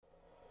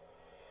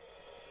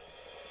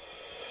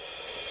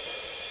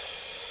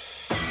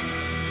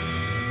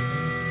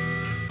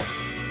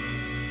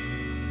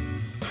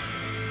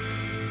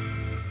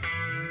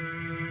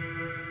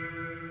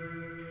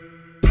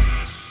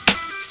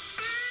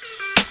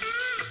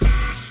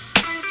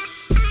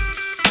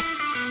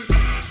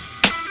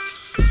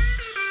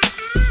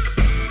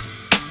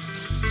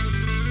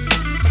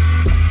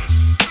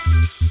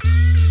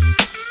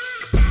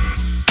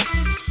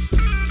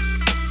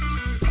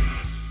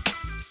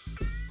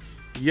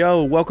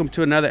Yo, welcome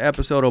to another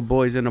episode of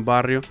Boys in the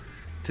Barrio.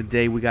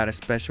 Today we got a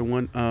special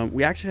one.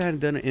 We actually hadn't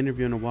done an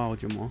interview in a while,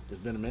 Jamal. It's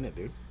been a minute,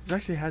 dude. It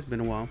actually has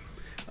been a while.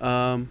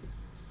 I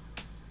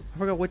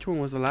forgot which one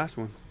was the last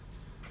one.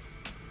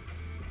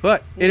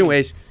 But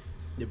anyways,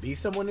 The Be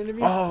Someone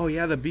interview? oh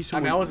yeah, the beast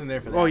one. I wasn't there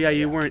for that. Oh yeah,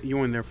 you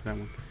weren't there for that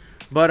one.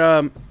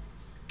 But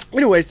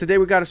anyways, today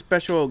we got a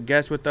special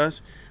guest with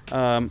us.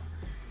 I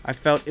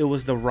felt it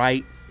was the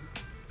right,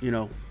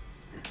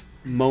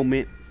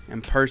 moment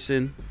and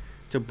person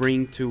to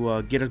bring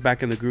to get us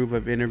back in the groove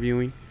of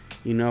interviewing.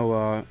 We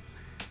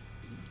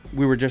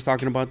were just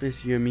talking about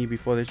this, you and me,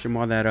 before this,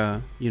 Jamal,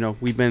 that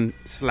we've been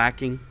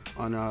slacking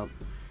on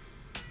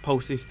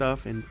posting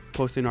stuff and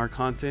posting our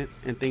content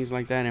and things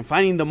like that, and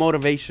finding the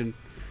motivation.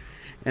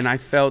 And I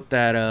felt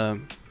that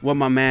what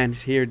my man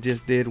here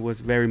just did was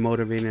very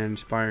motivating and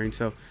inspiring.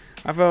 So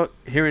I felt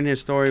hearing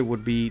his story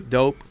would be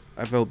dope.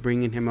 I felt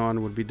bringing him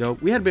on would be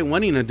dope. We had been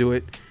wanting to do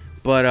it,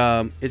 but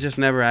it just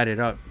never added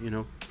up.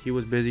 He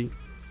was busy,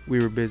 we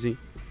were busy.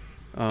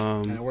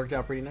 And it worked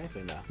out pretty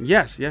nicely now.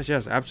 Yes,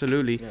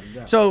 absolutely.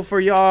 Yeah. So for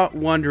y'all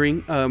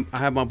wondering, I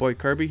have my boy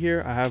Kirby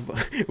here. I have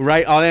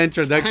all the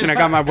introduction. I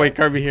got my boy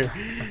Kirby here,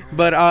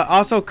 but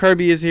also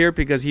Kirby is here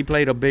because he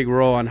played a big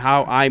role on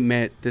how I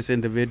met this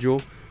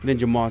individual. Then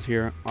Jamal's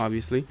here,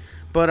 obviously.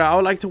 But I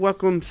would like to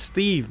welcome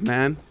Steve,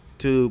 man,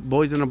 to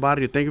Boys in the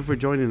Barrio. Thank you for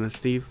joining us,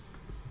 Steve.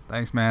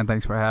 Thanks, man.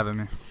 Thanks for having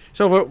me.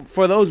 So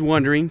for those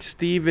wondering,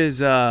 Steve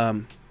is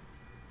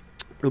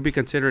will be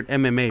considered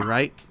MMA,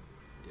 right?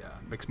 Yeah,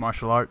 mixed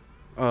martial art.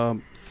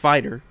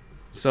 Fighter.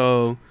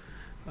 So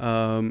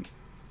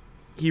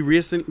he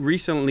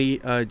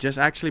recently just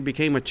actually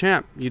became a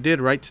champ. You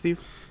did, right,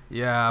 Steve?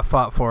 Yeah, I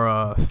fought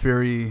for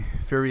Fury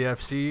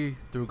FC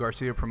through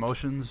Garcia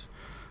Promotions,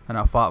 and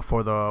I fought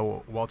for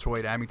the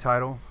welterweight AMI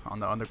title on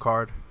the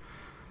undercard.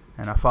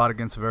 And I fought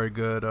against a very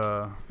good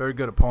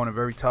opponent,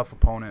 very tough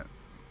opponent,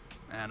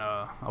 and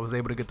I was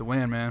able to get the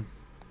win, man.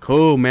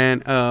 Cool,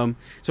 man.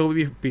 So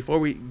before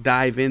we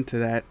dive into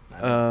that, I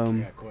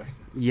got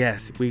questions.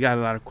 yes, we got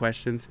a lot of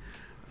questions.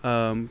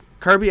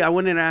 Kirby, I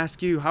wanted to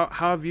ask you, how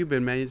have you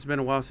been, man? It's been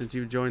a while since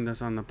you joined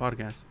us on the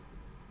podcast.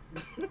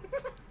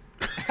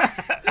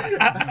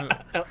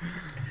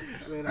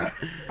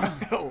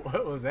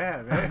 What was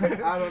that,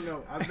 man? I don't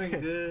know. I've been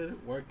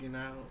good, working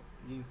out,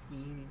 being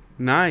skinny.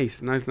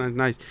 Nice.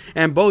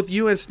 And both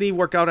you and Steve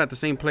work out at the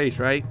same place,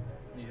 right?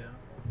 Yeah,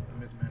 I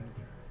miss manager.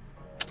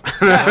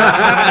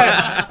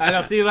 I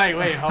don't see, like,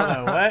 wait, hold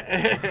on, what?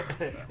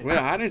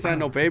 Well, I didn't sign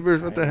no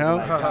papers. What the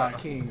hell?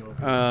 King.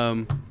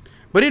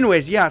 But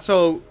anyways, yeah.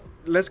 So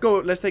let's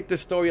take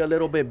this story a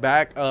little bit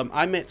back.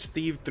 I met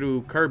Steve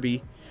through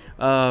Kirby.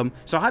 So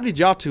how did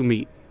y'all two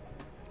meet?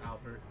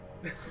 Albert.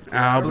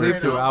 I believe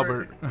so. through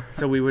Albert.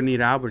 So we would need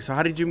Albert. So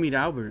how did you meet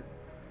Albert?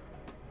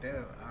 Damn, I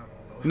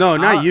don't know. No,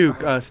 not you,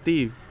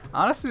 Steve.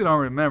 Honestly,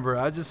 don't remember.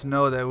 I just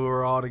know that we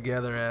were all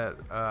together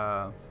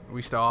at. We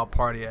used to all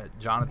party at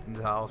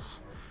Jonathan's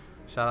house.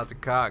 Shout out to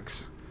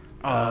Cox.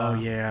 Oh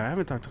yeah, I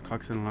haven't talked to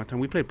Cox in a long time.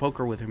 We played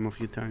poker with him a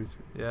few times.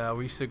 Yeah,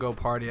 we used to go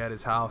party at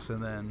his house,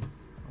 and then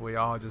we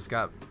all just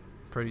got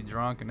pretty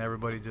drunk, and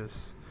everybody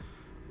just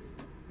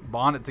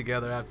bonded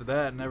together after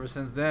that. And ever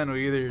since then,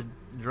 we either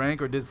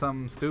drank or did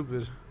something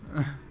stupid.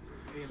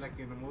 Hey, like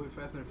in the movie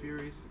Fast and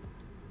Furious,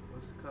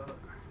 what's it called?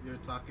 You're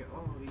talking,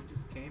 oh, he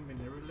just came and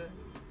never left.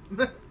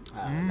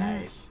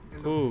 Nice.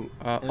 Cool.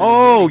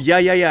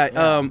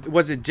 Yeah.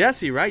 Was it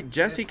Jesse, right?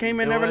 Jesse came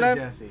and It never was left?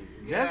 Jesse.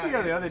 Yeah, Jesse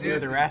or the other dude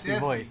with the Jesse, raspy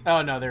Jesse. voice?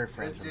 Oh, no, they're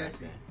friends That's from back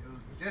Jesse.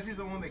 then. Jesse's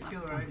the one that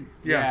killed, right?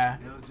 Yeah.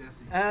 It was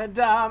Jesse.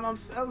 Dom, I'm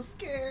so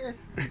scared.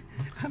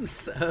 I'm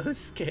so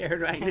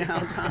scared right now,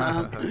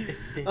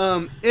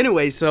 Tom.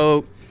 Anyway,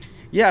 so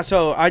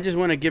I just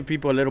want to give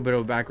people a little bit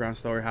of a background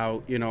story,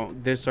 how,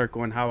 this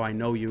circle and how I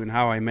know you and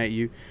how I met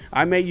you.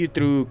 I met you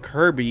through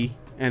Kirby,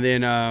 and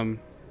then,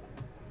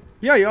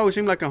 you always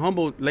seemed like a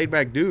humble,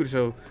 laid-back dude,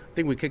 so I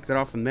think we kicked it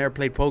off from there,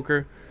 played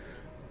poker,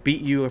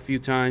 beat you a few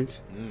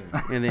times,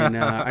 and then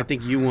I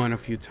think you won a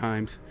few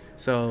times.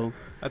 So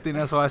I think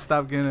that's why I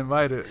stopped getting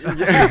invited. When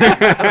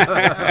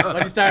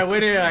you started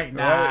winning, you're like,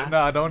 nah.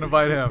 Nah, don't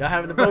invite him. Y'all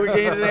having the poker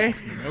game today?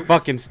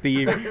 fucking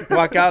Steve.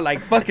 Walk out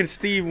like fucking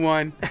Steve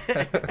won.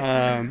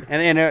 And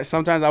then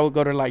sometimes I would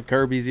go to like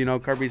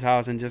Kirby's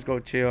house and just go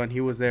chill, and he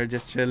was there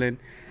just chilling.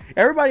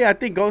 Everybody, I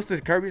think, goes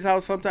to Kirby's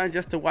house sometimes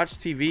just to watch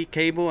TV,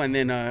 cable, and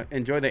then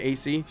enjoy the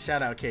AC.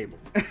 Shout out Cable.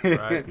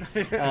 Right.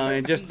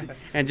 And just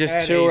And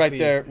chill right AC.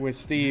 there with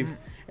Steve.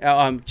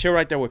 Chill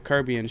right there with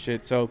Kirby and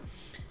shit. So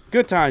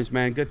good times,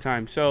 man. Good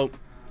times. So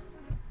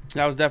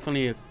that was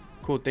definitely a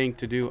cool thing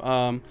to do.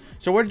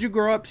 So where did you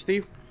grow up,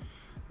 Steve?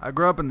 I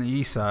grew up in the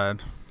east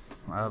side.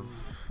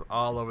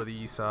 All over the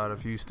east side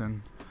of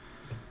Houston.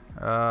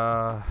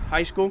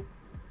 High school?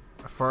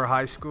 For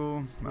high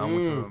school, I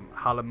went to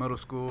Holland Middle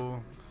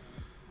School.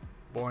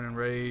 Born and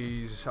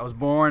raised. I was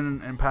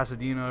born in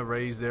Pasadena,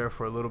 raised there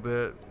for a little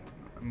bit.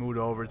 Moved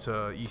over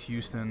to East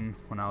Houston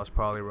when I was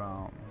probably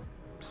around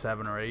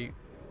 7 or 8.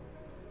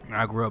 And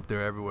I grew up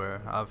there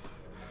everywhere. I've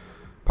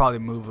probably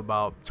moved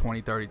about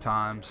 20, 30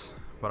 times,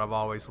 but I've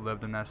always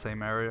lived in that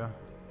same area.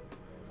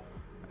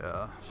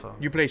 Yeah. So.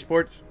 You play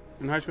sports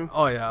in high school?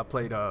 Oh yeah, I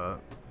played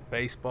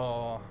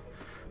baseball,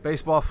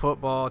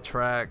 football,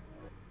 track.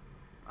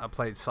 I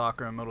played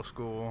soccer in middle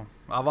school.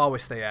 I've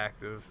always stayed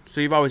active.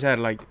 So you've always had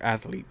like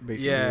athlete,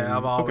 basically. Yeah,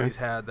 I've Okay. always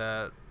had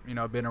that. You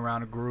know, been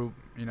around a group.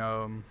 You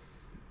know,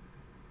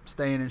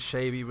 staying in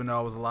shape, even though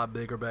I was a lot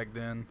bigger back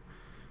then.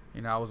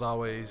 You know, I was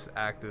always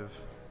active.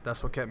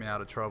 That's what kept me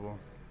out of trouble.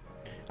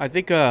 I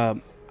think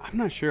I'm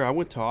not sure. I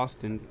went to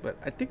Austin, but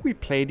I think we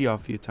played y'all a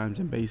few times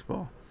in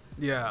baseball.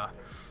 Yeah,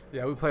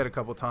 we played a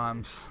couple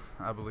times,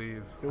 I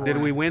believe. Did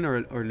we win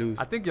or lose?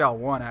 I think y'all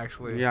won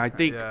actually. Yeah, I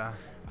think- Yeah.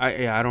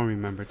 I don't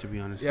remember, to be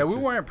honest. Yeah, we with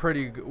you.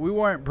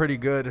 weren't pretty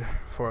good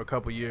for a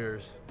couple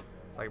years.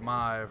 Like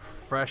my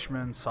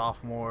freshman,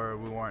 sophomore,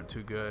 we weren't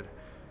too good.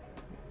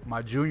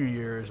 My junior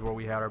year is where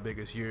we had our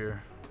biggest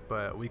year,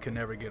 but we could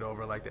never get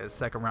over like that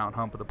second round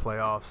hump of the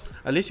playoffs.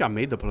 At least y'all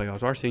made the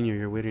playoffs. Our senior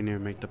year, we didn't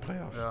even make the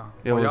playoffs. Yeah.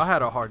 It Well, y'all was-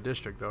 had a hard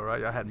district though, right?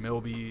 Y'all had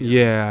Milby.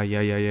 Yeah.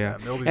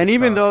 Milby And was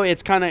even tough. though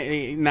it's kind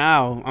of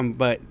now,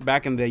 but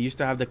back in the day, you used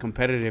to have the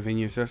competitive in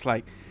you. So it's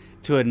like,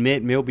 to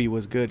admit Milby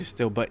was good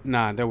still, but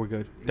nah, they were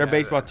good. Their Yeah,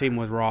 baseball team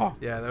was raw.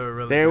 Yeah, they were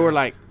really. They good. were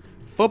like,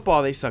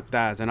 football, they sucked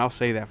ass, and I'll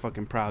say that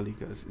fucking proudly,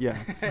 cause yeah.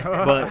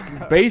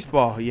 But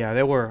baseball, yeah,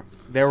 they were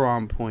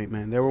on point,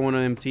 man. They were one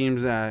of them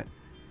teams that,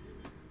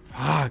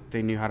 fuck,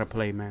 they knew how to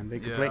play, man. They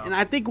could play, Yeah. and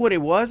I think what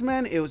it was,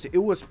 man, it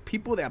was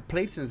people that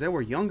played since they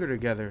were younger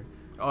together.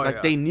 Oh, Like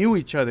yeah. they knew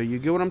each other. You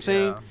get what I'm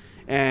saying? Yeah.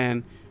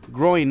 And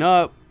growing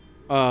up,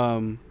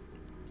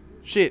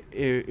 shit,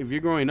 if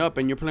you're growing up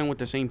and you're playing with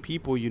the same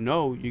people, you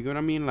get what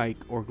I mean? Like,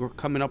 or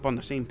coming up on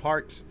the same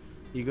parks,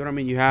 you get what I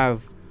mean? You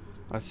have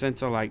a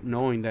sense of like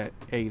knowing that,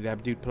 hey,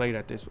 that dude played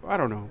at this. I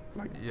don't know.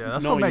 Like, Yeah,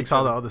 that's what knowing makes each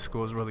all the other. other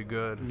schools really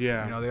good.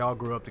 Yeah. You know, they all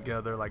grew up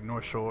together, like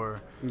North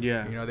Shore.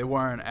 Yeah. You know, they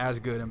weren't as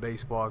good in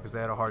baseball because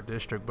they had a hard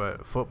district,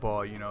 but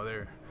football, you know,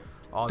 they're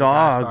all Dog, the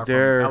guys start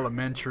they're- from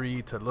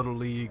elementary to little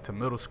league to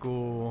middle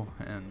school,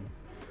 and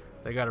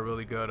they got a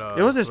really good.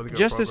 It was really good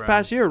just this program.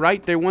 past year,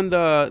 right? They won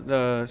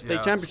the state Yeah,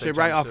 championship, state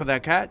right, off championship. of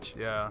that catch.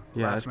 Yeah.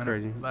 Yeah, last that's minute,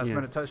 crazy. Last Yeah.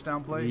 minute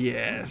touchdown play.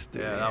 Yes,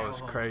 dude. Yeah, that was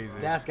crazy.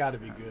 That's got to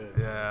be good.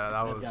 Yeah, that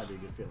That's was. got to be a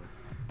good feeling.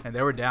 And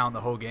they were down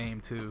the whole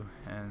game too,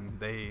 and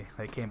they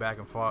came back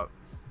and fought.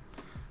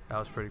 That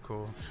was pretty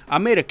cool. I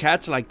made a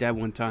catch like that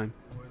one time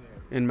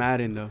in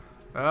Madden, though.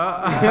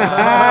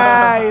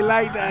 Ah, I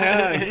like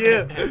that.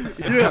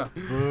 Yeah.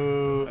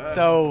 Boo.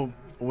 So,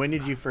 when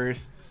did you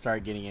first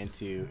start getting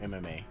into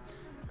MMA?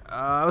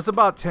 It was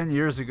about 10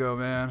 years ago,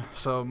 man.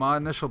 So my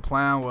initial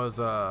plan was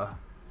to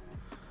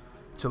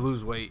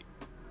lose weight.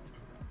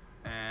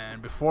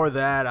 And before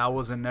that, I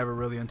wasn't never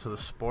really into the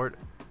sport.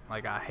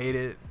 Like, I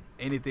hated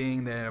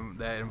anything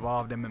that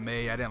involved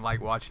MMA. I didn't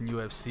like watching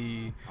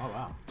UFC Oh,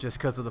 wow. just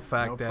because of the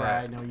fact No that...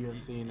 pride, no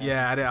UFC. nothing?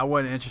 Yeah, I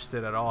wasn't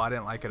interested at all. I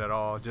didn't like it at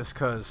all. Just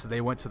because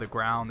they went to the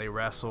ground, they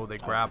wrestled, they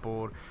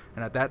grappled.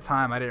 And at that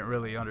time, I didn't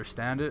really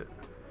understand it.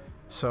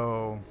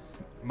 So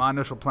my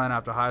initial plan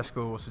after high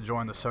school was to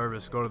join the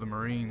service, go to the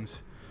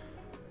Marines.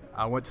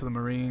 I went to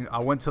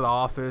the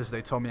office.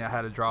 They told me I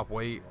had to drop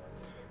weight.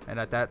 And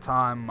at that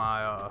time,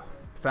 my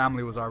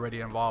family was already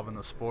involved in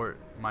the sport.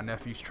 My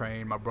nephew's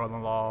trained. My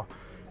brother-in-law,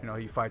 you know,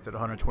 he fights at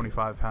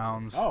 125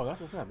 pounds. Oh, that's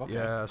what's up. Okay.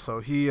 Yeah,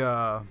 so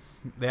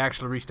they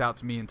actually reached out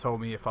to me and told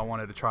me if I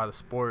wanted to try the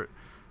sport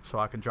so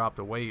I can drop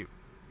the weight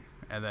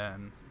and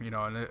then, you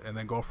know, and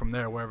then go from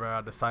there wherever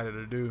I decided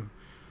to do.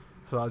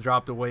 So I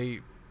dropped the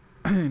weight,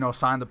 you know,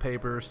 signed the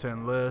papers to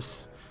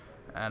enlist,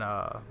 and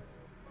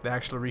they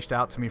actually reached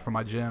out to me from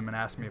my gym and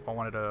asked me if I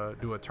wanted to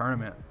do a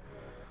tournament.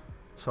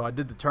 So I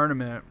did the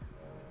tournament,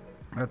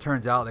 and it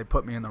turns out they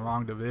put me in the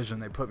wrong division.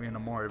 They put me in a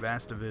more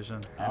advanced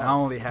division, and I Oh,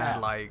 only had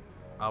snap. like,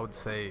 I would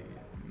say,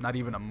 not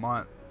even a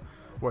month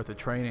worth of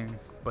training,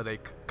 but they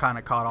kind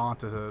of caught on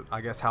to,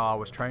 I guess, how I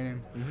was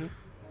training. Mm-hmm.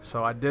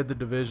 So I did the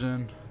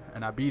division,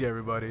 and I beat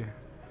everybody.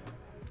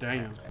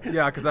 Damn.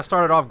 Yeah, because I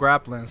started off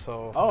grappling,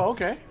 so Oh,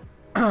 okay.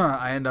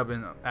 I ended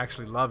up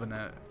actually loving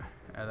it.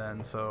 And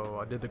then so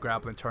I did the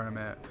grappling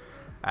tournament.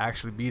 I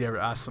actually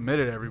I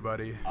submitted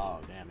everybody. Oh,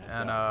 damn. That's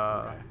And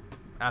dope. Okay.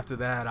 after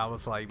that, I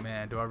was like,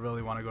 man, do I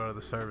really want to go to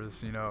the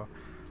service? You know,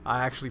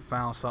 I actually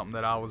found something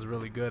that I was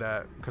really good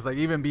at. Because, like,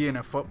 even being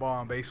in football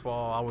and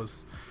baseball, I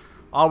was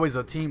always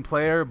a team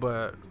player,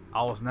 but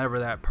I was never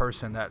that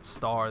person, that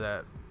star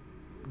that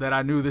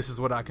I knew this is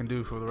what I can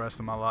do for the rest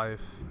of my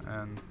life.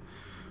 And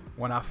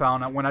when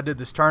I did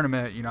this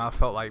tournament, you know, I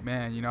felt like,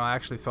 man, you know, I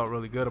actually felt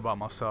really good about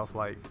myself.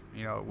 Like,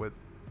 you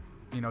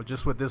know,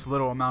 just with this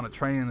little amount of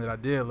training that I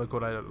did, look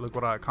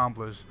what I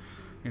accomplished.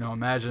 You know,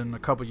 imagine a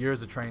couple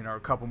years of training or a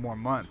couple more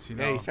months, you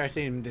know. Yeah, you start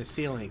seeing the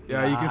ceiling.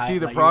 Yeah, you can see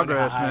the like, you wonder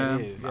how progress, high it man.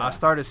 is, yeah. I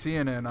started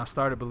seeing it and I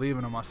started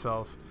believing in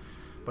myself.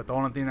 But the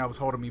only thing that was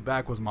holding me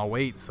back was my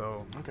weight.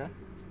 So, Okay.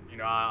 you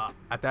know,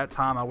 at that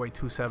time I weighed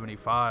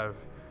 275.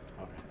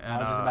 Okay. And, I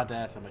was just about to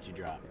ask how much you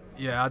dropped.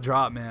 Yeah, I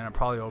dropped, man,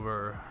 probably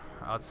over,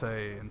 I'd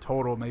say in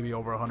total maybe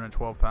over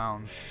 112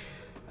 pounds.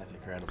 That's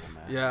incredible,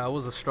 man. Yeah, it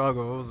was a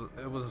struggle.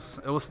 It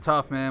was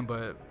tough, man,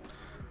 but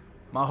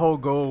my whole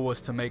goal was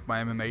to make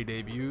my MMA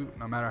debut,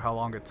 no matter how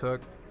long it took.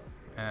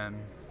 And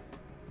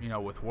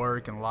with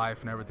work and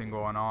life and everything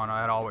going on,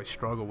 I had always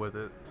struggled with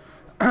it.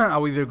 I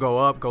would either go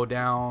up, go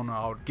down, or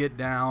I would get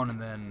down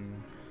and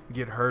then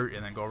get hurt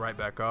and then go right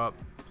back up.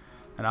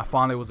 And I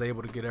finally was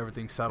able to get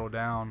everything settled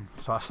down.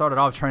 So I started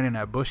off training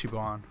at Bushy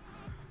Barn.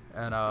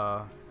 And,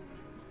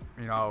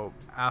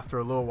 after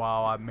a little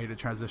while, I made a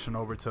transition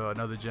over to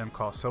another gym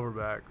called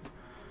Silverback.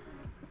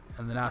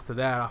 And then after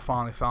that, I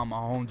finally found my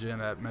home gym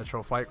at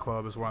Metro Fight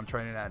Club is where I'm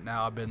training at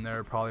now. I've been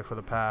there probably for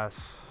the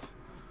past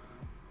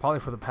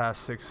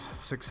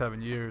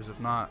 6-7 years, if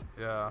not,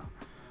 yeah.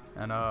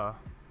 And I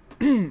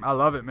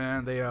love it,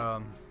 man. They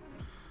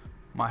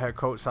my head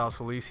coach Sal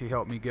Solis, he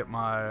helped me get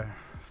my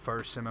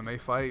first MMA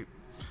fight.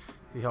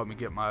 He helped me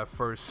get my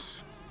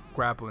first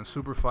grappling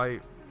super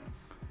fight,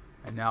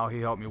 and now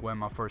he helped me win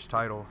my first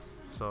title.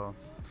 So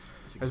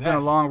it's been a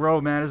long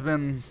road, man. It's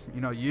been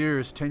 10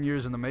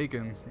 years in the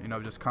making.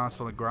 Just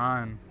constantly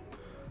grind,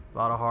 a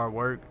lot of hard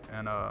work,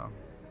 and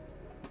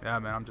yeah,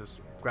 man, I'm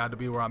just glad to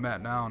be where I'm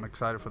at now and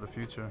excited for the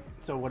future.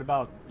 So what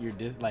about your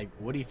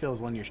what do you feel is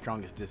one of your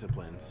strongest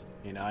disciplines?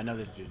 I know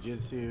there's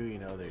jiu-jitsu,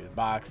 there's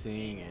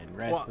boxing and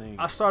wrestling.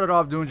 Well, I started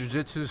off doing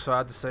jiu-jitsu, so I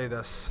have to say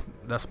that's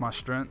my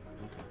strength.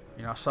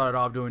 Okay. I started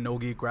off doing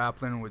no-gi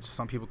grappling, which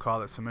some people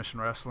call it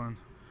submission wrestling.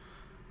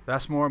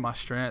 That's more of my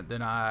strength.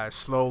 Then I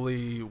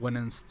slowly went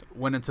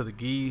into the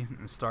gi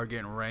and started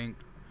getting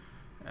ranked,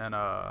 and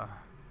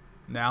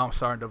now I'm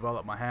starting to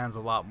develop my hands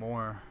a lot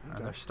more,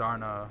 and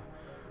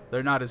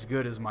they're not as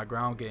good as my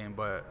ground game,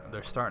 but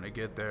they're starting to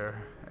get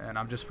there, and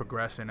I'm just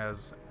progressing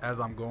as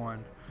I'm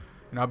going.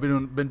 I've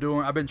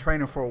been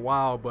training for a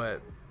while,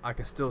 but I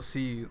can still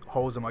see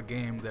holes in my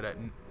game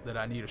that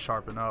I need to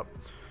sharpen up,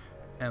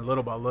 and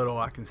little by little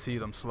I can see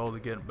them slowly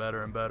getting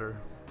better and better.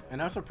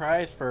 And I'm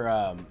surprised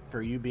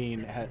for you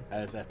being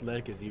as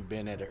athletic as you've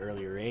been at an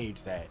earlier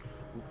age that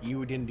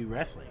you didn't do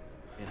wrestling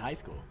in high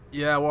school.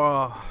 Yeah,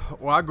 well,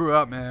 I grew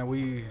up, man.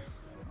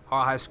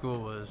 Our high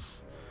school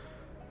was.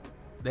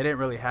 They didn't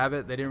really have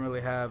it. They didn't really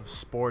have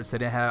sports. They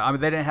didn't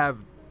have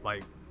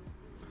like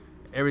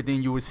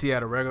everything you would see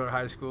at a regular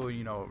high school.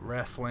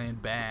 Wrestling,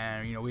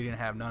 band. We didn't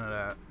have none of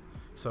that.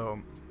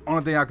 So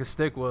only thing I could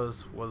stick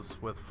was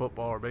with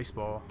football or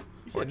baseball.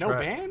 You said no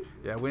band?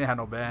 Yeah, we didn't have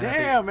no band.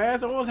 Damn, man.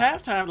 So what was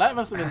halftime? That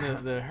must have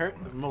been the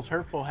most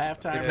hurtful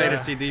halftime. They played a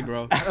CD,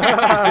 bro. For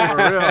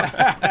real.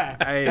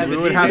 Hey, we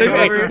would have to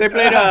listen. They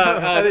played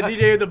the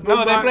DJ with the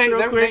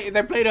boombox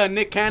they played a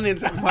Nick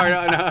Cannon's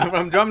part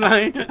from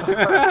Drumline.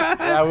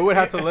 Yeah, we would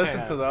have to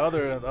listen to the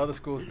other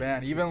school's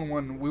band. Even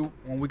when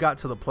we got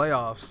to the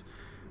playoffs,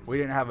 we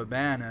didn't have a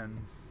band, and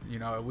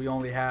we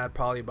only had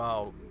probably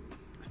about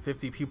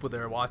 50 people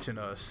there watching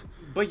us.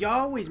 But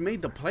y'all always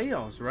made the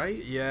playoffs,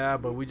 right? Yeah,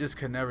 but we just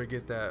could never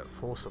get that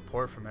full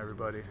support from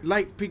everybody.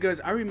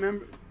 Because I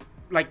remember,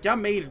 y'all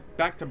made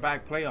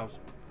back-to-back playoffs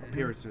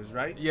appearances,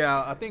 right?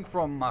 Yeah, I think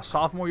from my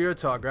sophomore year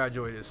till I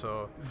graduated.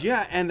 So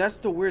yeah, and that's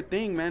the weird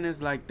thing, man. Is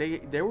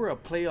they were a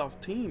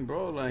playoff team,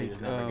 bro. They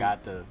just never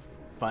got the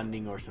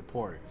funding or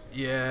support.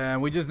 Yeah,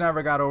 and we just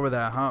never got over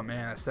that hump,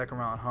 man. That second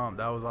round hump.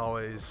 That was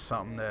always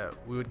something that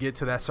we would get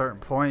to that certain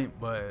point,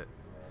 but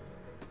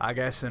I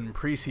guess in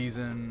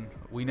preseason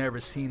we never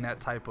seen that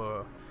type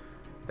of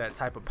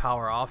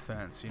power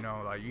offense. You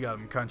got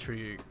them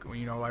country.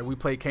 We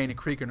played Caney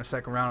Creek in the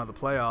second round of the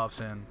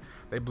playoffs, and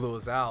they blew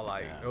us out.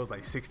 It was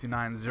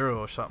 69-0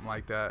 or something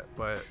like that.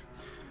 But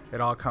it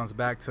all comes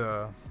back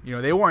to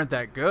they weren't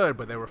that good,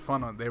 but they were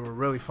fun. They were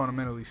really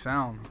fundamentally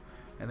sound,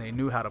 and they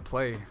knew how to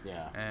play.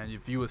 Yeah. And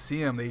if you would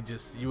see them,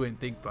 you wouldn't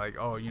think we're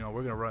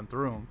gonna run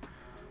through them.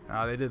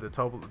 They did the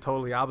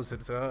totally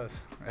opposite to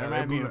us. That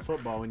reminds me of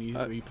football when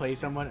you play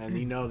someone and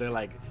they're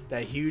like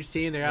that huge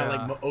team. They're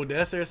out like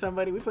Odessa or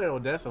somebody. We played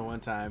Odessa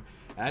one time,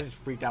 and I just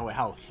freaked out with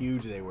how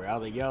huge they were. I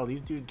was like, yo,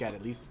 these dudes got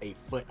at least 8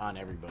 foot on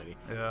everybody.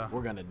 Yeah.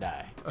 We're going to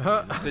die.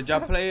 Did y'all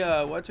play,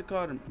 what's it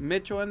called,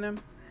 Mitchell and them?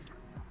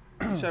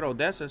 You said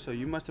Odessa, so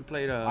you must have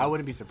played. I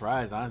wouldn't be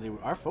surprised, honestly.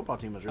 Our football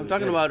team was really good. I'm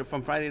talking about it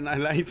from Friday Night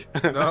Lights.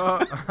 What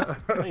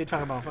are you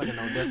talking about fucking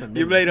Odessa?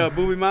 You played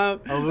Booby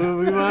Mob? Oh,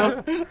 Booby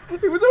Mob?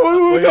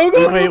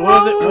 Wait,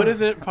 what is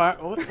it?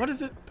 What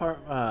is it?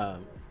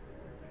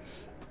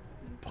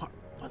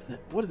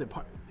 What is it?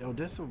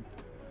 Odessa?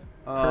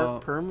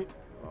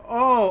 You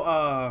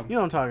know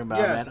what I'm talking about,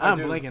 yes, man.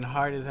 I'm blinking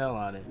hard as hell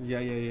on it.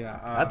 Yeah.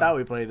 I thought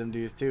we played them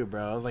dudes too,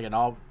 bro. It was like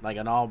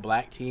an all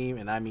black team,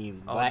 and I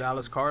mean black,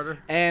 Dallas Carter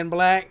and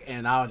black,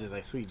 and I was just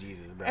like, sweet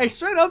Jesus, bro. Hey,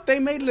 straight up, they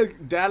made look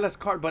Dallas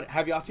Carter. But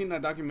have y'all seen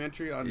that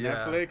documentary on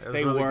Netflix?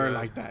 They really were good.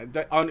 Like that.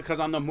 Because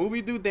on the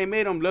movie, dude, they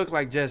made them look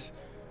like just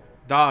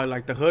dog.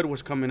 Like the hood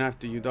was coming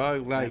after you,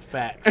 dog. Like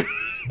facts.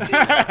 Dude,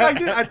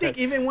 I think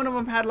even one of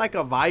them had like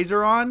a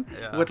visor on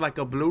with like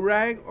a blue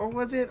rag,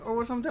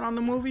 or something on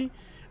the movie.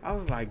 I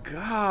was like,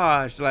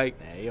 gosh,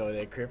 hey, yo,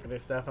 they're cripping their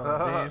stuff on the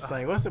bench.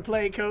 Like, what's the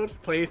play, coach?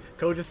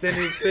 Coach is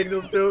sending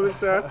signals to him and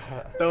stuff,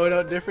 throwing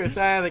up different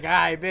signs. Like,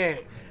 I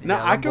bet.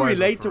 Now, I can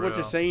relate to what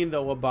you're saying,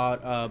 though,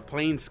 about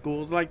playing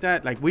schools like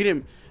that. Like, we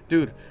didn't,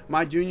 dude,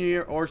 my junior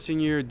year or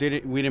senior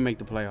year, we didn't make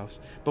the playoffs.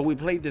 But we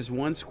played this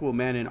one school,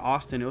 man, in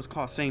Austin. It was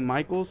called St.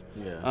 Michael's.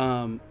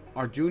 Yeah.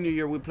 our junior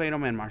year we played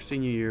them, and our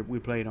senior year we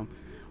played them.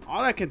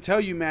 All I can tell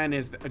you, man,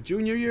 is a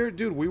junior year,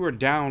 dude, we were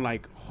down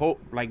like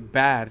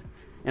bad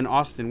in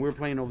Austin. We were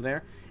playing over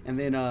there, and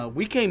then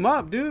we came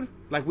up, dude.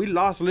 Like we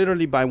lost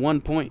literally by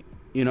 1 point.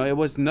 You know, it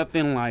was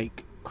nothing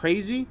like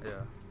crazy. Yeah.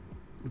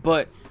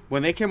 But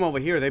when they came over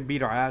here, they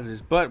beat our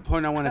asses. But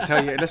point I want to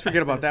tell you, let's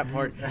forget about that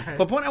part.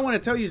 But point I want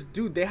to tell you is,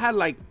 dude,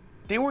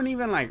 they weren't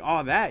even like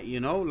all that, you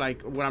know.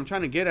 Like what I'm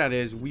trying to get at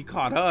is we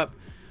caught up,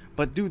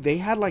 but dude, they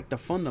had like the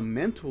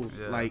fundamentals,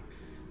 like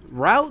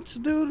routes,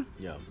 dude.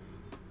 Yeah.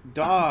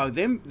 Dog,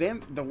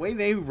 them the way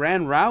they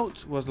ran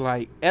routes was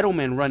like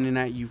Edelman running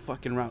at you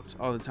fucking routes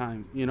all the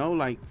time, you know,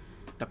 like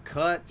the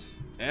cuts,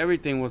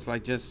 everything was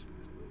like just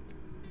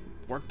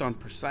worked on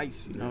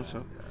precise, you know.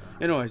 So,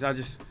 anyways, I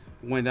just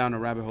went down a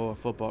rabbit hole of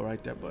football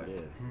right there, but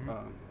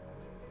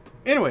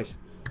anyways,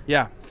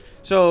 yeah.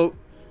 So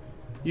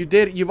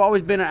you've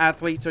always been an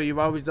athlete, so you've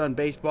always done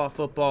baseball,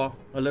 football,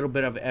 a little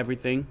bit of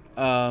everything.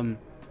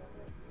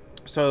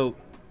 So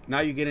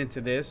now you get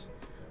into this.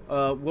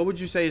 What would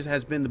you say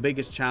has been the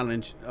biggest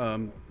challenge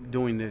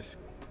doing this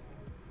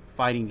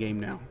fighting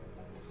game now?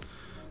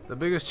 The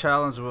biggest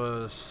challenge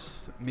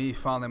was me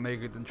finally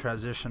making the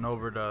transition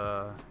over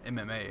to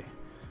MMA.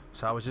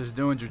 So I was just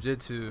doing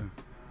jiu-jitsu,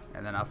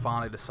 and then I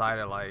finally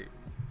decided, like,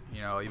 you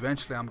know,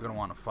 eventually I'm going to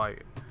want to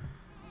fight.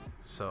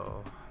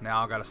 So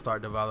now I got to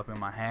start developing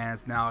my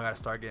hands. Now I got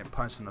to start getting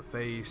punched in the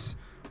face.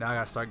 Now I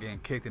got to start getting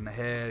kicked in the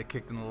head,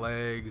 kicked in the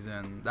legs,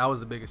 and that was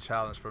the biggest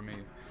challenge for me.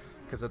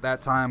 Because at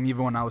that time,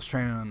 even when I was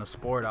training in the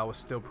sport, I was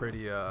still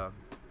pretty like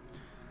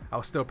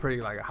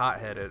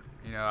hot-headed.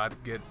 You know,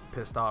 I'd get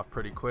pissed off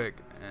pretty quick.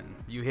 And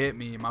you hit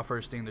me, my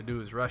first thing to do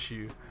is rush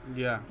you.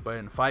 Yeah. But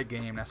in the fight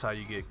game, that's how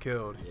you get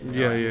killed.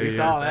 Yeah. We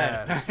saw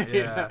that.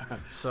 Yeah.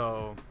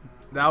 So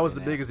that was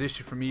the biggest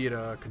issue for me,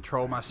 to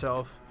control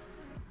myself.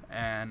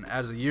 And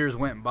as the years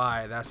went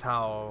by, that's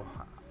how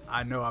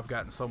I know I've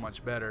gotten so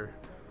much better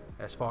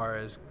as far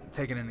as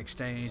taking an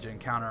exchange and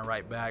countering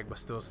right back, but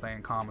still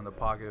staying calm in the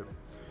pocket.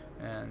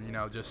 And, you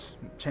know, just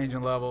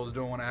changing levels,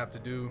 doing what I have to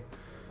do.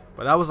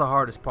 But that was the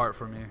hardest part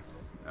for me.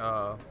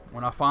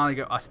 When I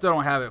finally I still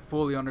don't have it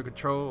fully under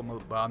control,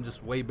 but I'm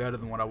just way better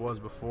than what I was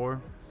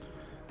before.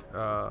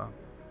 But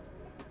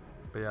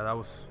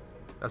yeah,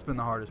 that's been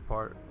the hardest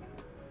part,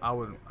 I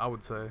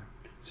would say.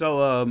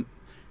 So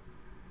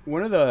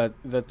one of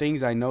the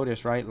things I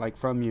noticed, right, like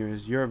from you,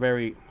 is you're a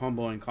very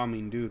humble and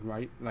calming dude,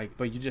 right? Like,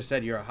 but you just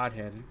said you're a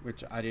hothead,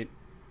 which I didn't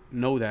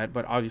know that.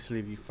 But obviously,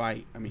 if you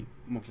fight, I mean,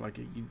 most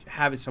likely you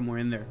have it somewhere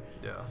in there.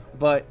 Yeah.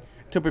 But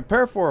to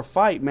prepare for a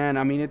fight, man,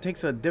 I mean, it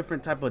takes a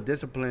different type of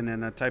discipline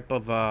and a type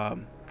of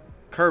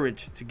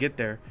courage to get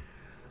there.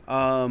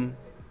 How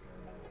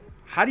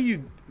do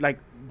you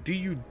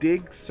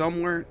dig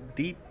somewhere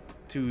deep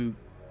to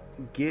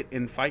get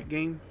in fight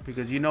game?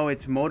 Because, you know,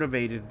 it's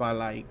motivated by,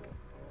 like,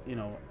 you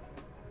know,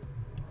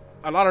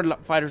 a lot of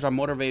fighters are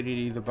motivated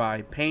either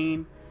by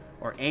pain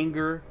or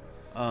anger.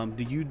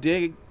 Do you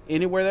dig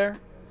anywhere there?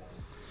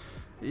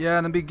 Yeah,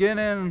 in the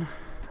beginning,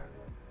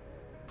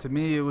 to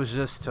me, it was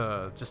just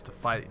to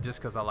fight, just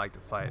because I like to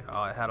fight.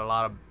 I had a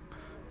lot of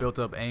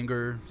built-up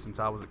anger since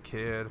I was a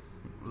kid,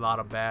 a lot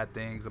of bad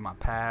things in my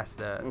past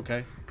that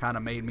kind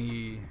of made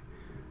me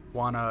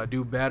want to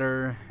do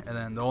better, and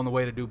then the only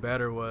way to do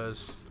better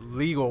was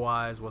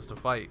legal-wise was to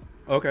fight.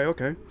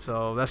 Okay.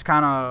 So that's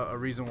kind of a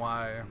reason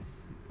why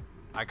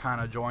I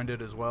kind of joined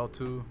it as well,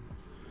 too.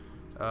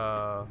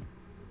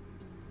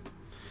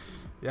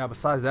 Yeah,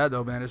 besides that,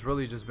 though, man, it's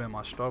really just been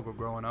my struggle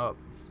growing up.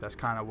 That's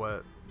kind of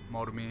what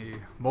molded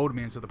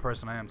me into the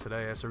person I am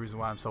today. That's the reason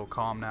why I'm so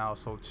calm now,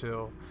 so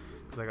chill.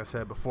 Because like I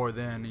said before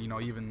then, you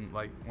know, even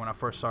like when I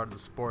first started the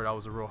sport, I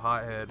was a real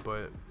hothead,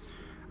 but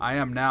I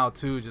am now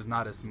too, just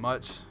not as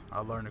much.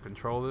 I learned to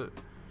control it.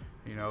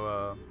 You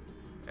know,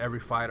 every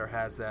fighter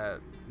has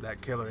that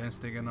killer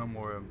instinct in them,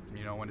 where,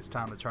 you know, when it's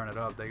time to turn it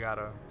up, they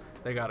gotta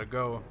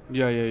go.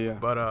 Yeah.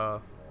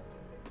 But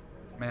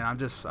man, I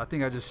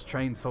think I just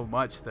trained so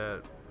much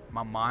that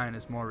my mind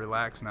is more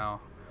relaxed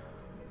now.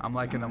 I'm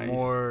like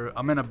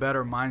I'm in a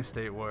better mind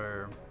state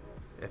where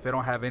if it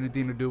don't have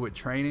anything to do with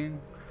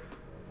training,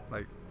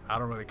 like, I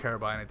don't really care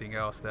about anything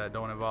else that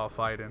don't involve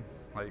fighting.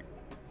 Like,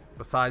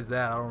 besides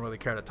that, I don't really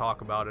care to talk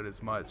about it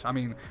as much. I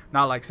mean,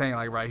 not like saying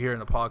like right here in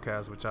the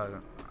podcast, which I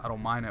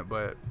don't mind it,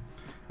 but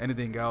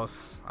anything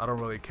else, I don't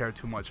really care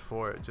too much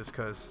for it, just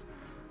because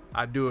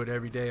I do it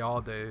every day, all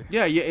day.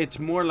 Yeah, it's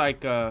more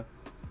like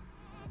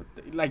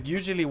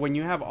usually when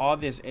you have all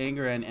this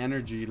anger and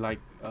energy, like,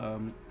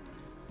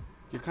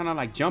 you're kind of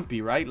like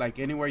jumpy, right? Like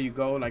anywhere you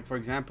go, like for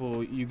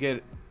example, you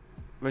get,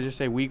 let's just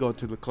say we go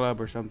to the club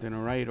or something,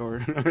 all right?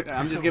 Or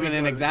I'm just giving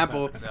an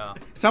example. Yeah.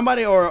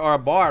 Somebody or a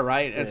bar,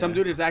 right? And some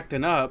dude is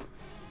acting up.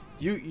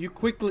 You're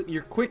quick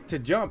to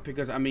jump,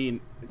 because I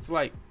mean, it's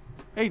like,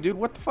 hey dude,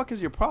 what the fuck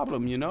is your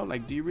problem? You know,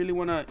 like, do you really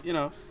want to, you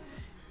know?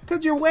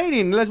 Because you're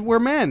waiting. We're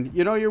men.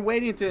 You know, you're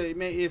waiting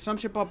to, if some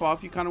shit pop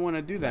off, you kind of want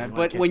to do that.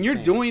 But when you're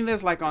doing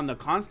this, like, on the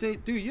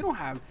constant, dude, you don't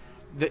have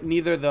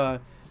neither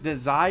the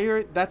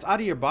desire, that's out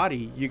of your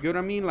body. You get what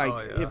I mean?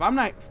 Like, if I'm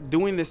not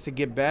doing this to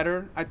get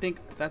better, I think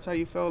that's how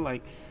you feel,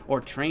 like,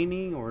 or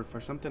training or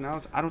for something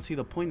else, I don't see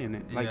the point in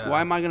it. Like,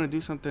 why am I going to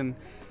do something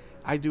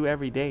I do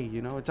every day,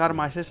 you know? It's out of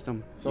my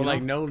system. So,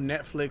 like, no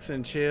Netflix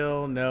and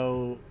chill,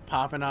 no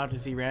popping out to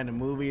see random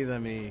movies? I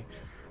mean,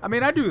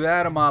 I do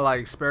that in my,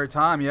 like, spare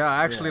time. Yeah,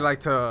 I actually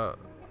like to,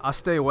 I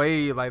stay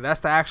away. Like,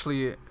 that's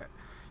actually,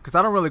 because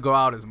I don't really go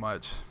out as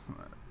much.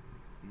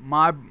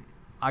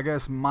 I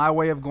guess my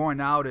way of going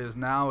out is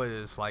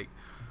like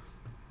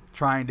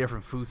trying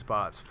different food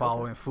spots,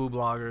 following food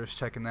bloggers,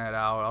 checking that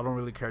out. I don't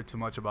really care too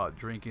much about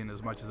drinking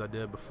as much as I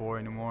did before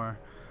anymore.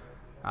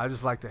 I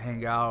just like to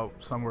hang out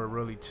somewhere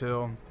really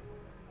chill.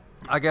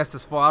 I guess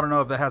I don't know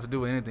if that has to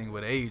do with anything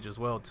with age as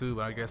well too,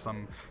 but I guess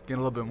I'm getting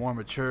a little bit more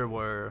mature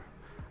where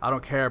I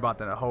don't care about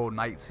that whole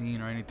night scene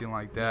or anything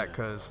like that,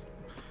 because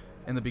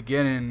in the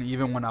beginning,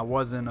 even when I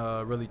wasn't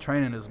really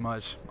training as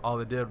much, all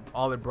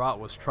it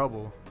brought was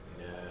trouble.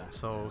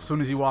 So as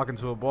soon as you walk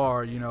into a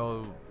bar, you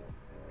know,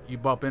 you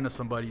bump into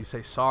somebody, you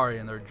say sorry,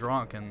 and they're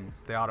drunk, and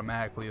they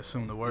automatically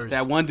assume the worst. It's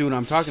that one dude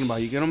I'm talking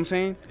about. You get what I'm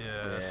saying?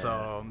 Yeah.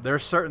 So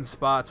there's certain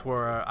spots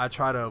where I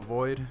try to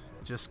avoid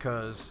just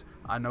because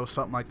I know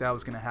something like that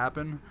was going to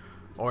happen,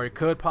 or it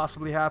could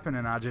possibly happen,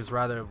 and I just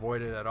rather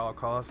avoid it at all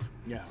costs.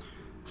 Yeah.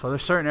 So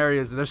there's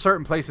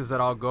certain places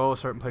that I'll go,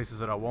 certain places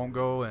that I won't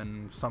go,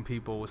 and some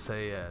people will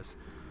say yes,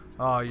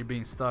 oh, you're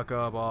being stuck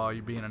up, oh,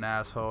 you're being an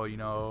asshole, you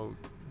know,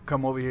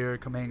 come over here,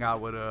 come hang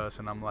out with us.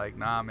 And I'm like,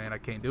 nah, man, I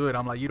can't do it.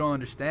 I'm like, you don't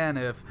understand,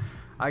 if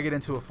I get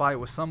into a fight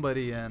with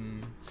somebody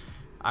and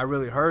I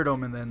really hurt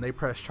them and then they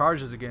press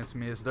charges against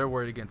me, it's their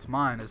word against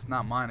mine. It's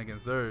not mine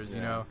against theirs, you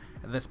know.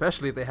 And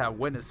especially if they have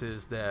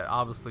witnesses that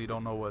obviously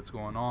don't know what's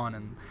going on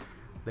and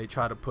they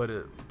try to put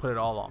it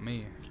all on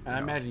me. And I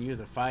imagine you as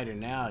a fighter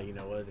now, you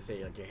know, what they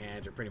say, like your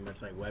hands are pretty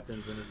much like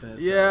weapons in a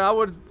sense. Yeah, I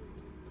would.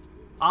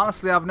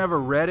 Honestly, I've never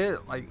read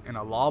it like in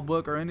a law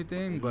book or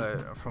anything,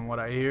 but from what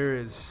I hear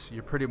is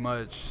you're pretty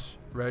much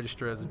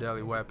registered as a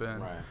deadly weapon.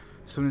 Right.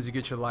 As soon as you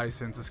get your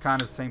license, it's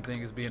kind of the same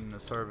thing as being in the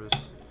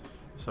service.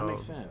 So that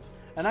makes sense.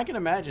 And I can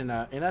imagine,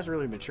 and that's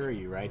really mature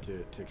you, right,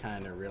 to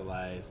kind of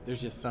realize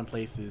there's just some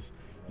places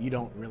you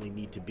don't really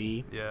need to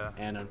be. Yeah.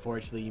 And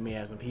unfortunately, you may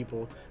have some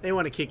people, they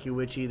want to kick you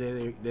with you.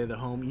 They're the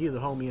homie, you're the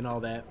homie and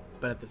all that.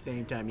 But at the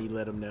same time, you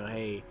let them know,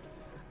 hey,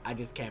 I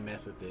just can't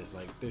mess with this.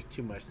 Like, there's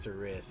too much to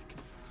risk.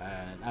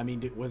 I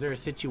mean, was there a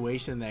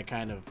situation that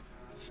kind of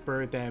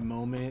spurred that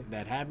moment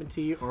that happened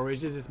to you? Or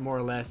was this just more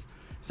or less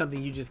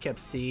something you just kept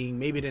seeing?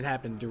 Maybe it didn't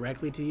happen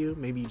directly to you.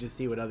 Maybe you just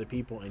see it with other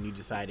people and you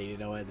decided, you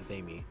know what, this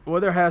ain't me. Well,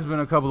 there has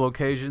been a couple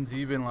occasions,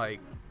 even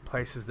like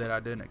places that I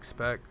didn't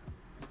expect.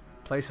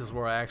 Places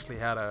where I actually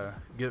had to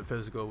get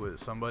physical with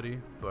somebody.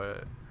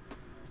 But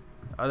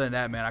other than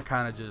that, man, I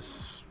kind of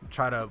just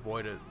try to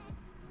avoid it.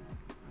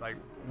 Like,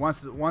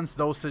 once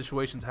those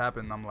situations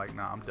happen, I'm like,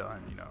 nah, I'm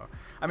done, you know.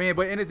 I mean,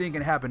 but anything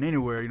can happen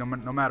anywhere, you know,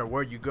 no matter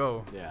where you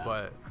go. Yeah.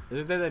 But is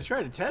it that they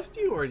try to test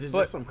you, or is it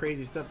just some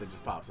crazy stuff that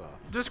just pops off?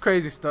 Just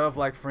crazy stuff.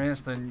 Like, for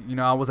instance, you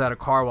know, I was at a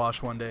car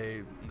wash one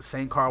day, the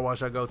same car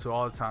wash I go to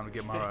all the time to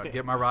get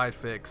my ride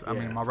fixed. I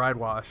mean, my ride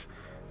wash.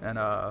 And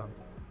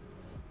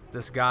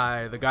this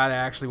guy, the guy that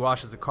actually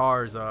washes the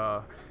cars,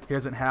 he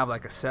doesn't have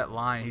like a set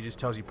line. He just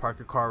tells you park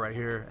your car right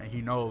here, and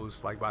he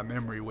knows like by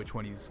memory which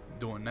one he's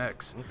doing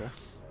next. Okay.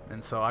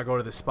 And so I go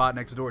to the spot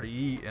next door to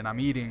eat, and I'm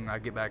eating. I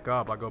get back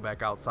up. I go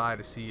back outside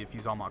to see if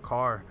he's on my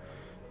car.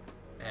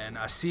 And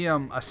I see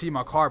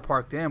my car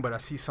parked in, but I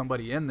see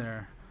somebody in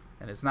there,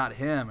 and it's not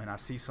him. And I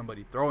see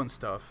somebody throwing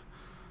stuff.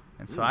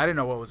 And so I didn't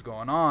know what was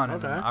going on.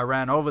 Okay. And I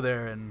ran over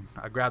there, and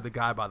I grabbed the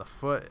guy by the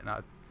foot, and I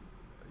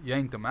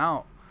yanked him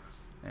out.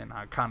 And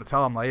I kind of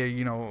tell him, like, hey,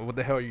 you know, what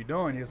the hell are you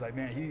doing? He's like,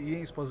 man, he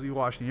ain't supposed to be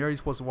washing yours. He's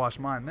supposed to wash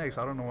mine next.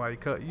 I don't know why he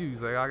cut you.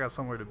 He's like, I got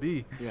somewhere to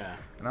be. Yeah.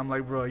 And I'm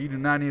like, bro, you do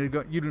not need to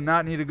go. You do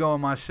not need to go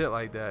on my shit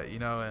like that, you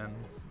know. And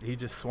he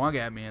just swung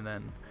at me, and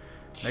then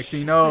next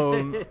thing you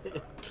know,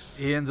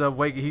 he ends up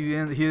waking.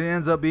 He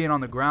ends up being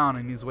on the ground,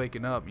 and he's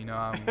waking up. You know,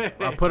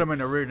 I put him in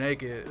the rear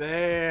naked.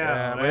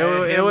 Damn.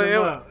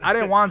 I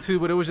didn't want to,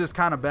 but it was just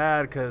kind of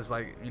bad because,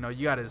 like, you know,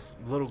 you got his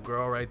little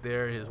girl right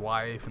there, his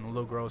wife, and the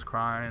little girl's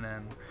crying,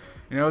 and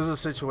you know, it was a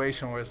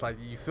situation where it's like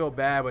you feel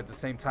bad, but at the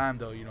same time,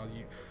 though, you know,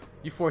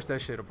 you force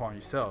that shit upon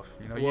yourself.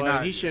 You know,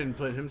 well, he shouldn't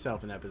put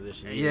himself in that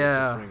position.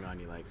 Yeah. To swing on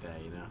you like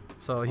that, you know.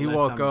 So he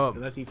woke up.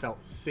 Unless he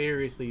felt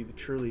seriously,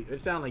 truly. It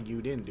sounded like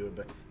you didn't do it,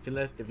 but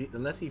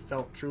unless he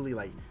felt truly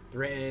like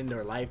threatened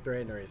or life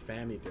threatened or his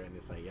family threatened,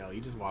 it's like, yo,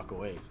 you just walk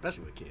away,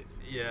 especially with kids.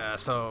 Yeah.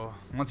 So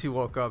once he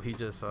woke up, he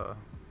just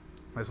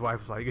his wife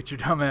was like, "Get your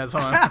dumb ass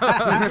on,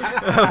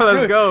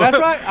 let's go." That's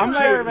right. I'm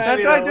like, Sure, man,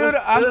 that's you right, know,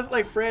 dude. It's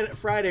like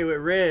Friday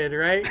with Red,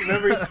 right?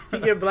 Remember, he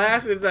get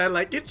blasted. That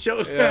like, get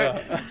your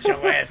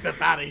ass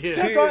up out of here.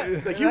 That's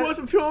why, Like, you want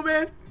some too,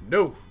 man?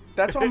 No.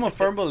 That's why I'm a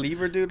firm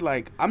believer, dude.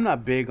 Like, I'm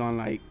not big on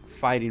like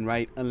fighting,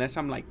 right? Unless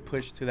I'm like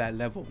pushed to that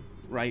level,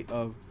 right?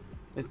 Of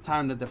it's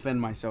time to defend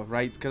myself,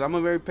 right? Because I'm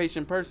a very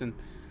patient person.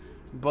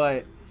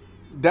 But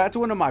That's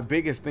one of my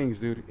biggest things,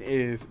 dude,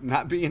 is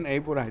not being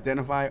able to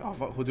identify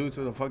who dude's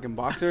with a fucking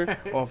boxer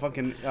or a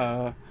fucking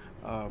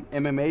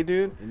MMA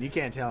dude. And you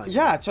can't tell.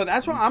 Yeah, so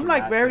that's why I'm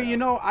like very,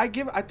 tell. I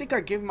think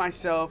I give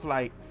myself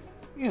like,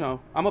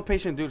 I'm a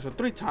patient dude, so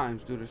 3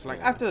 times, dude. It's like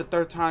after the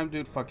 3rd time,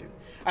 dude, fuck it.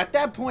 At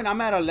that point,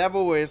 I'm at a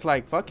level where it's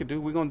like, fuck it,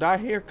 dude, we're gonna die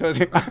here. Because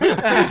if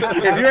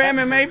you're an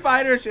MMA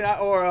fighter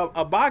or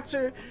a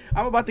boxer,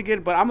 I'm about to get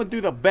it, but I'm gonna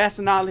do the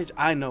best knowledge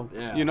I know.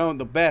 Yeah.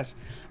 The best.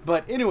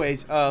 But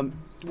anyways,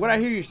 what I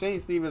hear you saying,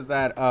 Steve, is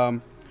that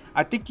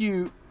I think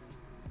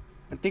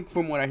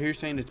from what I hear you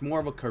saying, it's more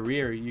of a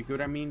career. You get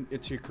what I mean?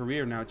 It's your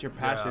career now. It's your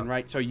passion,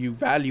 right? So you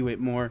value it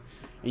more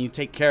and you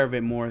take care of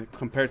it more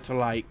compared to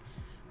like,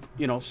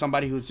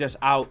 somebody who's just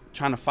out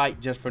trying to fight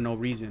just for no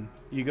reason.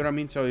 You get what I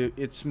mean? So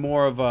it's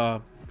more of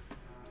a,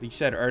 you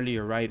said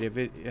earlier, right? If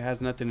it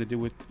has nothing to do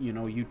with,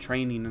 you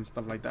training and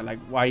stuff like that, like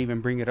why even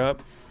bring it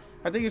up?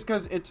 I think it's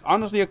because it's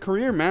honestly a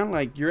career, man.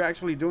 Like you're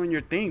actually doing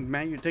your thing,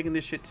 man. You're taking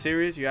this shit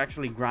serious. You're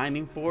actually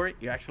grinding for it.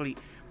 You're actually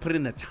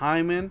putting the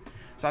time in.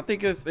 So I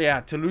think it's,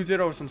 to lose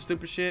it over some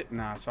stupid shit,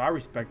 nah. So I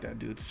respect that,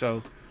 dude.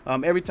 So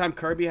every time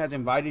Kirby has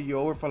invited you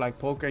over for like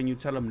poker and you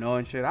tell him no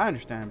and shit, I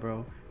understand,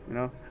 bro.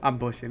 I'm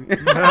bushing. So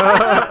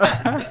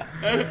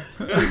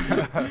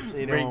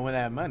you don't win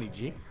that money,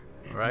 G.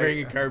 Right.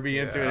 Bringing Kirby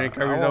into it, and I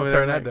Kirby's won't over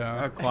turn there that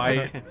down.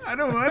 quiet. I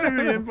don't want to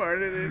be a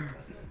part of it.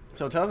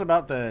 So tell us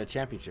about the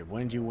championship.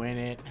 When did you win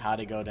it? How'd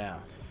it go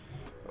down?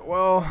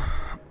 Well,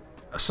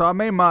 so I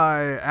made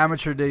my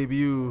amateur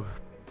debut,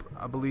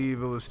 I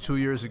believe it was 2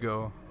 years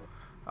ago.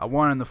 I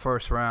won in the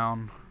first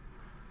round.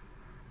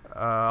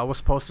 I was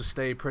supposed to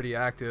stay pretty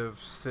active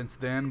since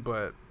then,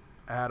 but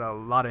I had a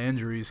lot of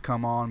injuries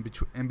come on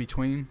in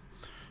between.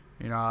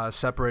 I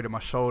separated my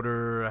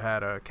shoulder. I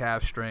had a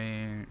calf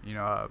strain.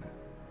 I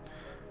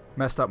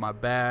messed up my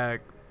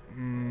back.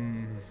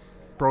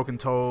 Broken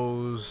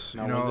toes.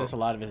 Now, was this a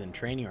lot of it in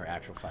training or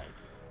actual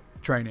fights?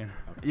 Training.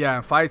 Okay. Yeah,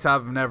 in fights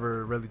I've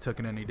never really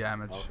taken any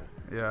damage.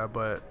 Okay. Yeah,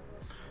 but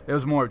it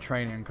was more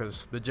training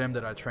because the gym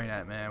that I train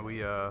at, man, we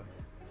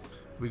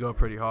go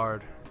pretty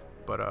hard.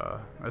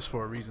 But that's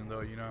for a reason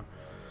though,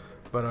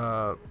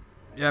 But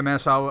yeah, man,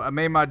 so I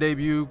made my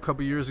debut a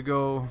couple years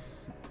ago.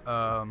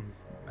 I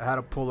had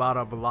to pull out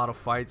of a lot of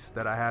fights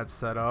that I had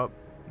set up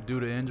due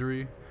to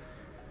injury.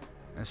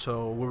 And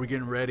so we were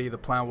getting ready. The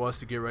plan was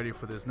to get ready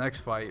for this next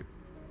fight.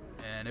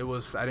 And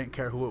I didn't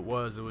care who it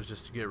was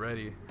just to get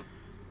ready.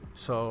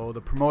 So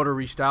the promoter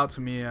reached out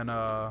to me and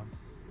my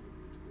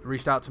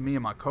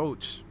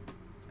coach.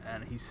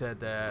 And he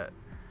said that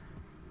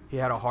he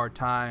had a hard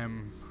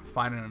time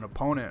finding an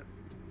opponent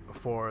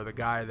for the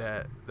guy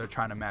that they're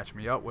trying to match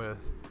me up with.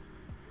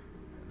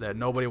 That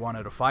nobody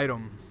wanted to fight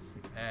him.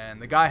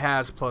 And the guy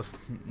has plus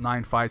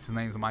 9 fights. His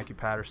name's Mikey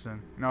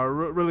Patterson. A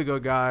really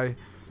good guy.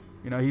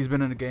 He's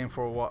been in the game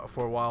for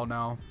a while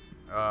now.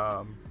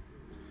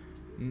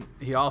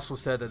 He also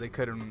said that they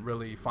couldn't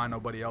really find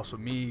nobody else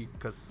with me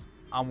because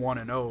I'm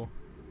 1-0.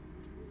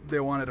 They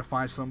wanted to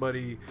find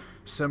somebody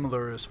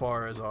similar as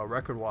far as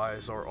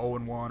record-wise, or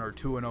 0-1 or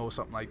 2-0,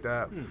 something like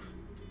that.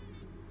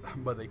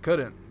 But they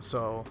couldn't.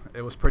 So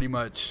it was pretty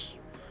much,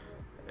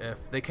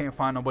 if they can't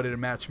find nobody to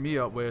match me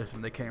up with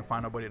and they can't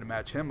find nobody to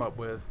match him up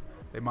with,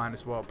 they might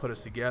as well put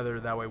us together.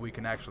 That way we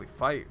can actually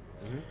fight.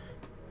 Mm-hmm.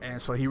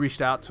 And so he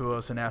reached out to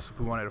us and asked if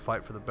we wanted to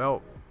fight for the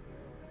belt.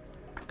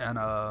 And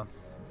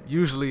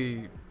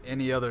usually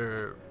any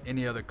other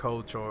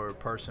coach or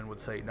person would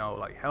say no,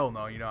 like hell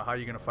no. How are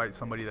you gonna fight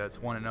somebody that's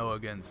 1-0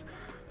 against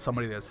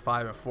somebody that's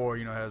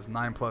 5-4? Has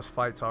 9+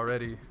 fights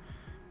already.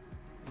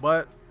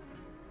 But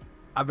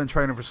I've been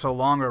training for so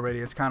long already.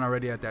 It's kind of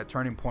already at that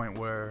turning point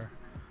where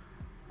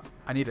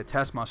I need to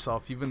test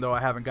myself, even though I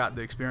haven't got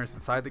the experience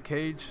inside the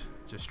cage.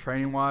 Just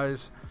training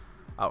wise,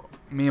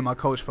 me and my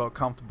coach felt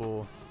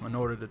comfortable in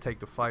order to take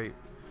the fight.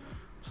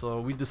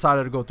 So we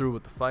decided to go through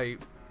with the fight.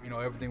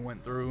 Everything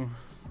went through.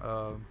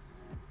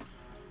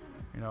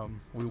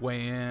 We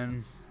weigh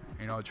in.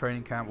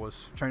 Training camp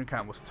was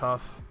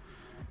tough.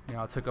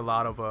 I took a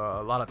lot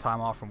of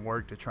time off from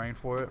work to train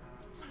for it.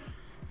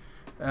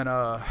 And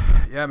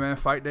yeah, man,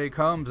 fight day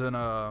comes and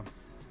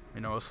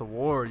it's a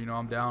war.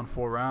 I'm down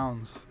 4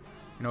 rounds.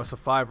 It's a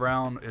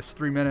 5-round. It's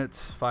 3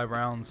 minutes, 5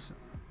 rounds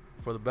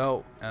for the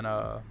belt, and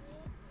I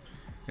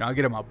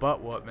get in my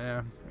butt whooped,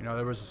 man.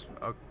 There was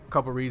a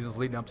couple reasons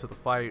leading up to the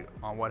fight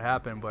on what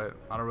happened, but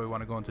I don't really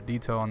want to go into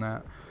detail on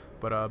that.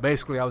 But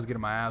basically, I was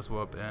getting my ass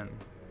whooped, and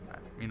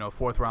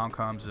 4th round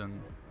comes,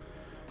 and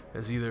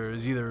it's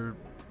either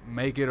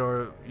make it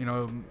or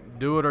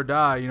do it or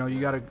die. You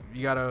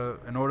gotta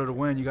in order to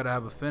win, you gotta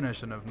have a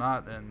finish, and if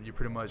not, then you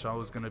pretty much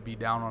always gonna be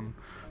down on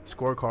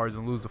scorecards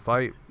and lose the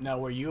fight. Now,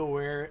 were you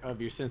aware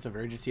of your sense of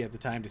urgency at the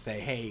time to say,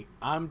 hey,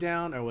 I'm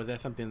down, or was that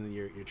something that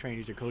your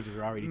trainers, your coaches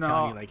were already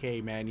telling you, like, hey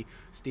man,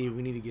 Steve,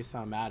 we need to get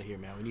something out of here,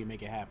 man, we need to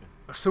make it happen?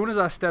 As soon as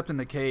I stepped in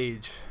the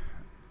cage,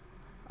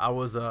 I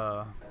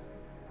wasn't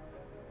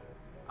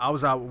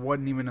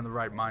even in the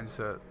right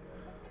mindset.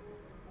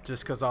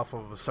 Just because off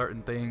of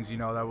certain things,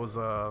 I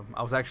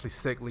was actually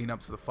sick leading up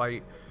to the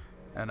fight,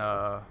 and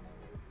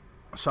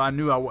so I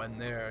knew I wasn't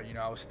there. You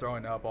know, I was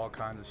throwing up all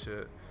kinds of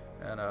shit.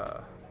 And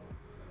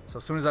so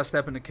as soon as I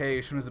step in the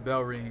cage, as soon as the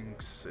bell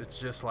rings, it's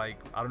just like,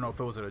 I don't know if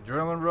it was an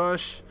adrenaline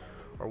rush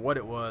or what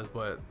it was,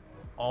 but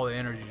all the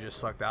energy just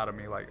sucked out of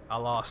me. Like, I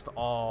lost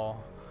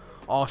all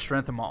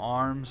strength in my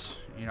arms.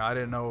 You know, I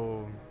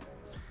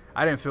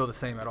didn't feel the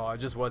same at all. It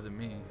just wasn't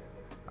me.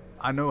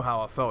 I know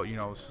how I felt, you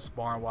know,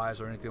 sparring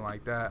wise or anything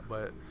like that,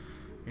 but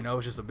you know, it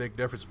was just a big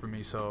difference for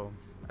me. So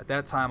at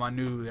that time, I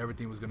knew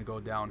everything was going to go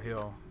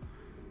downhill.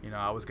 You know,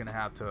 I was going to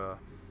have to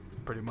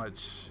pretty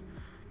much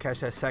catch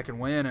that second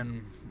win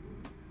and,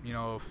 you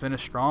know,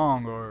 finish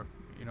strong or,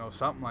 you know,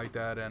 something like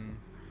that. And,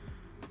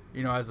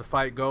 you know, as the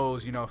fight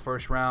goes, you know,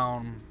 first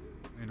round,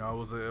 you know,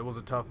 it was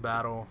a tough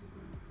battle.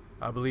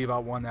 I believe I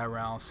won that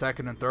round.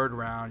 Second and third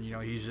round, you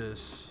know,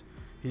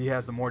 he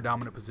has the more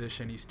dominant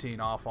position. He's teeing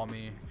off on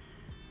me.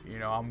 You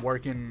know, I'm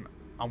working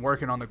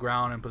on the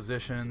ground in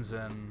positions,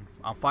 and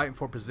I'm fighting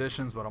for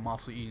positions, but I'm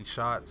also eating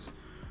shots.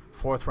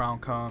 Fourth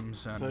round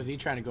comes, and so is he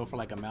trying to go for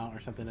like a mount or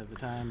something at the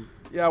time?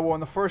 Yeah, well,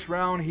 in the first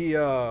round,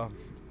 I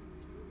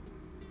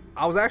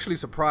was actually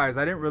surprised.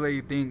 I didn't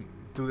really think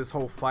through this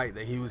whole fight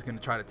that he was going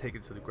to try to take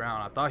it to the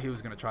ground. I thought he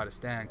was going to try to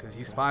stand because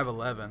he's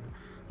 5'11",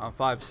 I'm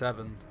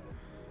 5'7",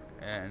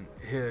 and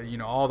you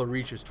know, all the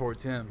reach is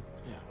towards him.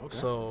 Yeah, okay.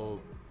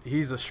 So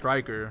he's a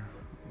striker,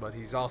 but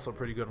he's also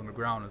pretty good on the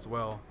ground as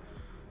well.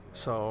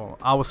 So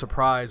I was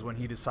surprised when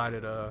he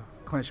decided to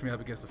clinch me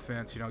up against the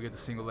fence, you know, get the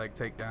single leg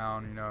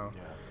takedown, you know.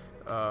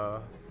 Yeah.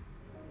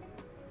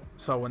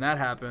 So when that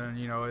happened,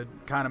 you know, it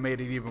kind of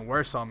made it even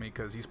worse on me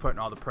because he's putting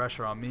all the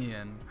pressure on me,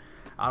 and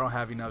I don't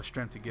have enough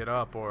strength to get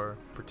up or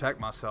protect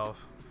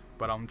myself.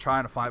 But I'm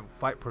trying to fight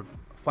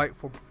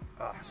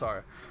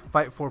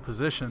for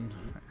position,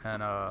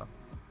 and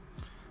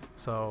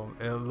so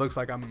it looks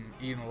like I'm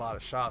eating a lot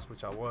of shots,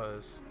 which I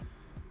was.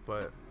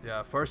 But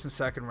yeah, first and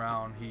second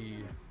round,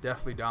 he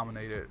definitely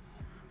dominated.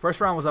 First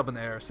round was up in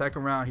the air.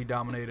 Second round, he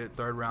dominated.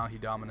 Third round, he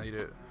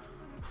dominated.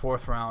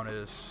 Fourth round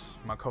is,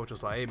 my coach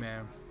was like, "Hey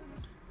man,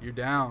 you're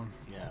down.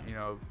 Yeah. You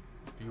know,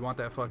 if you want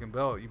that fucking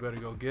belt, you better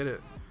go get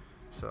it."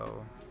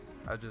 So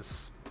I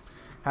just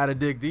had to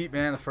dig deep,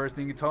 man. The first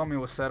thing he told me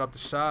was fake the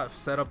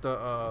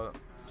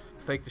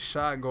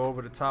shot and go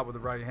over the top with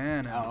the right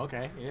hand. And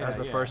okay. Yeah. that's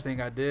the first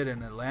thing I did,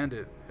 and it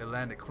landed. It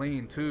landed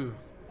clean too.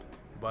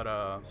 But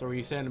so were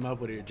you setting him up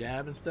with your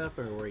jab and stuff,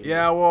 or were you?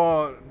 Yeah,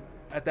 well,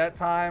 at that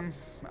time,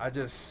 I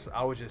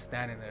was just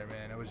standing there,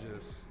 man. It was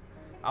just,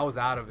 I was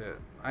out of it.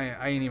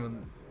 I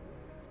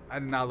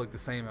did not look the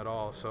same at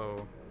all.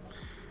 So,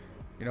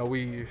 you know,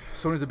 as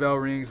soon as the bell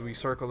rings, we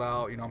circle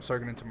out. You know, I'm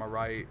circling to my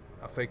right.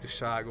 I fake the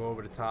shot, go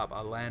over the top.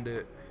 I land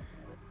it,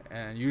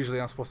 and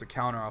usually I'm supposed to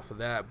counter off of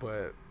that,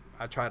 but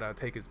I try to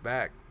take his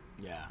back.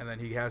 Yeah. And then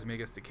he has me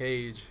against the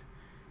cage.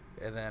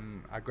 And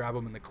then I grab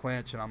him in the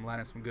clinch, and I'm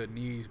landing some good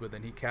knees, but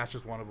then he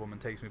catches one of them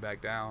and takes me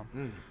back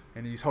down.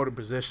 And he's holding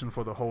position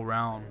for the whole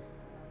round.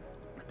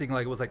 I think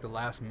like it was like the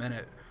last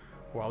minute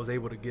where I was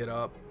able to get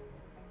up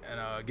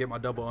and get my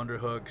double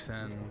underhooks,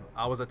 and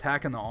I was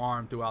attacking the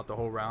arm throughout the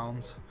whole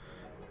rounds.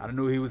 I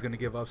knew he was going to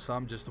give up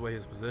some just the way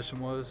his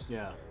position was.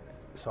 Yeah.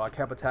 So I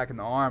kept attacking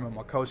the arm, and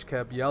my coach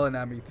kept yelling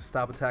at me to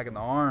stop attacking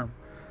the arm,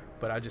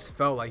 but I just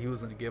felt like he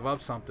was going to give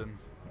up something.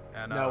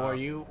 And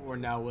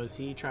was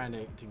he trying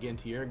to get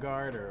into your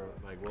guard, or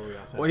like what were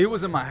y'all saying? Well, he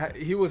was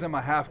in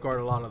my half guard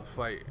a lot of the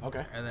fight.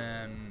 Okay. And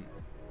then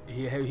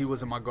he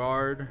was in my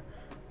guard,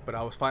 but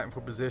I was fighting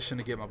for position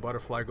to get my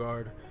butterfly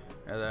guard.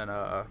 And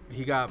then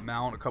he got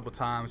mount a couple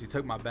times. He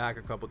took my back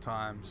a couple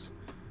times,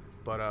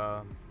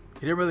 but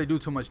he didn't really do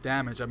too much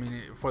damage. I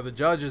mean, for the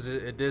judges,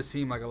 it did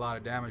seem like a lot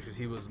of damage because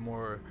he was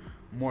more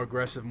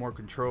aggressive, more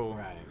control.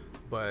 Right.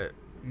 But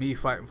me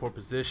fighting for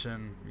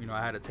position, you know,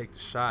 I had to take the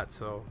shot,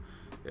 so.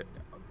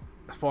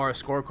 As far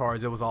as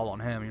scorecards, it was all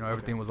on him. You know,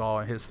 everything was all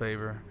in his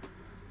favor.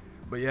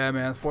 But yeah,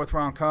 man, fourth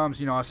round comes.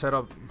 You know, I set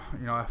up.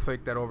 You know, I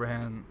faked that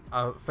overhand.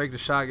 I faked the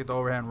shot, get the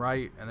overhand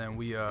right, and then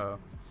we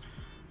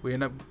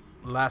end up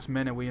last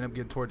minute. We end up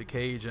getting toward the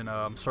cage, and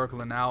I'm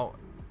circling out,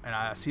 and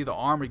I see the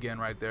arm again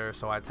right there.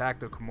 So I attack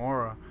the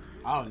Kimura.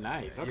 Oh,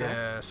 nice. Okay.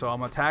 Yeah, so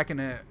I'm attacking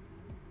it,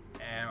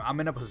 and I'm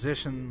in a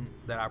position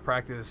that I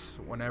practice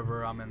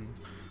whenever I'm in.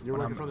 You're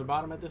working from the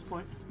bottom at this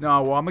point?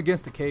 No, well, I'm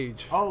against the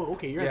cage. Oh,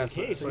 okay. You're in the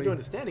cage, so you're doing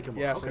the standing Kimura.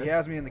 Yeah, okay. so he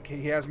has me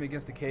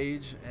against the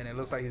cage, and it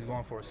looks like he's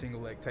going for a single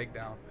leg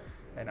takedown.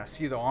 And I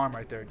see the arm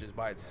right there just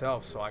by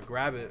itself, so I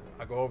grab it.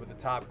 I go over the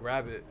top,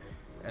 grab it,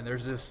 and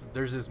there's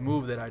this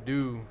move that I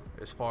do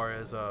as far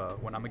as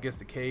when I'm against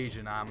the cage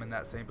and I'm in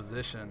that same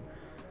position.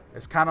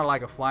 It's kind of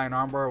like a flying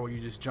armbar where you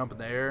just jump in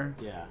the air.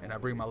 Yeah. And I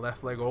bring my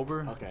left leg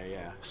over. Okay,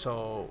 yeah.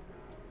 So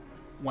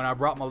when I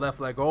brought my left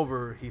leg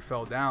over, he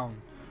fell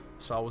down.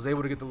 So I was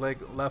able to get the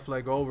left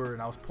leg over,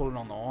 and I was pulling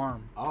on the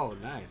arm. Oh,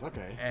 nice.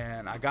 Okay.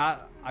 And I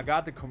got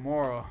the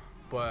Kimura,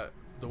 but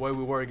the way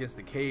we were against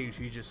the cage,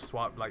 he just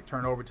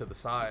turned over to the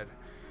side,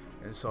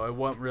 and so it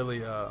wasn't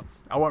really I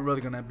wasn't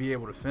really gonna be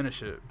able to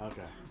finish it.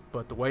 Okay.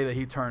 But the way that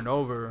he turned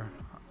over,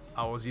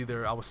 I was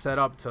set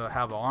up to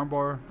have an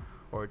armbar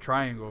or a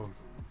triangle,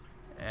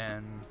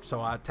 and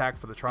so I attacked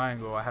for the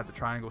triangle. I had the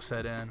triangle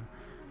set in.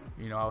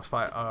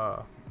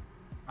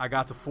 I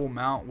got to full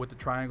mount with the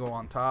triangle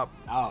on top.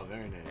 Oh,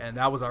 very nice. And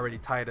that was already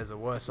tight as it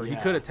was, so he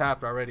Yeah. could have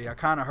tapped already. I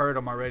kind of heard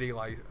him already,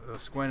 like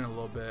squinting a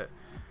little bit,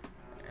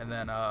 and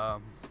then I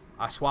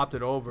swapped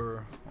it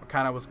over.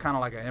 Was kind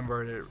of like an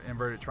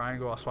inverted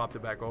triangle. I swapped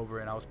it back over,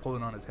 and I was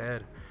pulling on his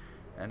head,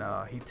 and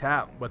he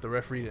tapped, but the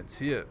referee didn't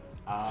see it.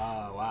 Oh,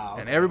 wow.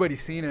 And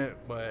everybody's seen it,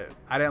 but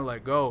I didn't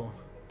let go.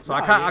 So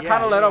No, I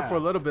kind of let up yeah. for a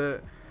little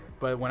bit,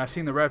 but when I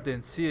seen the ref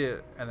didn't see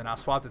it, and then I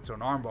swapped it to an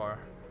armbar,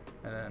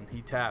 and then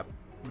he tapped,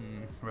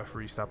 and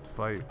referee stopped the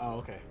fight. Oh,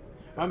 okay.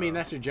 I mean,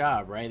 that's your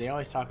job, right? They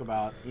always talk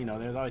about,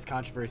 there's always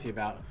controversy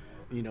about,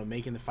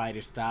 making the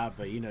fighter stop,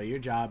 but, your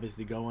job is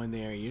to go in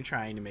there and you're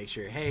trying to make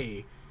sure,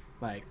 hey,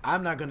 like,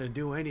 I'm not going to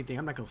do anything.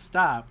 I'm not going to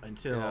stop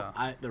until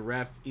the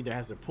ref either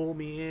has to pull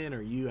me in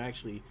or you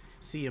actually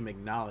see him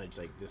acknowledge,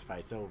 like, this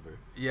fight's over.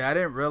 Yeah, I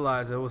didn't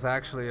realize it was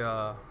actually,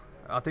 I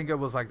think it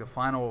was like the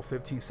final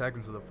 15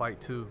 seconds of the fight,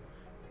 too,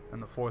 in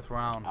the fourth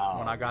round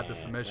when I got the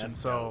submission.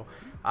 So dope.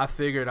 I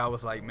figured, I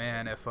was like,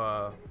 man, if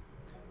I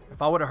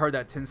would have heard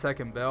that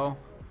 10-second bell,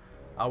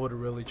 I would have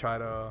really tried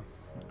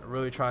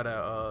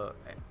to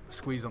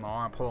squeeze on the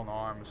arm, pull on the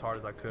arm as hard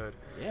as I could.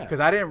 Yeah. Because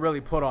I didn't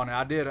really put on it.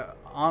 I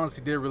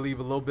honestly did relieve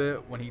a little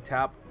bit when he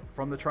tapped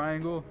from the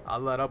triangle. I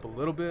let up a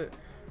little bit.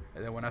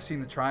 And then when I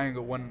seen the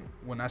triangle,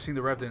 when I seen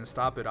the ref didn't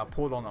stop it, I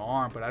pulled on the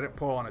arm, but I didn't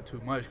pull on it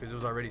too much because it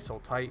was already so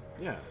tight.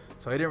 Yeah.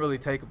 So it didn't really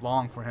take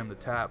long for him to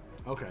tap.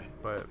 Okay.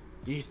 But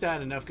You still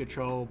had enough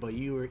control, but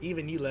you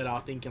let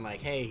off thinking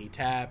like, hey, he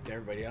tapped,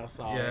 everybody else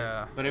saw it.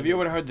 yeah. But if you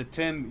would have heard the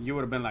 10, you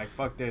would have been like,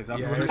 fuck this. I'm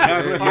Yeah, going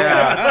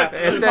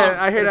Instead,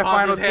 I hear that Popped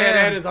final his head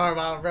and 10. his arm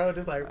out, bro,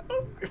 just like.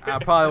 I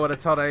probably would have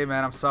told her, hey,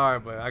 man, I'm sorry,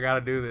 but I got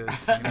to do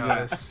this.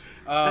 It's,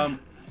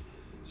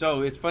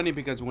 So it's funny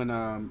because when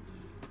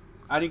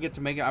I didn't get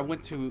to make it, I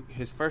went to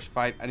his first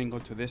fight. I didn't go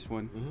to this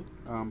one.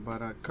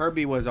 But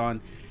Kirby was on.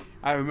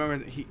 I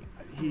remember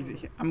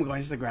I'm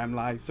going Instagram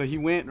live. So he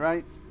went,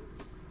 right?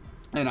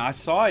 And I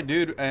saw it,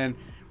 dude. And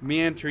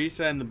me and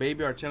Teresa and the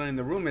baby are chilling in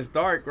the room. It's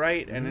dark,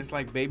 right? And it's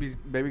like baby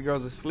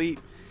girl's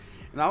asleep.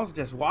 And I was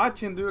just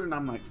watching, dude. And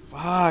I'm like,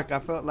 fuck. I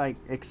felt like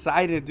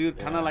excited, dude.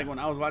 Kind of like when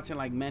I was watching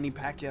like Manny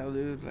Pacquiao,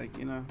 dude. Like,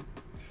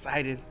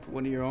 excited.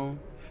 One of your own.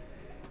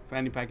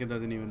 Manny Pacquiao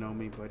doesn't even know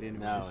me, but anyways.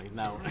 No, he's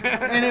not.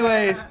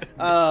 Anyways,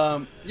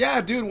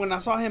 yeah, dude, when I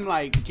saw him,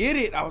 like, get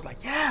it, I was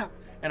like, yeah.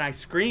 And I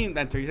screamed,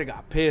 and Teresa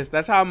got pissed.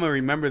 That's how I'm going to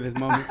remember this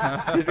moment.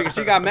 It's because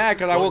she got mad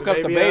because I woke up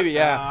the baby,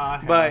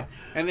 yeah. But,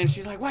 and then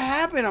she's like, what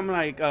happened? I'm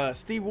like,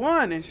 Steve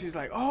won. And she's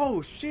like,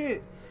 oh,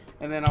 shit.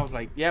 And then I was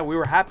like, yeah, we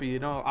were happy,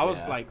 I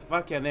was like,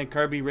 fuck yeah. And then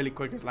Kirby really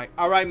quick was like,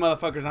 all right,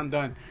 motherfuckers, I'm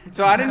done.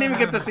 So I didn't even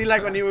get to see,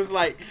 like, when he was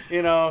like,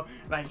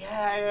 like,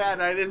 yeah.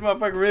 Like, this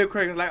motherfucker really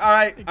quick was like, all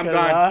right, I'm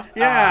done.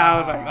 Yeah, I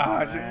was like,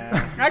 oh,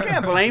 shit. I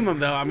can't blame him,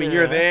 though. I mean,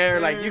 you're there.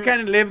 Like, you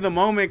can't live the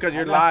moment because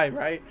you're live,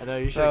 right? I know,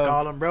 you should have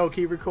called him, bro,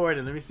 keep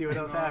recording. Let me see what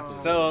else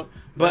happens. So,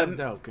 That's but,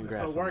 dope.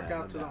 Congrats. It's a on that,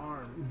 workout no to the doubt.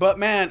 arm. but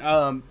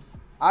man,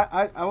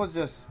 I was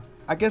just,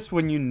 I guess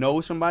when you know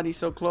somebody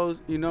so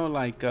close,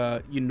 like,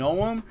 you know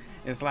them,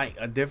 it's like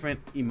a different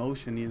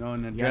emotion, and You got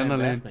adrenaline.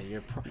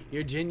 investment.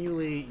 You're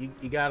genuinely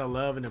you got a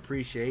love and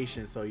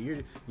appreciation, so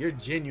you're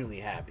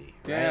genuinely happy.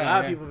 Right? Yeah, a lot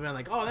of yeah. people have been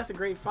like, "Oh, that's a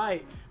great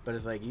fight," but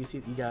it's like you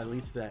got at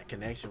least that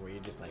connection where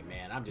you're just like,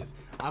 "Man,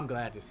 I'm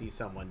glad to see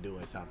someone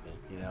doing something,"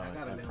 I got a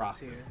and little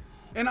prosper. tear.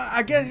 And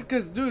I guess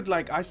because, dude,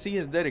 like, I see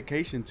his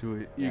dedication to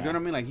it. You Yeah. know what I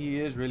mean? Like, he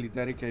is really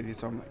dedicated.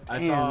 So I'm like,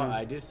 damn.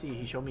 I did see.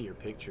 He showed me your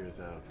pictures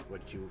of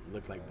what you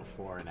looked like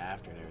before and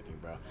after and everything,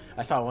 bro.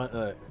 I saw one.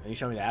 And he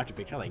showed me the after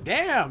picture. I'm like,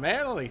 damn,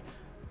 man, like,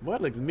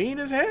 what looks mean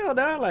as hell,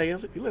 dog. Like,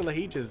 he looked like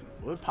he just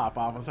would pop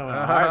off on someone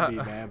in a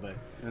heartbeat, man. But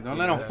Yeah, don't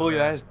let him fool you.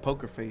 That's his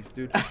poker face,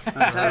 dude.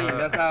 I'm telling you,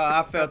 that's how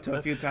I felt to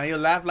a few times. He'll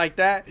laugh like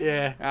that.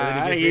 yeah, but then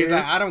he gets He's like,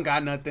 serious. I don't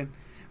got nothing.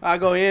 I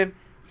go in,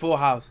 full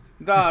house.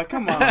 Dog,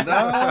 come on,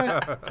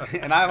 dog.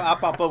 And I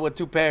pop up with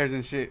 2 pairs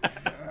and shit.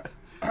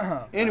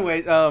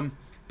 Anyways,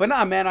 but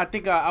nah, man, I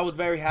think I was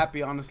very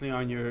happy, honestly,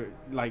 on your,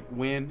 like,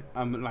 win.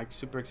 I'm, like,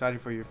 super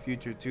excited for your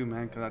future, too,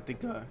 man, because I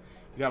think you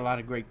got a lot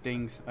of great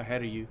things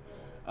ahead of you.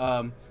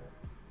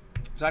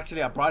 So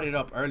actually, I brought it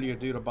up earlier,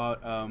 dude,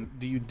 about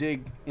do you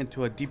dig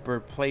into a deeper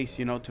place,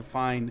 to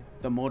find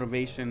the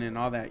motivation and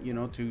all that,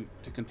 to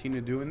continue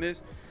doing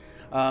this?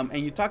 And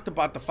you talked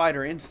about the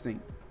fighter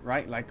instinct,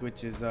 right? Like,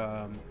 which is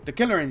the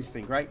killer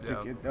instinct, right?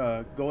 Yep.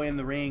 To go in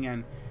the ring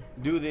and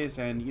do this,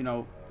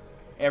 and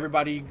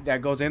everybody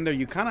that goes in there,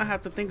 you kind of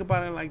have to think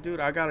about it like, dude,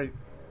 I gotta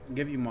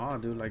give you my all,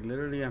 dude. Like,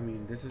 literally, I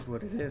mean, this is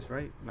what it is,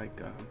 right?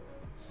 Like,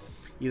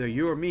 either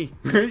you or me.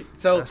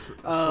 So that's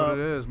what it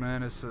is,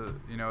 man. It's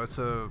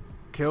a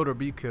killed or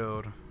be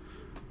killed.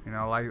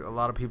 Like a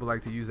lot of people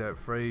like to use that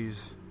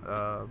phrase.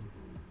 Yeah,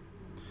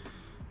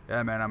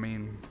 man. I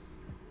mean,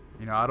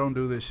 I don't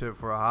do this shit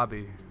for a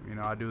hobby.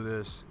 I do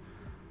this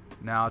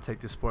now. I take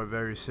this sport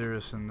very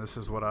serious, and this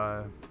is what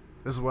I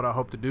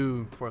hope to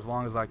do for as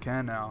long as I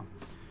can now.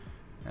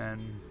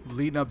 And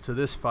leading up to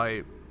this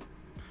fight,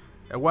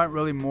 it wasn't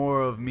really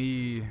more of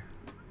me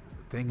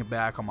thinking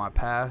back on my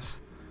past.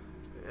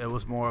 It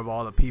was more of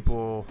all the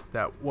people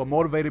what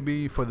motivated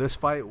me for this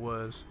fight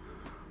was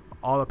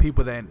all the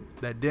people that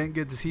didn't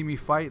get to see me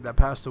fight that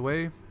passed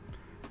away,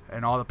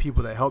 and all the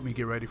people that helped me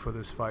get ready for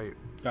this fight.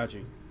 Got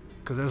you.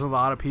 Because there's a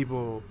lot of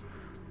people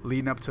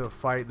leading up to a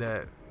fight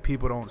that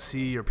people don't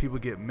see, or people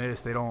get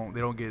missed. They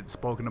don't get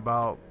spoken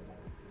about,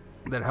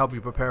 that help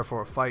you prepare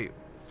for a fight.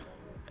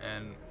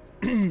 And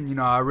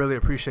I really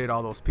appreciate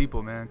all those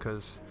people, man,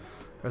 because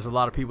there's a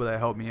lot of people that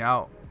helped me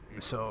out.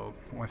 So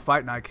when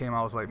fight night came,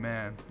 I was like,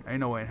 man,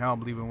 ain't no way in hell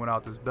I'm leaving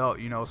without this belt.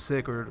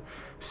 Sick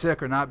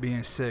or not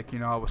being sick.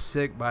 I was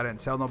sick, but I didn't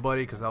tell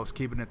nobody because I was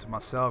keeping it to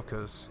myself,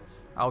 because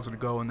I was gonna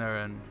go in there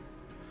and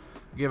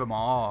give it my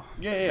all.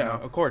 Yeah,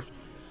 of course.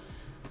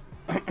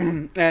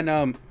 And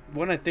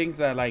one of the things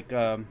that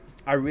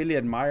I really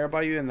admire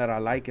about you and that I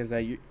like is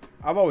that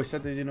I've always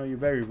said that you're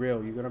very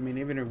real. You know what I mean?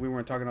 Even if we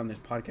weren't talking on this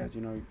podcast,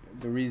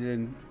 the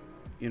reason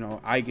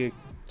I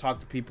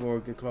talk to people or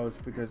get close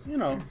because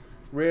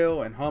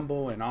real and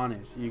humble and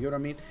honest. You get what I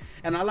mean?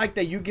 And I like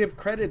that you give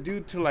credit,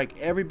 dude, to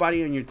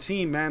everybody on your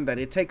team, man, that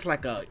it takes you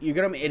get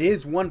what I mean? It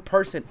is one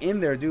person in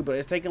there, dude, but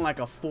it's taking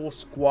a full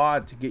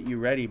squad to get you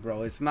ready,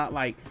 bro. It's not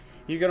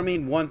you get what I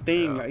mean? One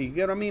thing. Yeah. You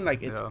get what I mean?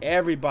 It's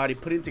everybody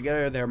putting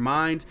together their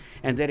minds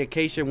and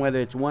dedication, whether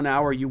it's 1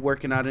 hour you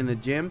working out in the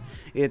gym,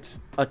 it's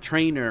a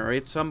trainer, or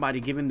it's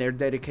somebody giving their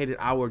dedicated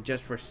hour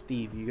just for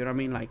Steve. You get what I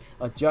mean?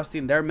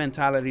 Adjusting their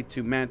mentality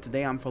to, man,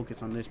 today I'm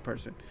focused on this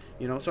person.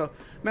 So,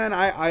 man,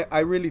 I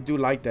really do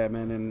like that,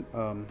 man.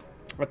 And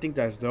I think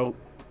that's dope.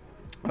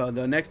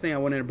 The next thing I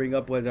wanted to bring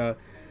up was,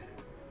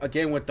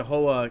 again, with the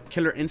whole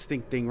Killer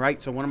Instinct thing,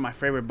 right? So one of my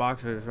favorite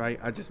boxers, right?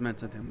 I just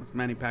mentioned him, was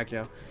Manny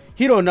Pacquiao.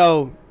 He don't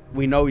know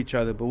we know each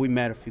other, but we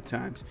met a few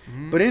times.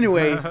 Mm-hmm. But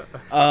anyways,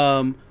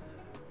 I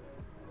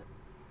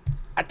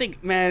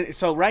think, man,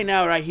 so right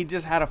now, right, he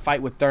just had a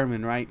fight with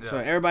Thurman, right? Yeah. So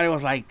everybody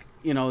was like,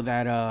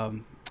 that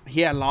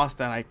he had lost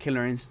that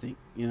Killer Instinct,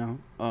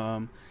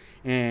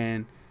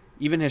 and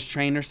even his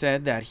trainer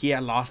said that he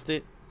had lost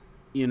it,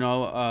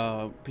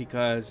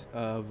 because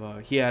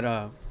of he had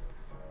I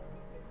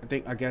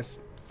guess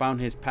found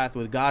his path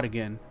with God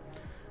again.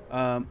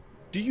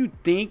 Do you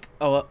think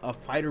a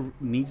fighter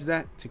needs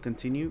that to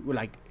continue?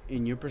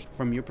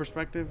 From your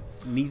perspective,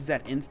 needs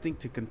that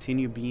instinct to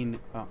continue being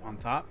on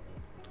top?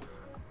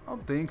 I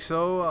don't think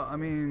so. I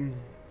mean,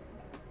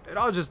 it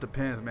all just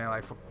depends,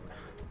 man. For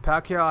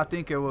Pacquiao, I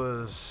think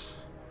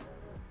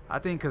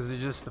because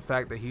it's just the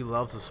fact that he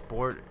loves the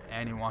sport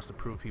and he wants to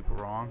prove people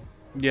wrong.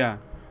 Yeah.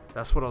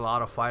 That's what a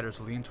lot of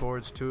fighters lean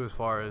towards, too, as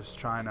far as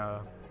trying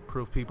to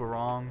prove people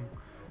wrong.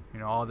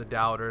 All the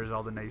doubters,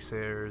 all the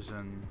naysayers,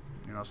 and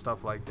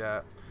stuff like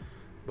that.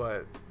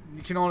 But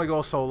you can only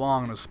go so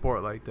long in a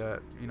sport like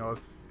that.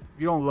 If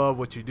you don't love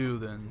what you do,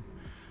 then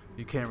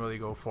you can't really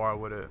go far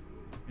with it.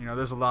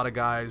 There's a lot of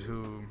guys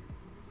who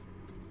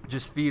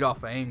just feed off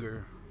of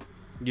anger.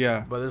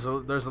 Yeah. But there's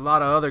a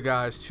lot of other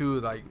guys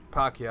too, like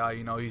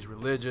Pacquiao. He's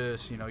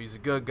religious. He's a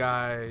good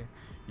guy.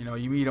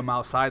 You meet him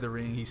outside the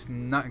ring, he's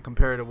nothing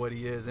compared to what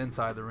he is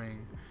inside the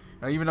ring.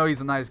 Even though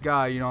he's a nice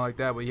guy, like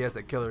that, but he has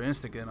that killer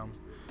instinct in him.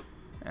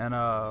 And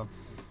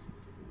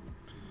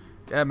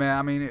yeah, man,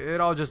 I mean, it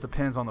all just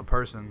depends on the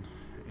person.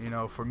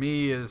 For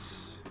me, in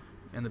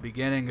the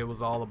beginning, it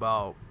was all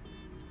about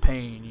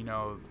pain,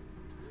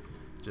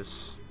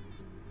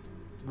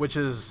 which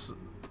is,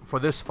 for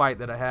this fight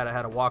that I had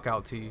a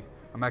walkout tee.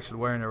 I'm actually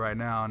wearing it right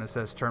now, and it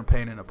says turn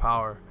pain into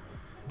power.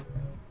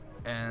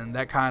 And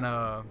that's kind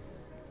of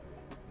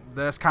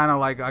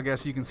I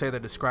guess you can say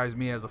that describes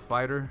me as a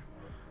fighter,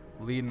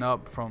 leading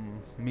up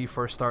from me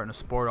first starting the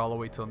sport all the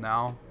way till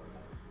now.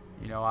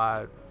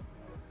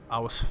 I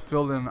was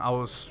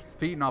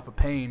feeding off of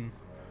pain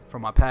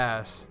from my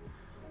past,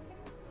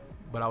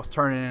 but I was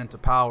turning it into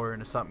power,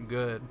 into something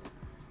good,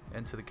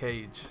 into the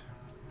cage.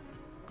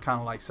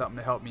 Kind of like something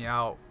to help me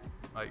out.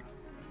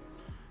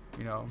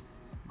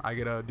 I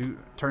get to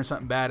turn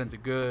something bad into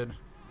good,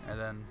 and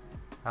then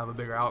have a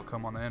bigger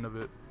outcome on the end of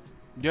it.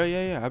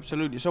 Yeah,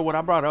 absolutely. So what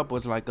I brought up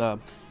was my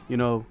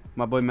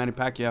boy Manny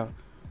Pacquiao.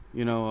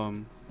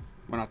 When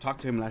I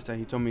talked to him last time,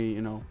 he told me,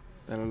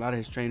 that a lot of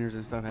his trainers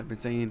and stuff had been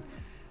saying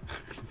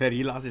that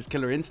he lost his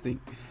killer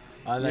instinct.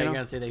 I thought you were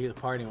gonna say that he was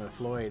partying with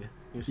Floyd.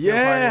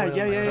 Yeah.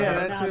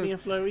 Nah, me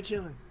and Floyd, we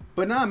chilling.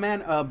 But nah,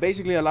 man.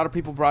 Basically, a lot of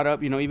people brought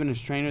up, even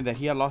his trainer, that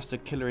he had lost the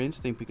killer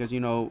instinct because,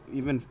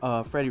 even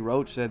Freddie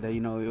Roach said that,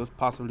 it was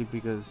possibly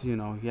because,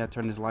 he had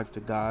turned his life to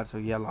God, so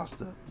he had lost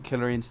the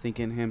killer instinct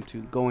in him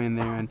to go in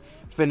there and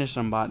finish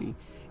somebody.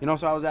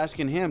 So I was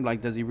asking him,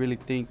 does he really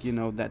think,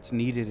 that's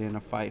needed in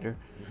a fighter?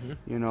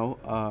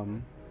 Mm-hmm.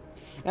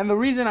 And the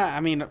reason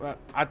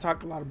I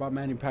talked a lot about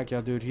Manny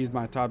Pacquiao, dude. He's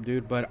my top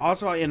dude, but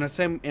also in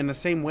the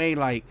same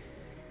way,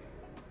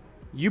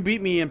 you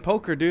beat me in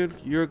poker, dude.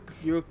 You're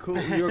a cool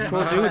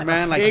dude,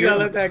 man. You ain't gonna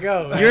let that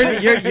go.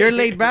 You're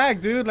laid back,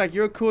 dude.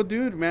 You're a cool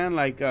dude, man.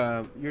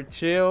 You're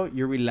chill,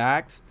 you're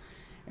relaxed.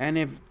 And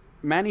if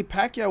Manny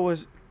Pacquiao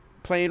was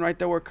playing right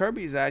there where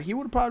Kirby's at, he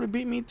would probably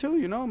beat me too.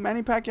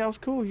 Manny Pacquiao's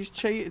cool. He's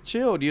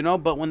chilled,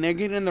 But when they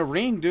get in the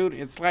ring, dude,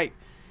 it's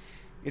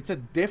it's a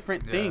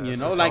different thing, you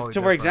it's know. totally Like, so for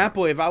different.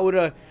 example, if I would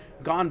have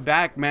gone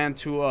back, man,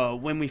 to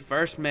when we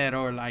first met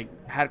or like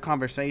had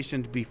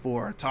conversations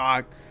before or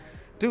talked,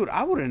 dude,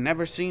 I would have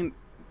never seen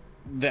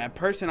that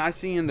person I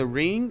see in the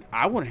ring.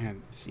 I wouldn't have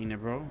seen it,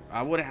 bro.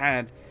 I would have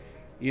had,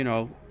 you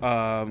know,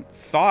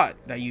 thought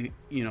that you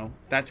know,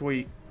 that's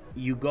where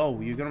you go.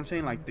 You get what I'm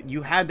saying? Like,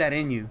 you had that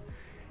in you,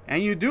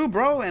 and you do,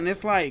 bro. And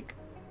it's like,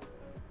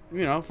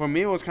 you know, for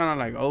me, it was kind of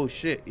like, oh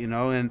shit, you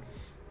know, and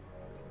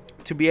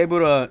to be able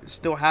to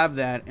still have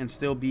that and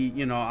still be,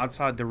 you know,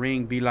 outside the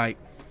ring, be like,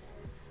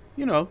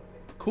 you know,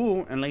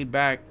 cool and laid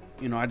back.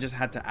 You know, I just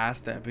had to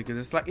ask that because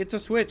it's like, it's a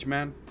switch,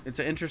 man. It's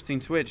an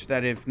interesting switch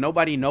that if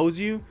nobody knows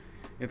you,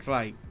 it's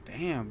like,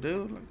 damn,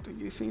 dude, like,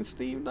 you seen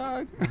Steve,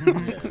 dog?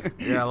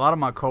 Yeah, a lot of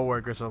my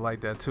coworkers are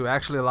like that too.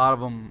 Actually, a lot of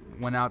them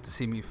went out to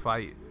see me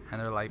fight, and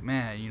they're like,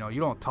 man, you know, you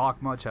don't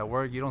talk much at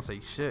work. You don't say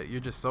shit.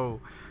 You're so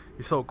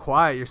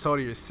quiet. You're so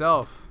to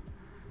yourself.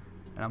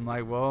 And I'm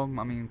like, well,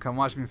 I mean, come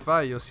watch me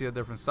fight. You'll see a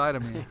different side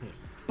of me.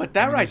 But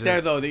that I mean, right it's there,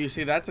 just- though, that you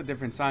see, that's a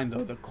different sign,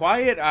 though. The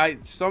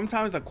quiet,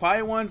 sometimes the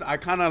quiet ones, I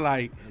kind of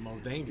like, The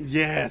most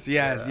dangerous.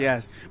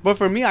 yes. But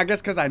for me, I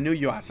guess because I knew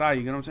you outside,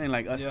 you know what I'm saying?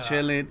 Like us Yeah.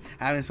 chilling,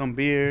 having some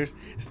beers,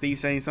 Steve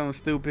saying something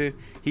stupid,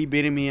 he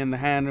beating me in the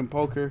hand in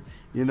poker,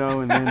 you know,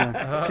 and then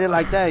shit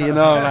like that, you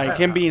know, like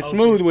him being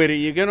smooth with it,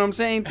 you get what I'm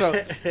saying? So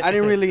I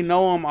didn't really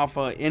know him off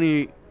of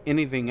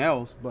anything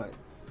else, but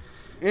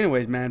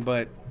anyways, man,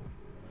 but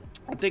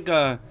I think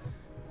I'm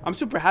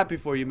super happy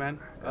for you, man.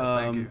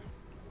 Thank you.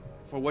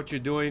 For what you're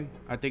doing.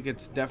 I think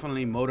it's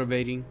definitely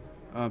motivating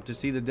to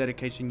see the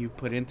dedication you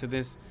put into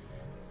this.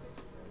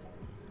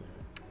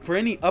 For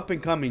any up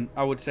and coming,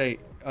 I would say,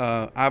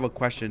 I have a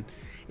question.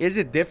 Is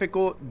it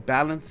difficult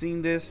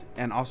balancing this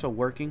and also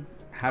working?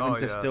 Having Oh,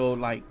 to yes. still,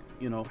 like,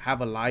 you know,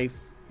 have a life,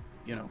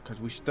 you know, because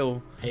we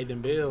still, Pay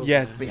them bills.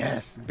 yes, man.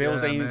 yes,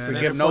 bills Yeah, ain't man.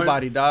 forgive Center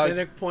nobody, point- dog.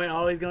 Center point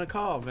always gonna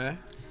call, man.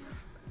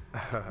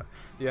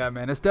 Yeah,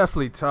 man, it's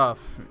definitely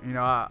tough. You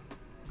know,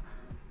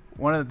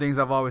 one of the things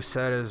I've always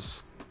said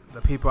is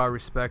the people I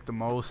respect the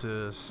most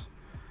is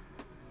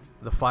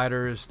the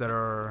fighters that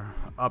are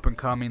up and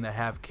coming, that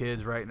have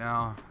kids right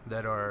now,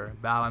 that are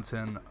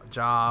balancing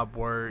job,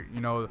 work, you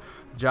know,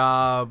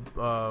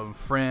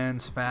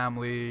 friends,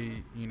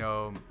 family, you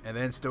know, and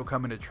then still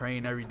coming to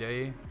train every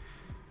day.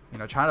 You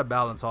know, trying to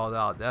balance all that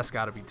out, that's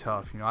got to be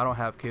tough. You know, I don't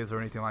have kids or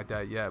anything like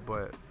that yet,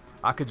 but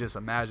I could just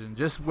imagine,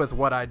 just with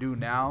what I do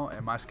now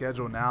and my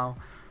schedule now,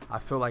 I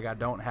feel like I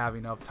don't have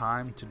enough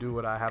time to do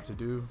what I have to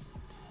do.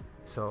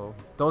 So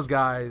those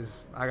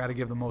guys, I got to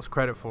give the most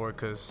credit for it,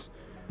 because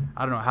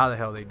I don't know how the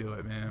hell they do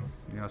it, man.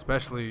 You know,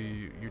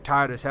 especially you're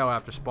tired as hell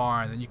after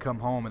sparring, then you come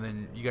home and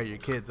then you got your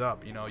kids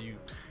up. You know, you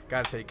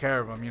got to take care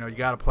of them. You know, you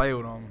got to play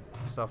with them,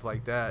 stuff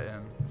like that.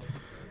 And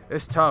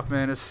it's tough,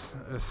 man. It's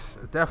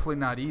definitely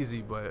not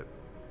easy, but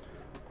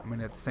I mean,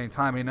 at the same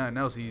time, ain't nothing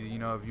else easy. You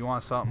know, if you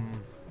want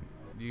something,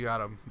 you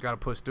gotta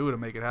push through to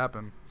make it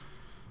happen.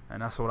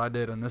 And that's what I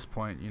did on this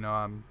point. You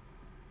know,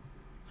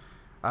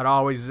 I've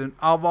always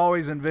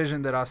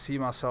envisioned that I see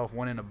myself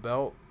winning a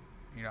belt.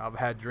 You know, I've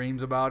had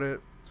dreams about it.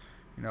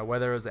 You know,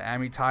 whether it was the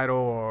AMI title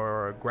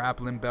or a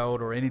grappling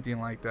belt or anything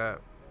like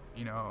that.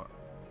 You know,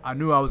 I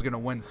knew I was gonna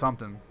win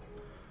something,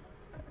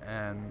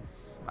 and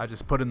I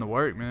just put in the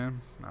work,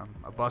 man.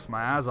 I bust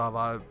my ass off.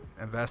 I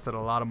invested a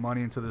lot of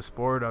money into the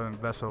sport. I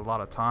invested a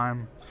lot of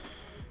time.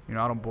 You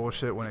know, I don't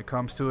bullshit when it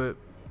comes to it.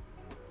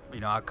 You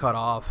know, I cut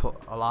off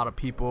a lot of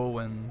people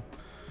when,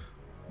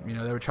 you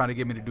know, they were trying to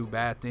get me to do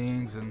bad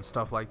things and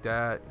stuff like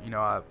that. You know,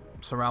 I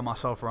surround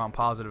myself around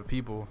positive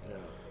people.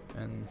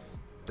 Yeah. And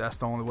that's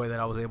the only way that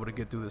I was able to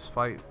get through this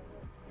fight.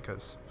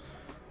 Because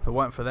if it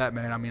wasn't for that,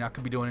 man, I mean, I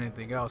could be doing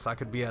anything else. I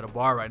could be at a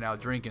bar right now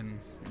drinking,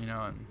 you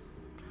know,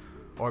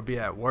 or be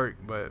at work.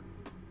 But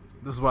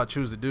this is what I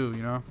choose to do,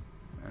 you know.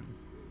 And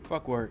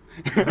Fuck work.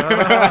 shit,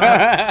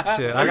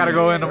 I gotta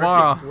go in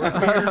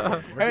tomorrow.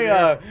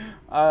 Hey,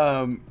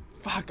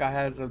 fuck, I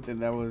had something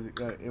that was,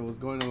 it was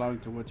going along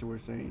to what you were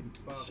saying.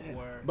 Shit.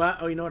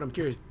 But you know what? I'm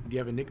curious. Do you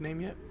have a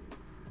nickname yet?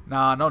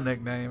 Nah, no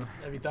nickname.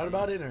 Have you thought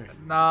about it or?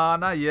 Nah,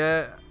 not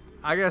yet.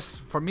 I guess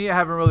for me, I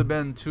haven't really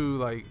been too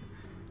like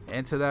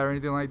into that or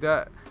anything like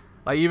that.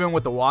 Like even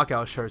with the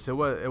walkout shirts, it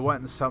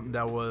wasn't something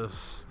that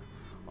was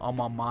on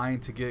my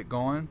mind to get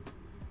going.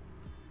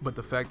 But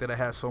the fact that I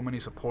had so many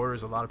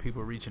supporters, a lot of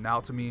people reaching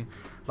out to me,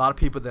 a lot of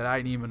people that I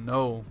didn't even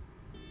know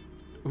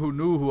who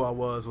knew who I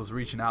was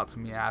reaching out to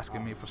me,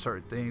 asking me for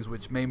certain things,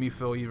 which made me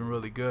feel even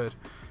really good.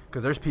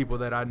 Because there's people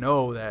that I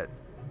know that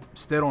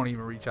still don't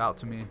even reach out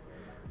to me.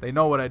 They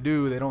know what I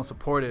do, they don't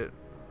support it,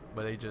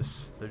 but they're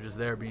just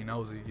there being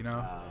nosy, you know.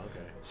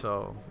 Okay.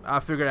 So I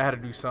figured I had to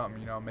do something,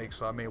 you know.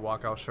 So I made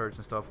walkout shirts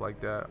and stuff like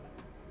that.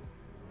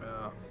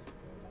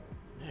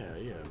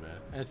 Yeah, man.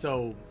 And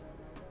so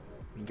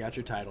you got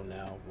your title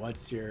now.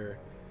 What's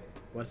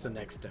the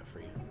next step for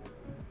you?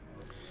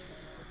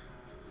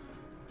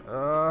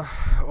 Well,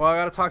 I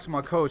gotta talk to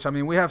my coach. I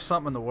mean, we have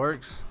something in the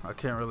works. I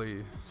can't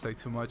really say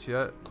too much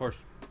yet. Of course.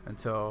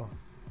 Until,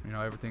 you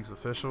know, everything's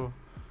official.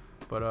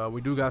 But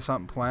we do got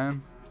something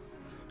planned.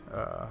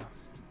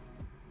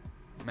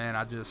 man,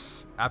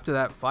 after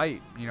that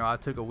fight, I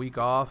took a week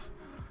off.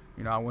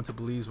 I went to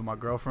Belize with my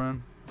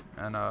girlfriend,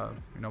 and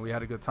we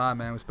had a good time,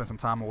 man. We spent some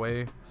time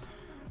away.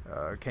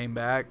 Came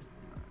back,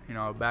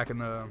 back in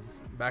the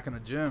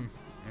gym.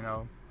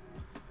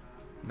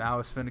 Now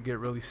it's finna get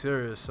really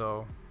serious.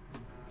 So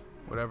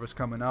whatever's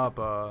coming up,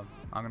 I'm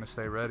gonna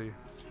stay ready.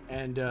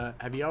 And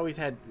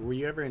were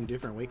you ever in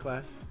different weight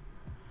class,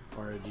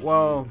 or did you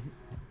always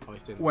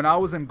stay in when I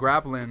was in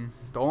grappling,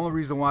 the only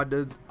reason why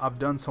I've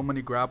done so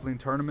many grappling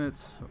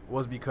tournaments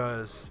was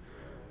because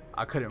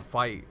I couldn't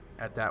fight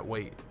at that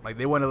weight. Like,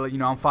 they wanted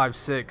to, I'm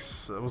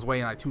 5'6", I was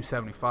weighing like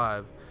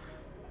 275,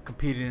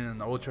 competing in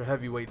the ultra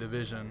heavyweight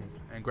division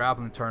and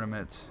grappling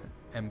tournaments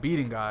and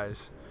beating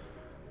guys,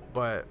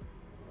 but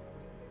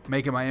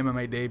making my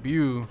MMA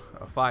debut,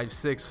 a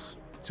 5'6",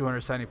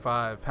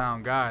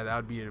 275-pound guy, that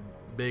would be a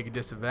big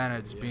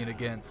disadvantage. Being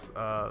against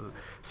 6'5",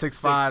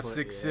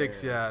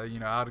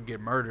 6'6", I'd get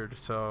murdered.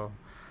 So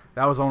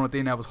that was the only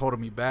thing that was holding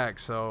me back.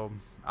 So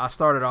I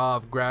started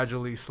off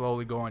gradually,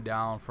 slowly going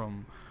down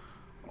from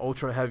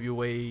ultra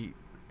heavyweight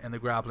in the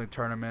grappling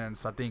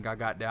tournaments. I think I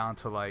got down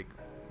to like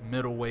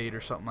middleweight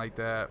or something like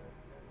that.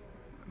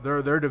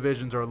 Their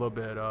divisions are a little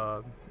bit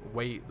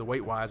the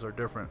weight wise are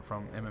different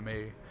from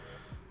MMA.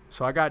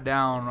 So I got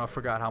down, I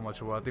forgot how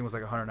much it was. I think it was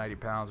like 190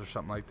 pounds or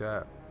something like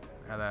that.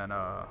 And then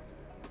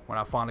when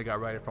I finally got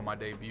ready for my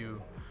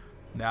debut,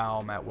 now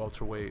I'm at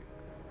welterweight.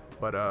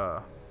 But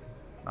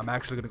I'm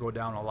actually going to go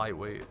down to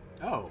lightweight.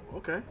 Oh,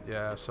 okay.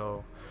 Yeah,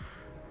 so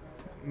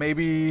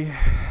maybe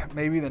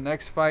the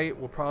next fight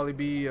will probably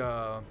be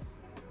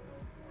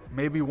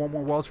maybe one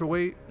more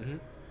welterweight. Mm-hmm.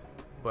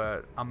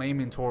 But I'm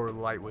aiming toward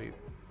lightweight.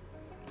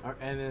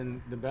 And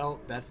then the belt,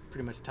 that's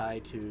pretty much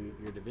tied to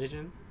your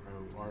division?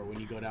 Or when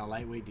you go down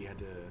lightweight, do you have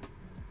to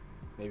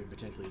maybe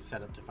potentially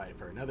set up to fight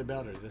for another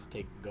belt, or does this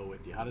go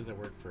with you? How does it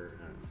work for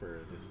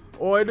this?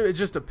 Well, it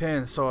just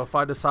depends. So if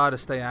I decide to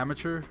stay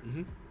amateur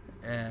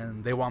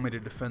and they want me to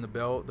defend the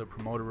belt, the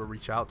promoter will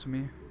reach out to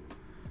me.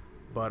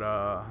 But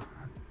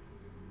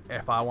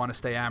if I want to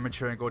stay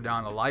amateur and go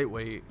down to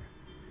lightweight,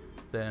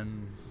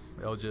 then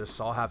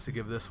I'll have to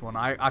give this one.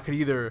 I could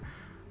either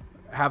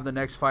have the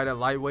next fight at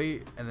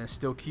lightweight and then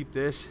still keep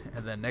this,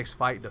 and then next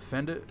fight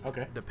defend it.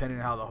 Okay. Depending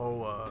on how the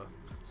whole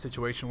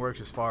situation works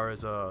as far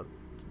as the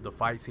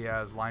fights he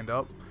has lined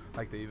up,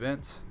 like the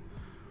events.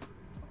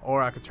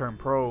 Or I could turn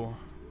pro,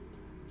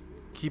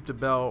 keep the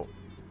belt.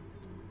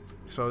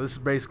 So this is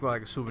basically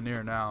like a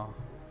souvenir now,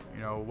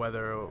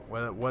 whether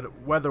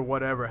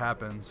whatever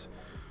happens.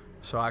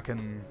 So I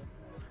can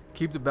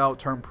keep the belt,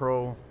 turn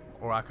pro,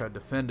 or I could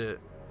defend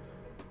it,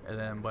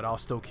 but I'll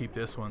still keep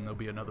this one. There'll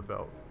be another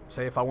belt.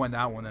 Say if I win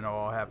that one, then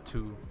I'll have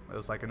two. It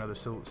was like another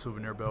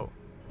souvenir belt.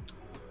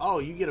 Oh,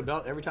 you get a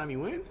belt every time you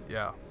win?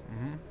 Yeah.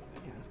 Mm-hmm.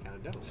 Yeah, that's kind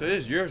of dope. So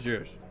this is yours?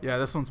 Yeah,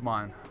 this one's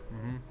mine.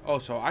 Mm-hmm. Oh,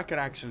 so I could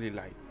actually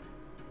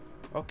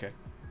okay.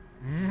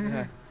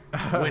 Mm-hmm.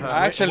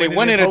 I actually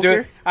wanted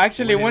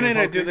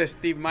to do the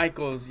Steve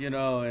Michaels,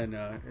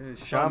 and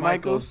Shawn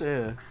Michaels.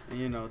 Yeah.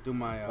 Do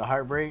my the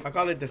heartbreak. I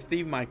call it the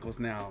Steve Michaels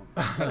now.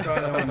 That's why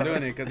I'm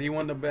doing it, because he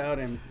won the belt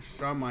and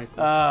Shawn Michaels.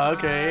 Oh,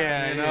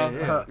 okay,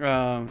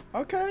 yeah.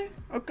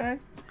 Okay.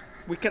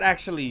 We could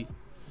actually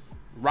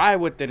ride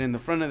with it in the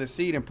front of the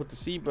seat and put the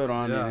seatbelt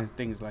on it and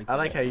things like that. I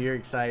like how you're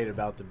excited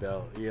about the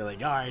belt. You're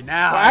like, all right,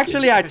 now. Well,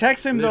 actually, I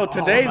text him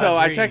today.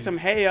 I text him,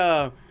 hey,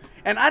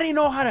 and I didn't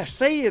know how to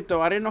say it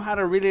though. I didn't know how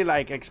to really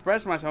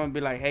express myself and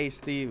be like, "Hey,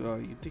 Steve,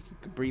 you think you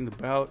could bring the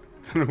belt?"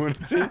 And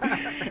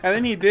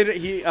then he did it.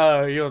 He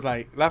was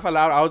like, laugh out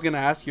loud. I was gonna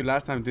ask you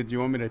last time, did you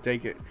want me to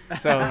take it?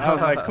 So I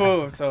was like,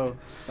 cool. So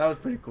that was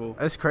pretty cool.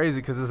 It's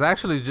crazy because it's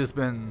actually just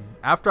been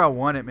after I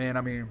won it, man.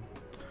 I mean,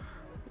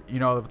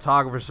 the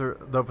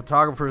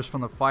photographers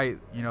from the fight,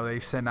 they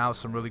sent out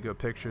some really good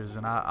pictures,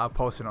 and I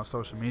posted on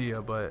social media.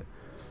 But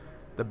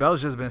the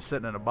belt's just been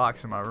sitting in a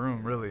box in my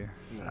room, really.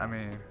 Yeah. I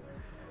mean.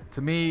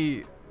 To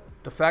me,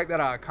 the fact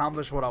that I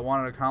accomplished what I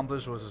wanted to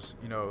accomplish was,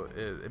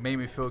 it made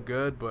me feel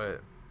good.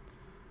 But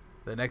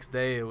the next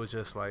day, it was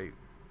just like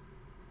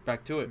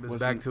back to it. It was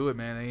back to it,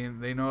 man.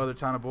 They know other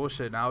time of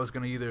bullshit. Now it's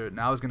gonna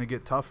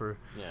get tougher.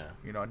 Yeah.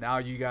 Now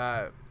you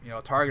got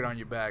a target on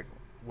your back,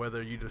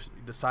 whether you just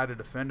decide to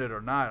defend it or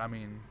not. I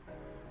mean,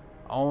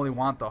 I only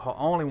want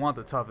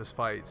the toughest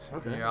fights.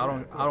 Okay.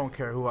 I don't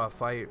care who I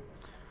fight.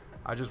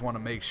 I just want to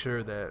make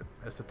sure that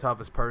it's the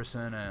toughest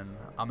person and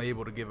I'm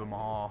able to give them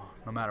all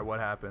no matter what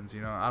happens.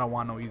 I don't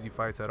want no easy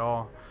fights at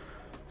all.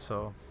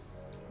 So,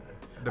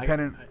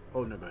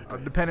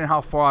 depending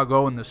how far I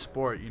go in the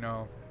sport,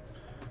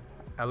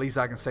 at least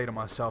I can say to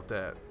myself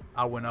that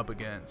I went up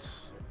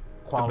against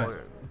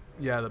quality,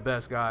 the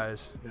best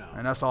guys,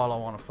 and that's all I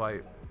want to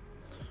fight.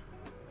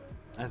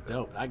 That's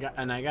dope. I got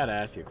to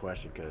ask you a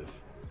question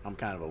because I'm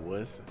kind of a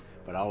wuss,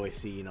 but I always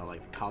see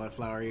like the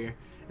cauliflower ear.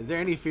 Is there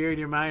any fear in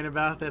your mind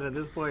about that at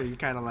this point? Or you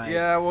kind of like...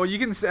 Yeah, well, you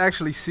can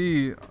actually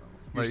see...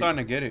 You're starting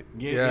to get it.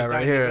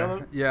 Right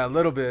here. Yeah, a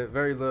little bit.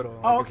 Very little.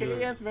 Oh, okay.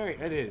 Yeah,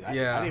 it is. I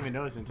didn't even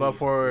notice until But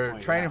for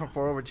training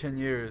for over 10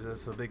 years,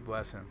 that's a big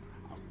blessing.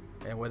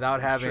 And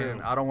without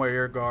I don't wear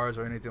ear guards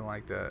or anything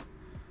like that.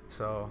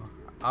 So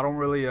I don't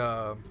really.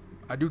 I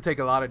do take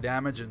a lot of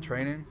damage in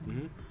training,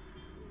 Mm-hmm.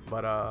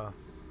 but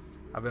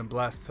I've been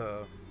blessed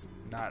to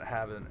not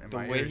have it in The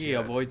my way ears he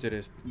yet. avoids it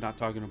is not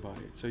talking about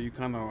it. So you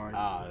kind of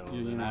like,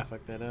 you then know, I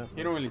fucked that up.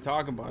 you don't really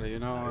talk about it, you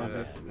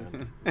know.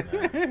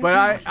 Yeah.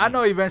 But I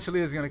know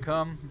eventually it's gonna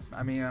come.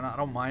 I mean, and I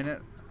don't mind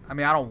it. I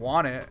mean, I don't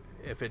want it.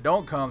 If it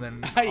don't come,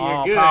 then You're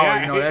all good, power.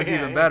 yeah, You know, that's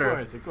yeah, even better.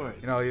 Of course.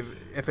 You know,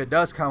 if it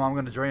does come, I'm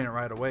gonna drain it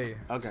right away.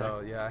 Okay.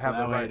 So yeah, I So have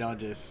that the way right. don't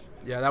just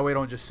Yeah, that way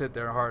don't just sit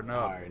there and harden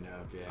up. harden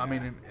up. Yeah. I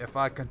mean, if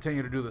I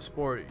continue to do the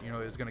sport, you know,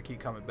 it's gonna keep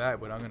coming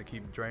back, but I'm gonna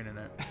keep draining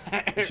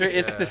it. Sure,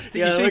 it's Yeah. the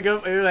yeah, you see, look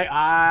up, you're like,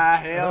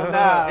 hell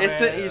no. it's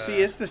man. the you see,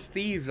 it's the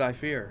Steves I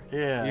fear.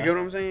 Yeah. You get what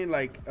I'm saying?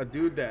 Like a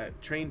dude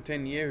that trained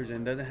 10 years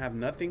and doesn't have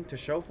nothing to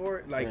show for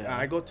it. Like Yeah.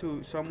 I go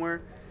to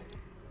somewhere,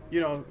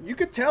 you know, you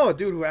could tell a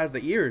dude who has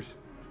the ears.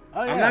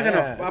 Oh, yeah,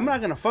 I'm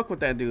not gonna fuck with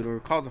that dude or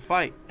cause a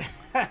fight.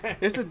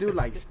 It's the dude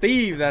like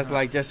Steve that's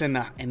like just in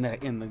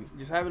the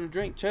just having a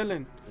drink,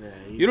 chilling. Yeah,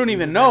 You don't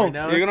even just know.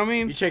 never You know what I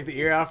mean? You check the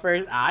ear out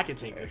first. I can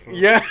take this. Fool.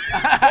 Yeah.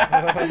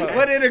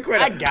 What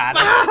inadequate? I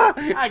got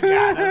it. I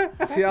got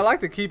it. See, I like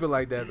to keep it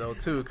like that though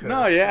too. Cause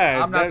No,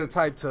 yeah, I'm not that- the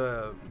type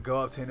to go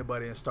up to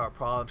anybody and start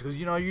problems. Because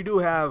you know, you do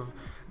have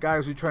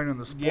guys who train in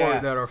the sport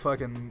Yes. that are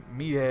fucking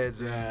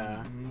meatheads,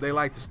 Yeah. and they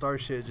like to start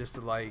shit just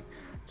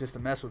to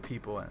mess with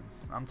people. And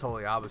I'm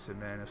totally opposite,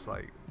 man. It's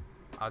like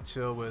I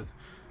chill with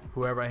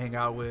whoever I hang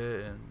out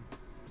with, and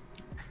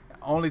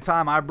only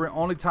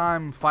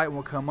time fight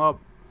will come up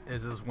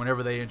is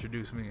whenever they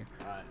introduce me.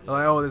 They're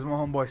like, oh, this is my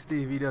homeboy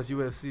Steve. He does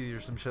UFC or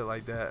some shit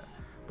like that.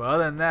 But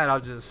other than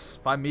that,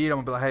 if I meet him,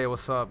 I'll be like, hey,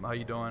 what's up? How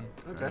you doing?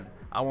 Okay. And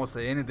I won't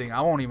say anything.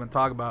 I won't even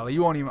talk about it.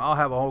 I'll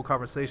have a whole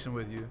conversation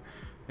with you,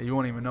 and you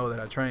won't even know that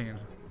I train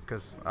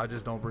because I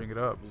just don't bring it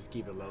up. Just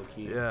keep it low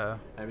key. Yeah.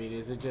 I mean,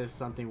 is it just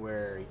something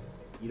where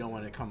you don't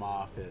want to come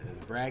off as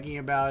bragging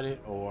about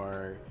it,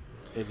 or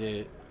is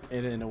it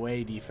in a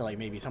way? Do you feel like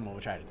maybe someone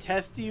will try to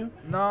test you?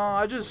 No,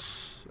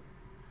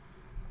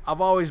 I've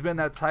always been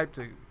that type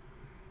to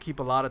keep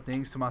a lot of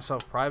things to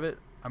myself private.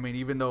 I mean,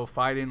 even though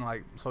fighting,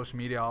 like social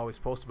media, I always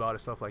post about it,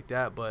 stuff like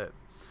that. But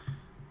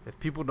if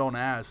people don't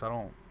ask, I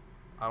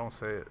don't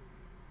say it.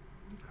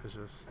 It's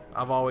just,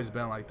 I've always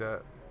been like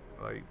that,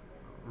 like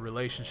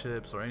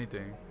relationships or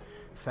anything,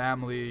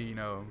 family, you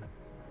know.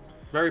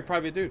 Very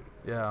private dude.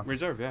 Yeah.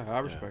 Reserve, yeah, I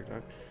respect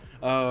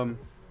that.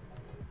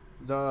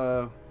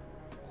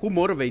 Who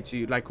motivates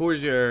you? Like, who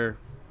is your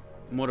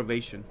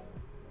motivation?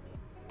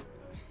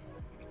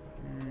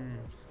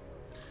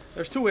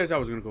 There's two ways I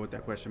was gonna go with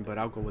that question, but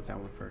I'll go with that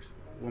one first.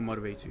 What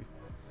motivates you?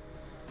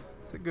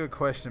 It's a good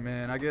question,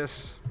 man. I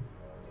guess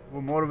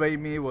what motivated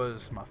me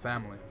was my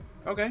family.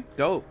 Okay,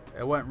 dope.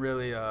 It wasn't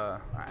really an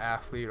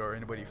athlete or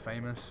anybody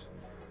famous.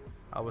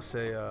 I would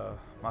say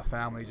my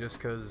family, just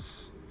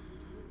because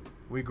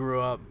we grew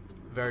up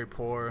very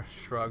poor,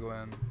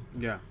 struggling,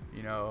 Yeah,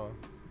 you know,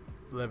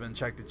 living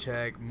check to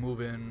check,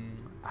 moving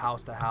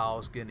house to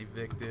house, getting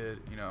evicted,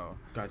 you know.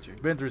 got you.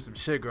 Been through some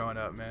shit growing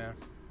up, man.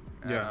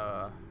 And,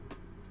 Yeah.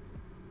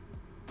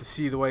 to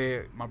see the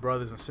way my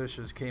brothers and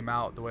sisters came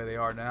out the way they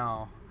are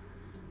now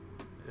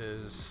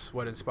is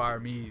what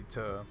inspired me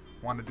to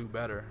want to do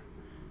better.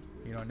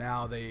 You know,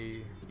 now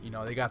they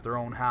got their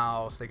own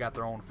house, they got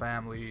their own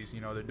families, you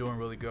know, they're doing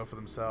really good for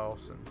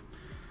themselves and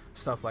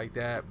stuff like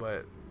that,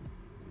 but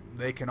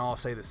they can all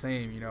say the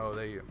same, you know,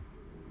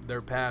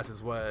 their past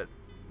is what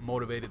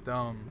motivated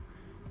them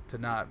to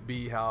not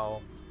be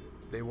how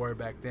they were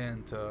back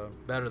then, to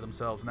better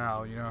themselves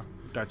now, you know.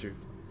 Got you.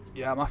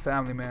 Yeah, my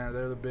family, man,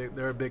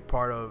 they're a big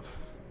part of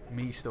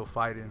me still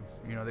fighting.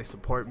 You know, they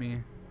support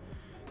me.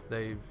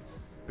 They've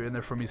been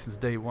there for me since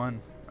day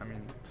one. I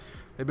mean,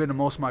 they've been to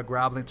most of my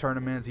grappling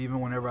tournaments.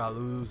 Even whenever I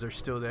lose, they're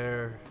still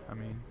there. I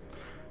mean,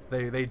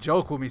 they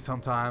joke with me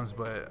sometimes,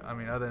 but I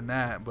mean, other than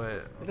that,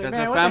 but That's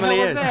Man, what what the family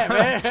hell is. was that,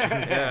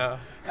 man? yeah,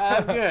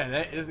 That's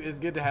good. It's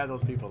good to have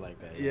those people like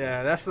that.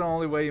 yeah, that's the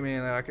only way,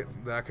 man,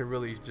 that I could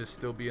really just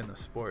still be in the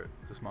sport.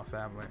 Is my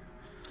family.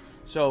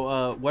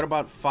 So, what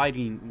about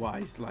fighting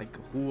wise? Like,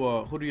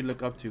 who do you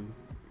look up to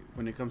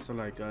when it comes to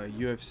like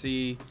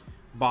UFC,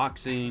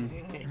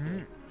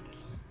 boxing?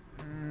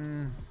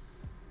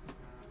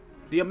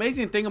 The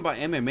amazing thing about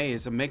MMA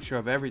is a mixture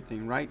of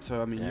everything, right?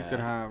 So, I mean, you could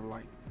Yeah. have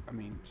like,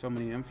 so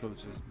many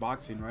influences.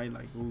 Boxing, right?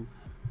 Like, who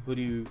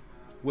do you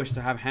wish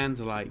to have hands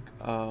like?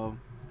 I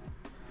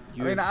UFC,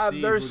 mean,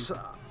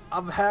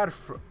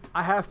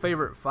 I have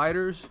favorite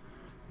fighters,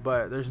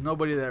 but there's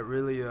nobody that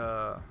really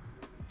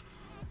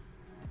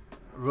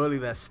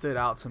that stood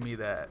out to me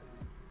that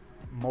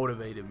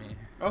motivated me.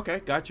 Okay,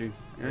 got you.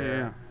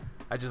 Yeah.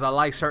 I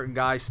like certain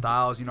guys'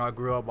 styles. You know, I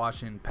grew up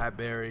watching Pat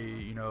Barry,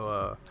 you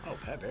know, Oh,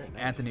 Pat Barry,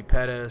 nice. Anthony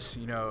Pettis,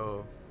 you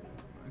know,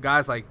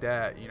 guys like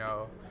that, you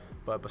know.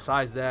 But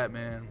besides that,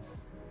 man,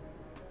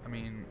 I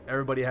mean,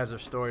 everybody has their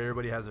story.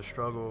 Everybody has a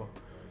struggle.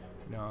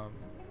 You know,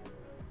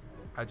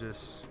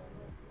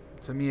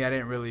 to me, I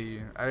didn't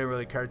really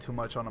care too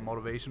much on the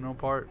motivational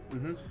part.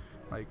 Mm-hmm.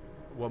 Like,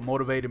 what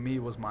motivated me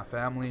was my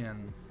family,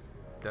 and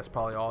that's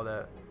probably all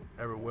that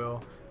ever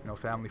will. You know,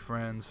 family,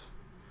 friends.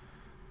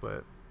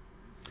 But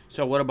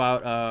So what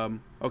about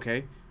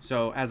okay?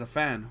 So as a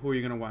fan, who are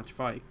you gonna watch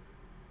fight?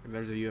 If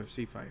there's a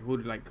UFC fight, who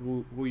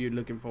are you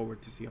looking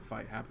forward to see a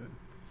fight happen?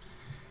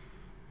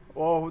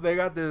 Well, they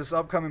got this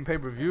upcoming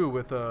pay-per-view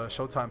with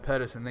Showtime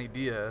Pettis and Nate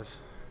Diaz.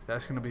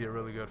 That's going to be a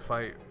really good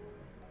fight.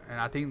 And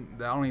I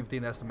don't even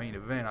think that's the main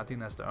event. I think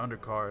that's the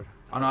undercard.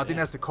 I think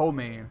that's the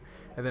co-main.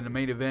 And then the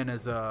main event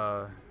is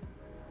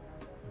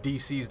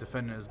DC's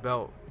defending his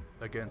belt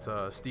against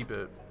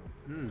Stipe.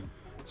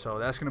 So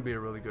that's going to be a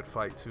really good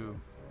fight, too.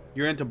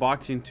 You're into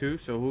boxing, too?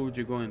 So who would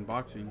you go in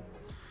boxing?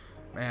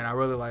 Man, I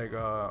really like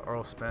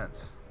Earl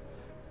Spence.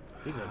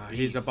 He's a beast.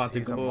 He's about to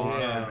He's a go.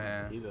 monster,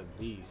 man. He's a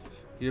beast.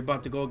 He's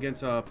about to go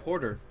against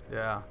Porter.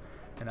 Yeah.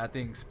 And I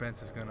think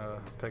Spence is going to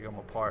pick him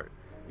apart.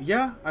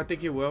 Yeah, I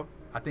think he will.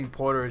 I think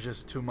Porter is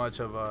just too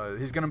much of a.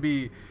 He's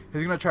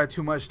gonna try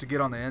too much to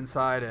get on the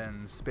inside,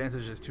 and Spence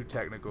is just too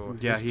technical.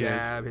 Yeah, his he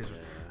jab, is.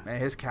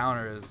 his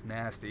counter is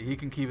nasty. He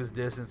can keep his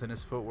distance, and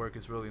his footwork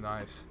is really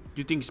nice.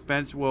 Do you think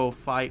Spence will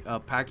fight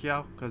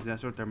Pacquiao? Because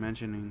that's what they're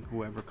mentioning.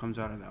 Whoever comes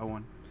out of that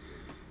one.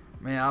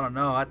 Man, I don't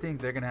know. I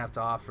think they're gonna have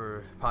to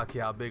offer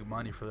Pacquiao big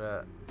money for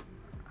that.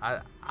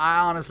 I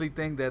honestly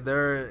think that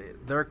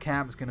their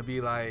camp's gonna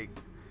be like,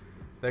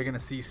 they're gonna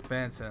see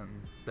Spence and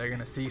they're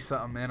gonna see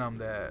something in him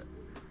that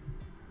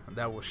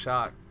will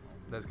shock.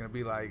 That's gonna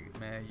be like,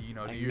 man, you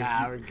know, if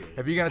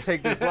you're gonna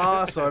take this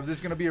loss, or if this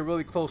is gonna be a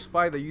really close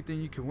fight that you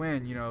think you can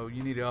win, you know,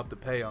 you need to up the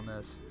pay on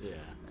this. Yeah.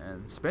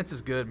 And Spence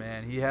is good,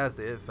 man. He has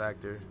the it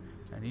factor,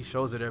 and he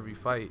shows it every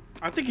fight.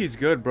 I think he's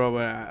good, bro.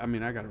 But I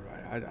mean, I got it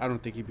right. I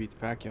don't think he beats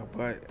Pacquiao,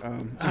 but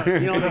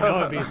You don't think no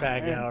one beats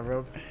Pacquiao,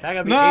 bro?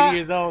 Pacquiao be 80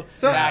 years old.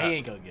 He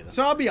ain't gonna get him.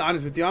 So I'll be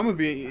honest with you. I'm gonna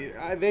be.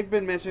 They've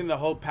been mentioning the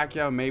whole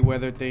Pacquiao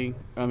Mayweather thing.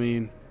 I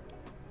mean,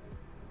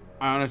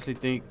 I honestly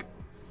think,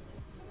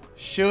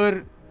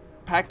 should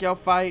Pacquiao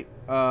fight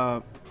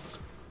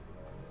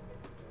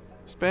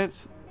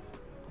Spence?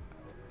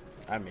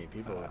 I mean,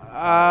 people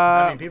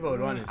would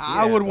want to see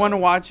I would want to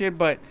watch it,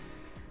 but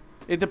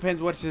it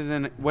depends what's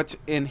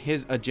in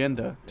his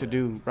agenda to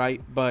do,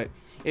 right? But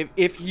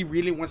if he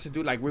really wants to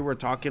do, like we were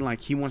talking,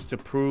 like he wants to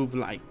prove,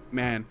 like,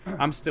 man,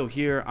 I'm still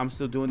here, I'm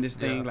still doing this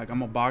thing, like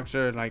I'm a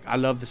boxer, like I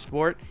love the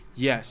sport,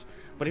 yes.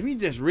 But if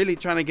he's just really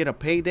trying to get a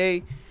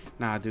payday,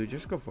 nah, dude,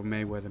 just go for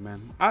Mayweather,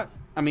 man. I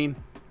mean,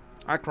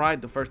 I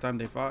cried the first time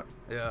they fought.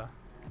 Yeah.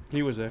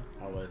 He was there.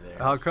 I was there.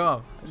 How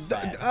come?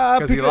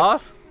 Because he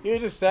lost? You were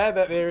just sad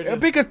that they were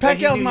just... Because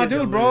Pacquiao's my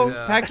dude, bro.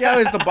 Yeah.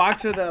 Pacquiao is the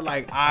boxer that,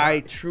 like,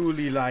 I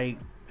truly, like...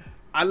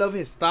 I love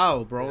his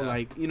style, bro. Yeah.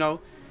 Like, you know,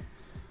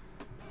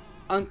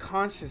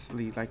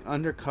 unconsciously, like,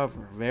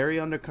 undercover, very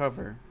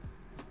undercover,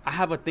 I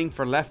have a thing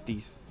for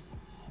lefties.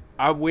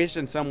 I wish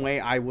in some way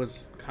I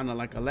was kind of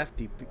like a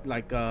lefty,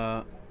 like,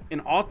 in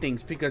all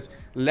things, because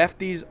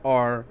lefties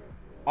are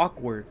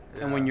awkward.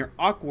 Yeah. And when you're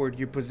awkward,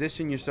 you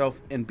position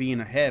yourself in being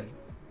ahead.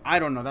 I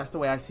don't know. That's the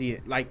way I see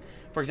it. Like,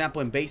 for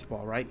example, in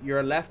baseball, right? You're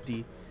a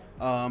lefty.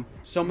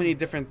 So many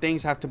different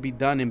things have to be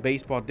done in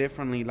baseball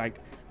differently. Like,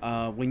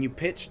 when you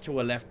pitch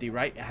to a lefty,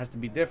 right? It has to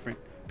be different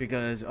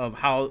because of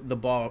how the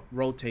ball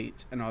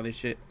rotates and all this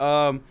shit.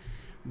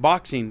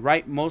 Boxing,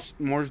 right?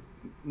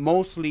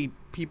 Mostly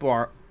people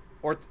are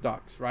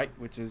orthodox, right?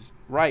 Which is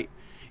right.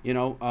 You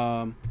know,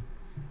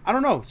 I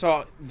don't know.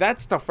 So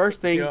that's the first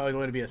thing. You always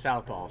want to be a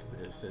southpaw,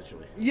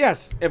 essentially.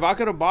 Yes, if I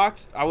could have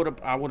boxed, I would have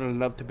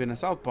loved to have been a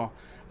southpaw.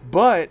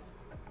 But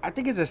I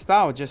think it's a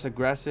style, just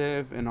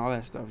aggressive and all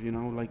that stuff, you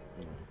know, like,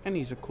 and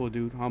he's a cool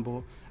dude,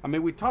 humble. I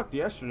mean, we talked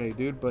yesterday,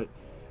 dude, but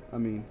I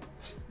mean,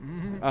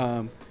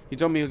 he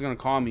told me he was gonna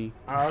call me.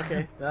 Oh,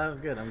 okay, that was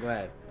good. I'm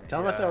glad.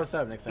 Tell him I said what's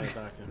up next time you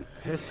talk to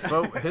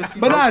him.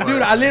 But nah,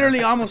 dude, I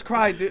literally almost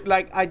cried, dude.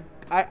 Like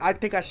I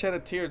think I shed a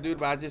tear, dude,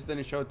 but I just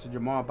didn't show it to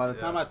Jamal. By the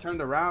time I turned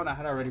around, I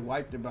had already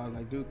wiped it. But I was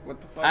like, dude, what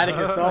the fuck? I had to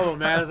console him,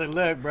 man. I was like,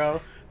 look, bro,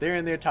 they're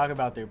in there talking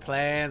about their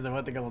plans and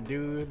what they're gonna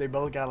do. They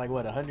both got like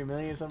what, 100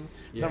 million, some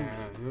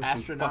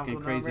astronomical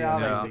fucking crazy. number. I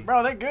was Yeah. like,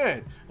 bro, they're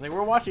good. Like,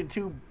 we're watching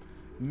two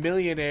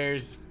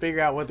millionaires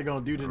figure out what they're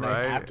gonna do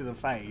tonight after the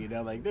fight. You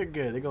know, like, they're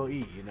good. They're gonna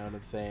eat. You know what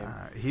I'm saying?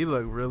 He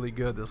looked really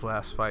good this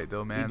last fight,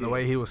 though, man. The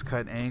way he was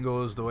cutting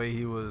angles, the way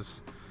he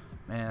was,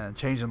 man,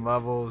 changing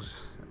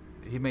levels.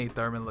 He made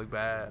Thurman look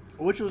bad.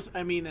 Which was,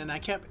 I mean, and I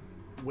kept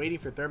waiting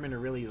for Thurman to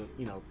really,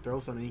 you know, throw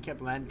something. He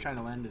kept trying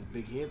to land his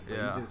big hits, but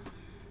he just,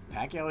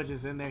 Pacquiao was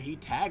just in there. He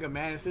tagged him,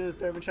 man. As soon as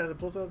Thurman tries to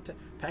pull something,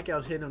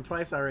 Pacquiao's hitting him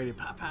twice already.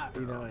 Pop, pop,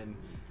 you know. And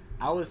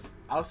I was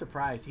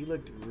surprised. He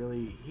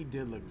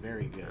did look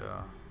very good.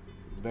 Yeah.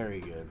 Very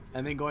good.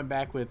 And then going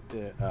back with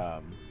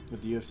the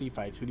UFC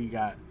fights, who do you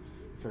got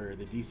for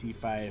the DC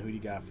fight? Who do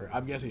you got for?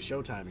 I'm guessing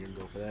Showtime. You're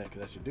gonna go for that because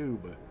that's your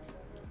dude. But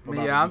what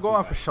about yeah, I'm the DC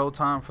going fight? for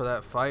Showtime for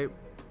that fight.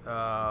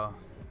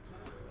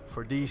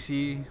 For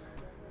DC,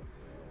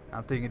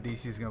 I'm thinking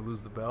DC's gonna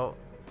lose the belt.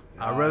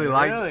 I really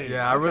like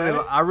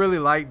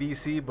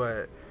DC,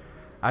 but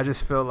I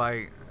just feel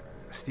like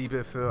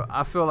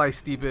I feel like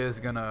Stipe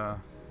is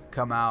gonna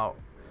come out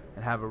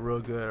and have a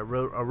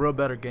real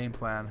better game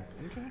plan.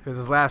 Okay. Because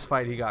his last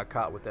fight he got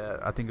caught with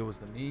that. I think it was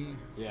the knee.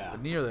 Yeah. The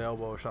knee or the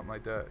elbow or something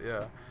like that.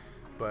 Yeah.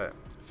 But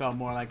felt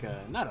more like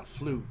not a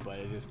fluke, but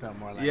it just felt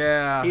more like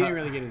yeah, he didn't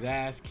really get his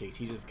ass kicked.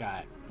 He just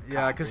got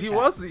because he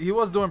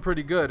was doing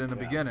pretty good in the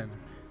beginning,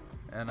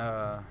 and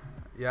I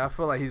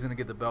feel like he's gonna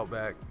get the belt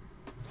back.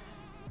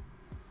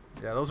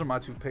 Yeah, those are my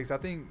 2 picks. I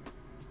think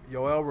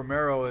Yoel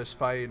Romero is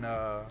fighting.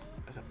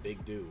 That's a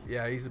big dude.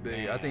 Yeah, he's a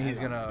big. Man, I think he's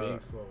gonna.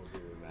 Big swole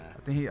dude, man. I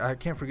think I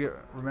can't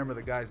remember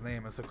the guy's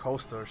name. It's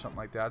Acosta or something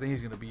like that. I think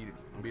he's gonna beat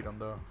him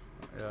though.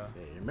 Yeah.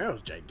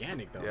 Romero's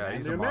gigantic though. Yeah, man.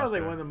 he's a Romero's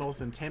like monster. one of the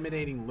most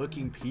intimidating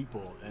looking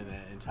people in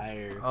that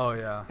entire. Oh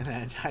yeah. In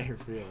that entire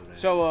field, man.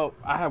 So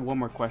I have one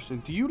more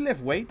question. Do you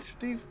lift weights,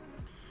 Steve?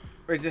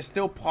 Or is it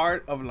still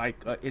part of like?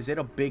 Is it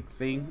a big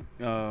thing?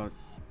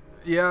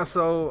 Yeah.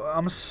 So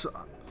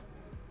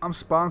I'm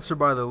sponsored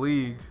by the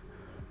league,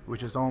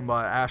 which is owned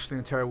by Ashley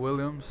and Terry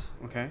Williams.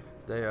 Okay.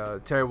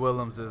 Terry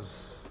Williams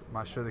is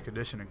my strength and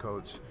conditioning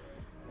coach,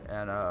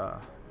 and I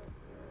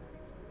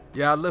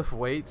lift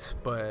weights,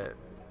 but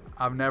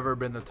I've never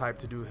been the type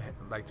to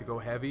to go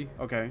heavy.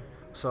 Okay.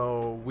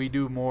 So we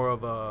do more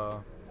of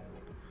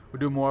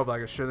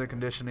like a strength and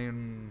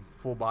conditioning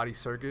full body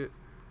circuit.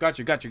 Got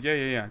you.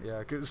 Yeah. Yeah,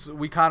 because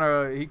he kind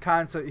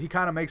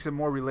of makes it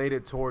more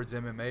related towards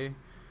MMA.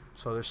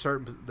 So there's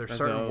certain dope.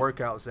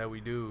 workouts that we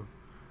do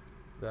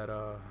that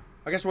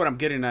I guess what I'm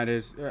getting at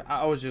is,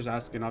 I was just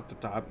asking off the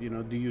top,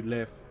 do you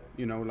lift?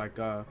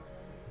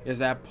 Is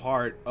that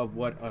part of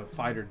what a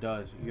fighter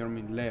does? You know what I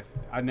mean? Lift.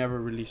 I never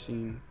really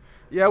seen.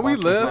 Yeah, we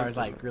As far lift. as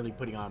like really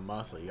putting on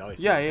muscle, you always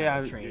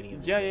Yeah. training.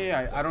 And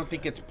Yeah. stuff. I don't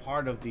think it's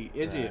part of the.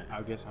 Is it? Right.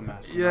 I guess I'm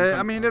asking. Yeah,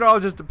 I mean, it all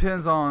just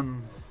depends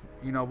on,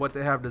 what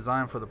they have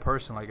designed for the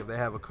person. Like if they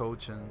have a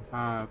coach and,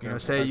 Okay.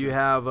 say you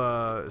have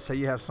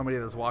somebody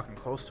that's walking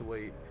close to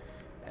weight,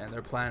 and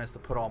their plan is to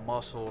put on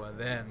muscle and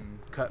then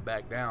cut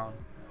back down,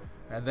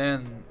 and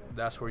then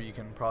that's where you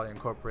can probably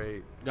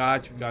incorporate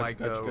Got you.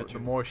 the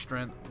more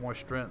strength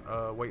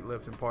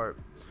weightlifting part.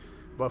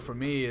 But for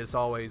me, it's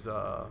always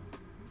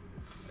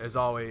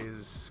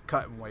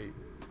cutting weight.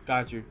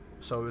 Got you.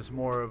 So it's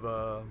more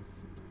of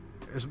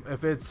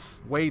if it's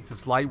weights,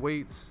 it's light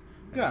weights.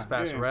 And Yeah, it's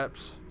fast yeah.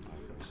 reps.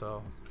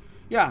 So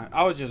Yeah,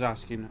 I was just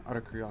asking out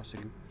of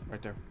curiosity,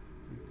 right there.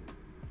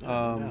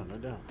 No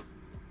doubt.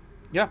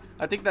 Yeah,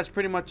 I think that's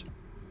pretty much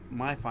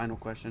my final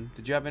question.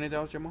 Did you have anything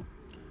else, Jamal?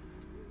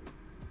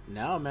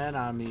 No, man.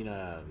 I mean,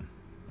 that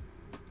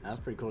was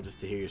pretty cool just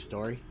to hear your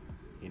story.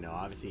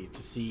 Obviously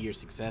to see your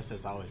success,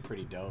 that's always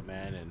pretty dope,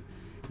 man. And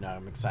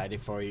I'm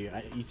excited for you.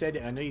 I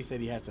know you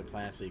said you had some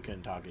plans, so you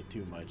couldn't talk it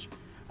too much.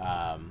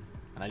 And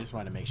I just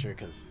wanted to make sure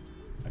because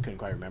I couldn't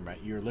quite remember.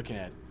 You were looking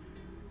at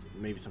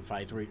maybe some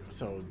fights.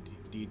 So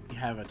do you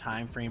have a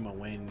time frame of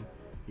when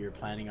you're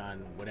planning on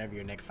whatever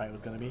your next fight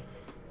was going to be?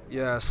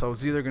 yeah, so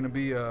it's either gonna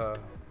be the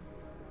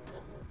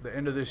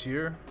end of this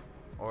year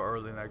or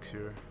early next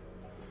year.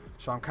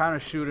 So I'm kind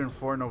of shooting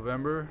for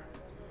November,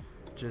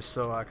 just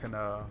so I can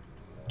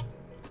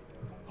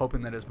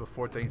hoping that it's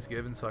before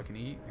Thanksgiving so I can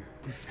eat.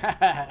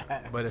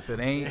 But if it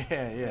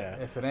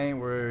ain't,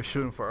 we're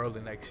shooting for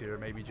early next year,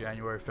 maybe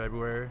January,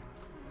 February.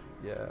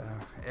 Yeah,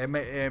 it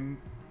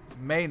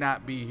may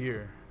not be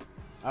here.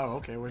 Oh,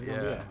 okay. Where's it going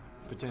to be at?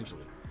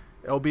 Potentially.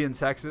 It'll be in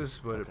Texas,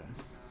 but Okay.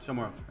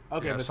 Somewhere else.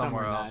 Okay, yeah, but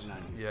somewhere somewhere else. not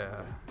Yeah, Okay.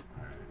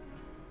 All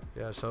right.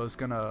 yeah. So it's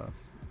gonna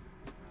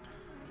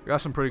we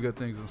got some pretty good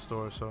things in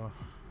store. So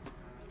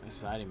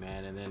Exciting,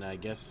 man. And then I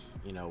guess,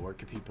 where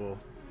can people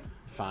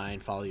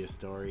follow your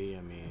story?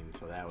 I mean,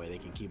 so that way they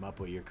can keep up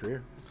with your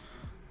career.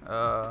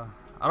 I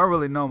don't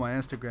really know my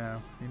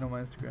Instagram. You know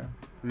my Instagram?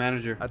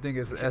 Manager. I think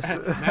it's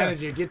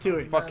Manager, get to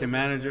it. Fucking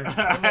manager.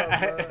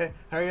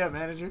 Hurry up,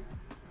 manager.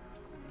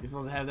 You're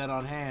supposed to have that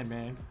on hand,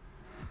 man.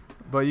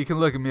 But you can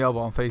look me up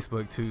on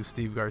Facebook too,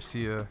 Steve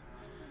Garcia.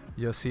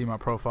 You'll see my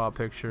profile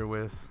picture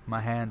with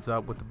my hands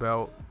up with the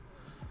belt.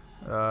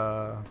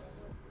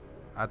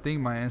 I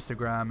think my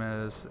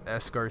Instagram is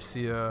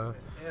sgarcia.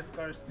 S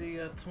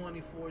Garcia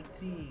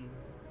 2014.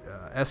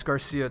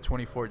 Sgarcia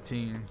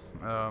 2014.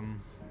 I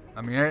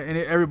mean,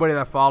 everybody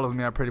that follows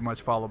me, I pretty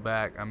much follow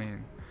back. I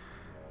mean,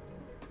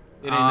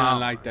 It ain't nothing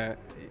like that.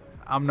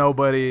 I'm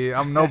nobody.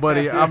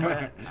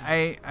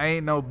 I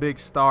ain't no big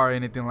star or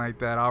anything like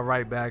that. I'll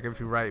write back if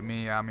you write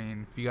me. I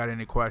mean, if you got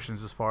any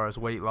questions as far as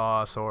weight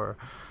loss or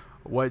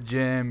what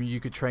gym you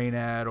could train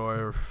at,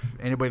 or if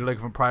anybody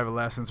looking for private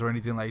lessons or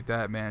anything like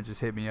that, man,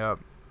 just hit me up.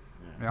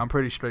 Yeah, I'm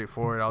pretty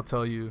straightforward. I'll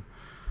tell you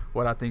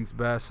what I think's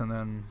best, and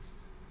then,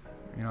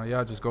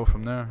 just go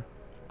from there.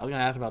 I was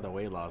gonna ask about the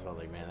weight loss, but I was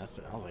like, man,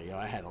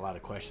 I had a lot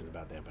of questions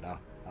about that, but I'll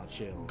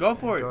chill. Go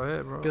for it. Go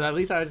ahead, bro. Because at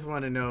least I just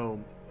want to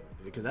know,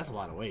 because that's a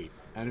lot of weight.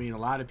 I mean, a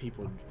lot of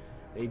people,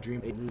 they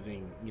dream of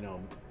losing,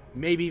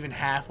 maybe even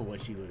half of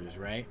what you lose,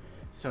 right?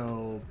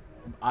 So,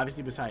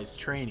 obviously, besides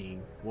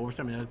training, what were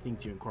some of the other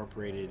things you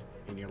incorporated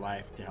in your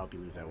life to help you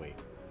lose that weight?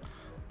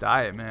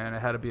 Diet, man. I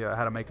had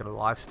to make it a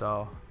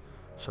lifestyle.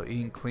 So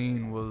eating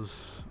clean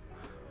was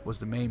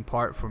the main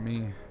part for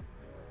me.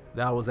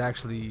 That was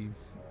actually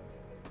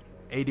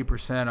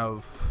 80%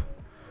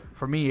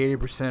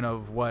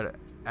 of what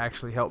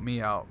actually helped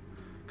me out.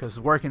 Because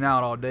working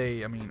out all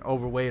day, I mean,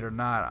 overweight or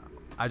not,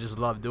 I just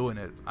love doing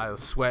it. I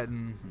was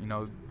sweating,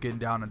 getting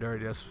down and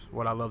dirty. That's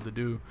what I love to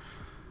do.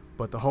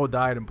 But the whole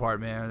dieting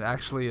part, man,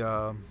 actually,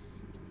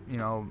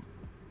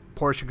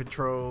 portion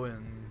control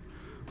and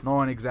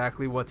knowing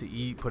exactly what to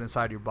eat, put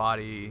inside your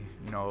body,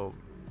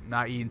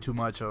 not eating too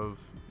much of,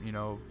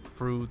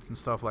 fruits and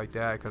stuff like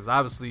that. Because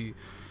obviously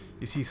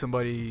you see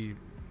somebody,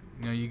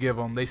 you give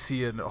them, they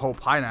see a whole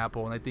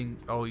pineapple and they think,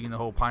 oh, eating the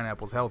whole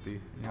pineapple is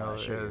healthy.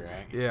 Sugar,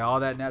 right? Yeah,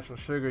 all that natural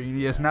sugar.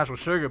 It's natural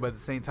sugar, but at the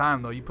same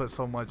time, though, you put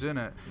so much in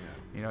it,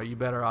 you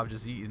better off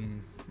just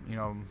eating,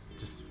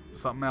 just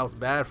something else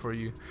bad for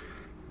you.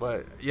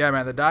 But, yeah,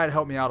 man, the diet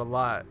helped me out a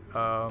lot.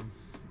 My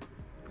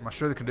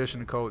strength and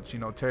conditioning coach,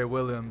 Terry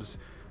Williams,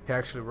 he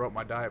actually wrote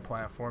my diet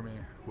plan for me,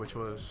 which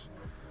was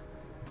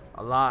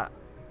a lot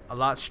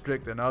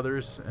strict than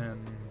others,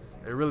 and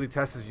it really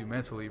tests you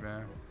mentally,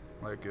 man.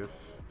 Like, if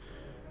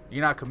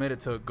you're not committed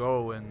to a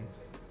goal and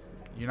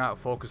you're not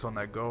focused on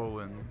that goal,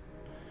 and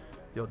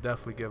you'll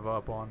definitely give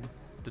up on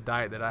the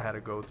diet that I had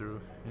to go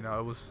through.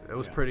 It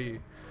was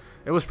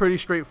pretty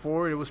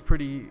straightforward.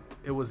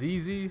 It was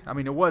easy. I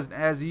mean, it wasn't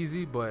as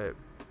easy, but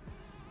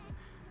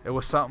it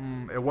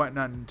wasn't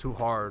nothing too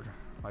hard.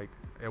 Like,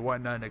 it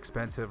wasn't nothing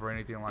expensive or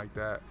anything like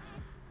that.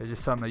 It's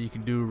just something that you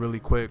can do really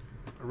quick,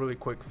 a really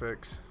quick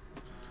fix.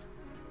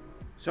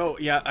 So,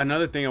 yeah,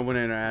 another thing I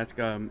wanted to ask,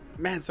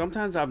 man,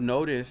 sometimes I've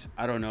noticed,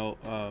 I don't know,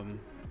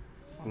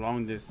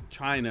 along this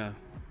China.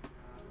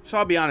 So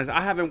I'll be honest,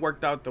 I haven't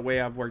worked out the way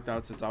I've worked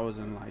out since I was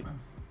in like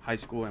high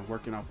school and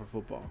working out for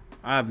football.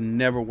 I've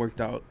never worked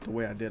out the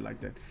way I did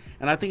like that.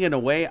 And I think in a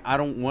way I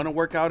don't want to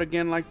work out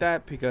again like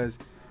that because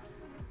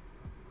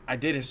I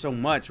did it so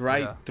much,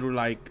 right? Yeah. Through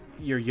like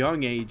your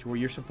young age where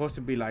you're supposed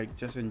to be like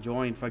just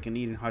enjoying fucking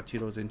eating hot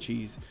Cheetos and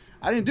cheese.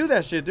 I didn't do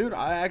that shit, dude.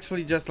 I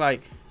actually just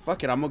like,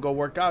 fuck it, I'm gonna go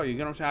work out. You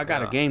get what I'm saying? I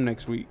got a game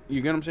next week.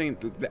 You get what I'm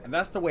saying?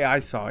 That's the way I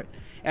saw it.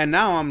 And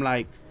now I'm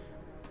like,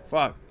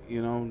 fuck,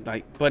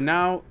 but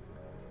now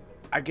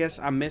I guess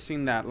I'm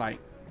missing that like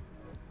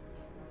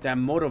that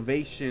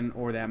motivation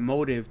or that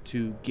motive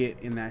to get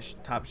in that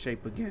top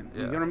shape again.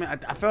 You know what I mean?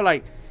 I feel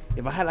like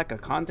if I had like a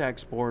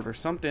contact sport or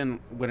something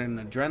with an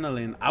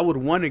adrenaline, I would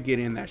want to get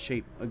in that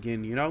shape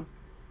again,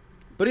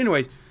 But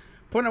anyways,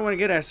 point I want to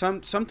get at,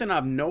 something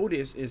I've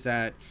noticed is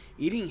that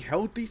eating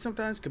healthy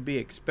sometimes could be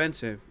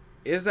expensive.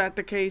 Is that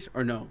the case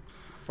or no,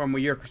 from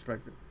your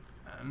perspective?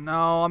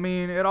 No, I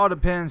mean, it all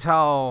depends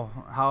how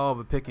of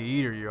a picky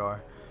eater you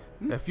are.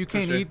 If you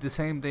can't eat the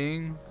same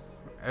thing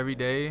every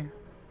day,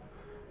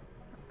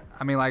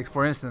 I mean, like,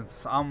 for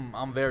instance,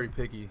 I'm very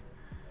picky,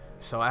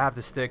 so I have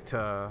to stick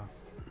to.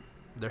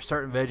 There's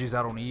certain veggies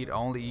I don't eat. I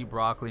only eat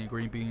broccoli and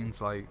green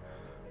beans. Like,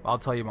 I'll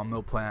tell you my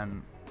meal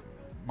plan.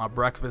 My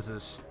breakfast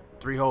is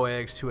 3 whole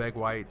eggs, 2 egg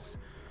whites,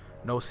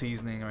 no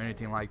seasoning or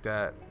anything like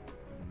that.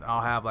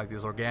 I'll have like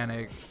this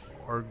organic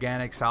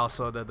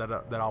salsa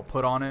that I'll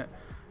put on it,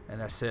 and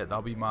that's it.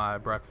 That'll be my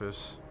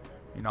breakfast.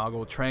 I'll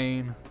go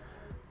train.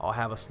 I'll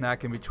have a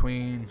snack in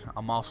between.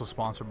 I'm also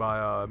sponsored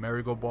by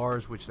Marigold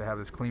Bars, which they have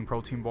this clean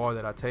protein bar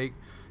that I take.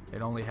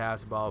 It only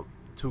has about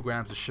 2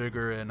 grams of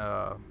sugar and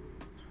I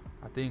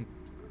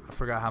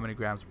forgot how many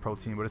grams of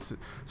protein, but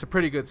it's a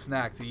pretty good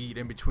snack to eat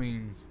in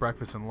between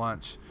breakfast and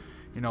lunch.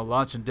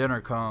 Lunch and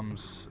dinner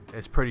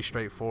it's pretty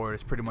straightforward.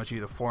 It's pretty much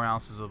either 4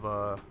 ounces of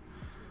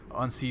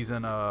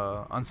unseasoned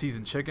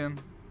chicken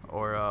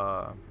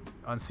or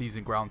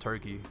unseasoned ground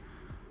turkey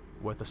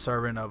with a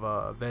serving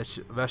of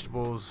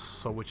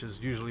vegetables, which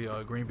is usually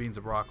green beans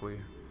and broccoli,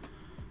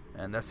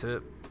 and that's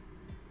it.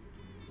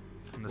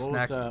 And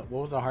what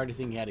was the hardest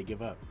thing you had to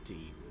give up to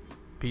eat?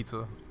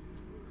 Pizza.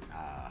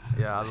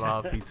 Yeah, I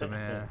love pizza,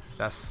 man.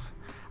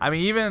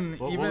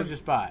 What was your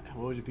spot?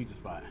 What was your pizza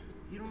spot?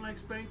 You don't like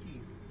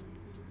Spankies?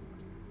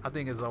 I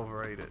think it's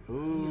overrated.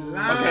 Ooh.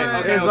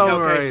 Okay.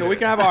 So we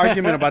can have an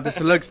argument about this.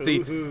 Look,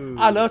 Steve,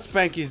 I love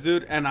Spankies,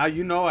 dude, and I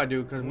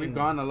do because we've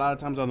gone a lot of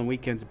times on the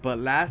weekends. But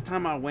last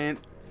time I went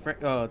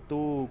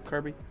through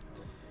Kirby,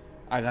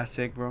 I got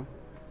sick, bro.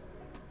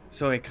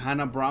 So it kind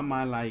of brought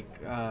my like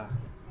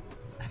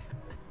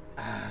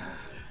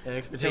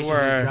expectations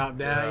just dropped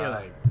down. You're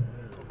like,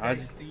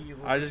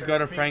 I just go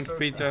to Frank's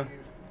Pizza.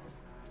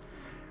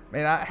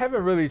 Man, I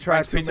haven't really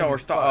tried Frank's Pizza or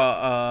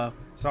spots.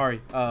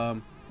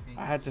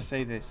 I had to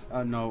say this.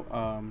 No.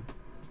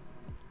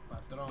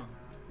 Patron.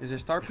 Is it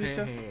Star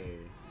Pizza? hey.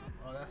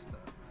 Oh, that sucks.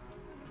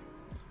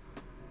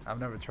 I've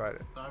never tried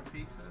it. Star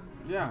Pizza?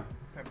 Yeah.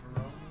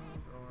 Pepperonis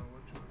or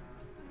which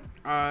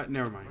one?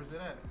 Never mind. Where's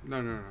it at?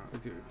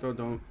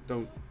 No.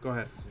 Don't. Go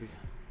ahead.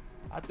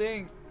 I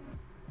think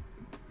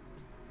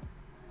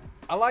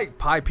I like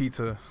Pie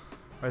Pizza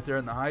right there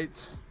in the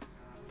Heights.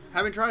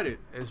 Haven't tried it.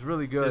 It's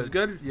really good. It's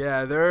good?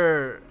 Yeah,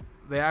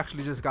 they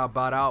actually just got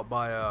bought out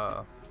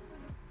by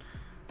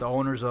the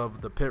owners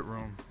of the Pit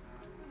Room.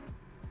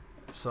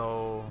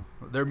 So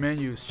their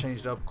menus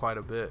changed up quite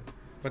a bit.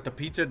 But the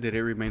pizza, did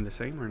it remain the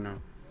same or no?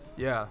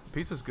 Yeah,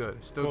 pizza's good.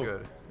 It's still Cool.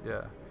 good.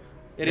 Yeah.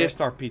 It is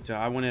Star Pizza.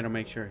 I wanted to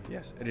make sure.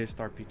 Yes, it is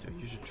Star Pizza.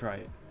 You should try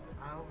it.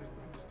 I don't think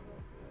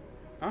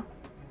Huh?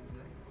 you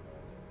late.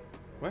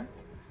 What? I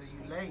said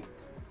you late.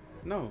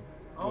 No.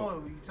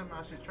 Oh, you told me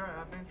I should try it.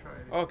 I've been trying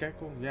it. Okay,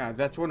 cool. Yeah,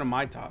 that's one of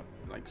my top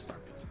like star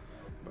pizza.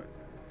 But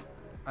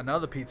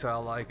Another pizza I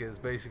like is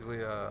basically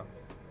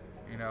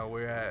you know,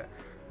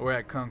 we're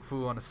at Kung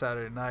Fu on a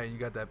Saturday night. And you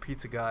got that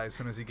pizza guy as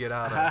soon as you get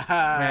out.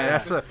 Man,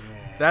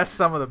 that's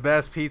some of the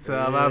best pizza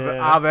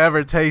I've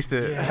ever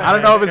tasted. Yeah. I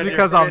don't know if it's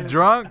because I'm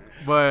drunk,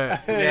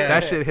 but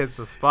that shit hits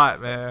the spot,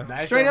 man.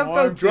 Nice straight and up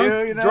though, warm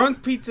too, you know?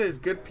 drunk pizza is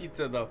good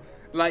pizza though.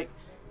 Like,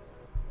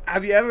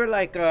 have you ever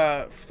like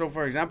so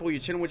for example,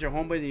 you're chilling with your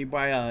homeboy and you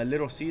buy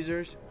Little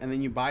Caesars and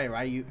then you buy it,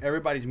 right?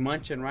 Everybody's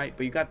munching, right?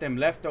 But you got them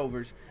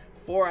leftovers.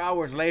 4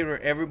 hours later,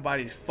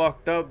 everybody's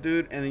fucked up,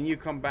 dude. And then you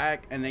come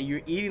back and then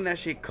you're eating that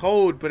shit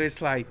cold, but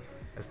it's like,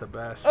 It's the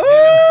best.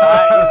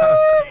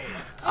 oh!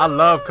 I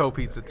love cold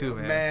pizza too,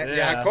 man. Man, yeah,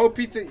 Yeah. cold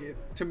pizza.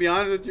 To be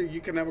honest with you, you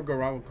can never go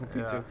wrong with cold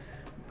pizza,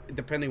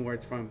 depending where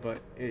it's from. But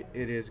it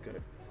is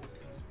good.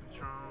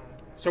 Patron.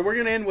 So we're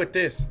gonna end with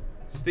this,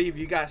 Steve.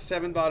 You got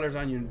 $7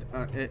 on your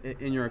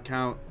in your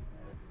account.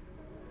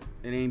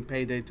 It ain't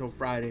payday till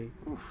Friday.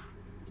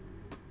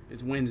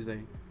 It's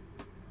Wednesday.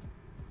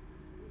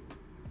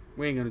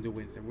 We ain't gonna do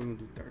Wednesday. We're gonna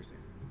do Thursday.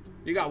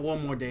 You got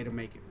one more day to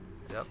make it.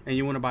 Yep. And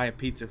you want to buy a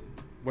pizza.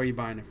 Where you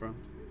buying it from?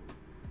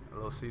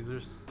 Little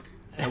Caesars.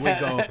 There we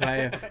go,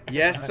 player.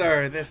 Yes,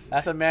 sir.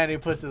 That's a man who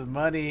puts his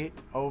money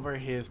over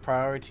his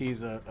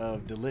priorities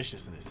of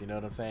deliciousness. You know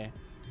what I'm saying?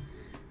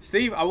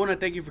 Steve, I want to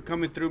thank you for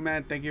coming through,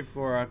 man. Thank you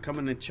for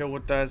coming and chill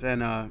with us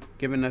and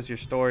giving us your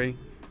story.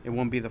 It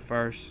won't be the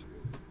first,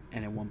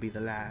 and it won't be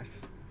the last.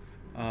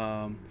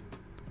 I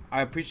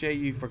appreciate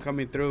you for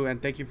coming through,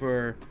 and thank you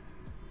for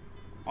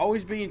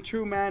always being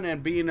true, man,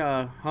 and being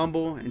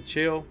humble and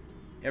chill.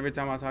 Every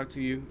time I talk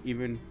to you,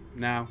 even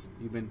now,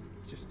 you've been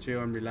just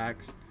chill and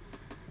relaxed.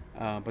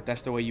 But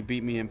that's the way you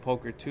beat me in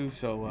poker too,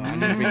 so I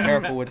need to be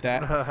careful with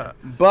that.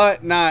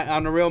 But nah,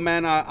 on the real,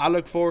 man, I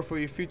look forward for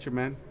your future,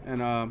 man,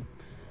 and I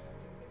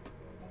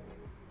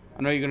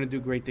know you're gonna do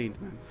great things,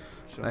 man.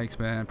 So. Thanks,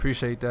 man.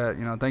 Appreciate that.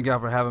 You know, thank y'all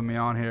for having me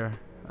on here.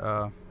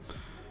 You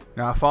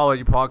know, I followed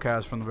your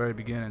podcast from the very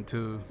beginning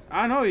too.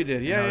 I know you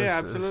did. Yeah, You know, yeah,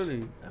 it's-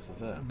 absolutely. That's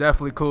what's up.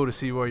 Definitely cool to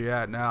see where you're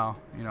at now.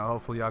 You know,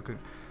 hopefully y'all could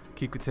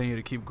continue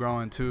to keep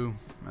growing too,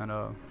 and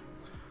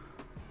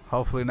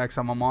hopefully next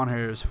time I'm on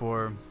here is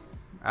for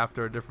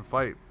after a different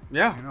fight.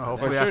 Yeah, You know,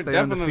 hopefully for I sure, stay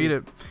definitely.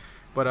 undefeated.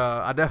 But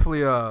I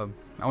definitely I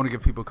want to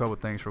give people a couple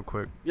things real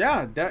quick.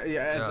 Yeah, that's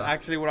Yeah.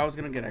 actually what I was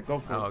gonna get at. Go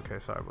for Oh, it. okay.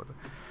 Sorry about that.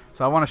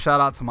 So I want to shout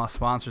out to my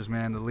sponsors,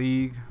 man. The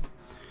League,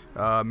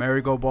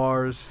 Marigo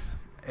Bars,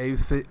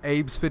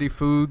 Abe's Fitty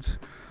Foods,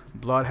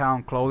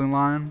 Bloodhound Clothing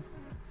Line.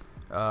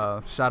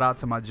 Shout out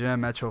to my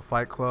gym, Metro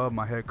Fight Club,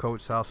 my head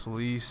coach, Sal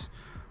Solis,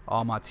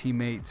 all my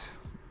teammates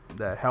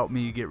that helped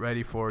me get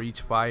ready for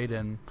each fight.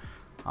 And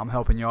I'm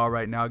helping y'all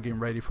right now getting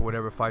ready for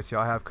whatever fights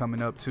y'all have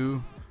coming up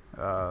too.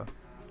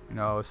 You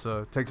know,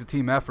 it takes a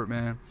team effort,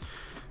 man.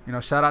 You know,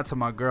 shout out to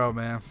my girl,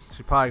 man.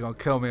 She probably gonna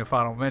kill me if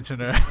I don't mention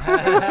her.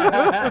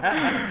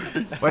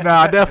 But no,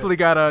 I definitely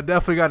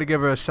gotta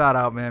give her a shout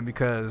out, man,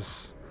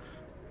 because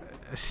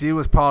she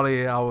was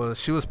probably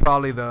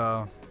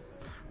the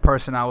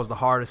person I was the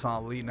hardest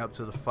on leading up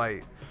to the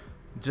fight,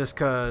 just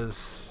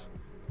cause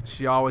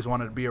she always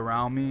wanted to be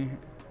around me.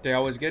 They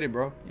always get it,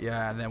 bro.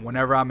 Yeah, and then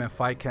whenever I'm in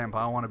fight camp,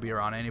 I don't want to be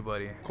around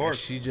anybody. Of course.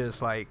 She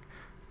just like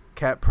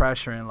kept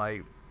pressuring,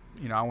 like,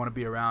 you know, I want to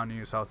be around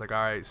you. So I was like, all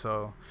right.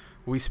 So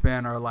we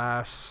spent our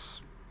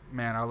last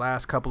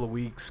couple of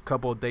weeks,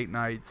 couple of date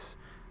nights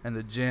in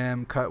the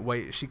gym, cut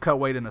weight. She cut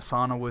weight in the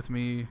sauna with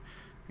me.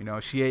 You know,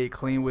 she ate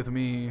clean with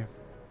me.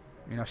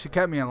 You know, she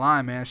kept me in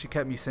line, man. She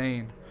kept me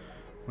sane.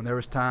 When there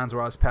was times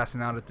where I was passing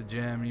out at the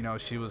gym, you know,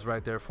 she was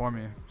right there for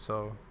me.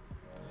 So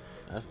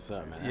That's what's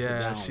up, man. That's yeah, a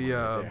down she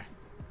one right there.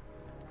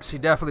 she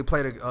definitely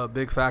played a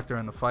big factor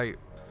in the fight.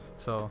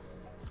 So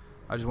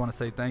I just want to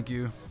say thank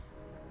you.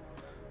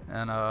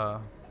 And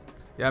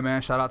yeah,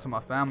 man, shout out to my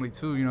family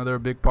too. You know, they're a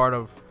big part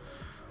of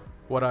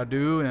what I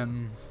do,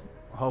 and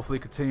hopefully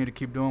continue to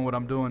keep doing what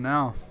I'm doing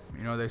now.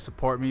 You know, they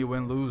support me,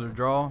 win, lose, or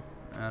draw,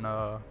 and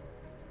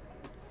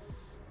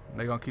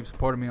they're gonna keep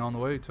supporting me on the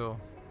way till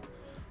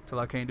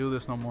I can't do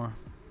this no more.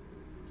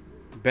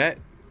 Bet.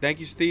 Thank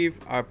you, Steve.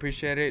 I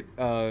appreciate it.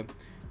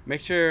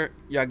 Make sure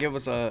y'all give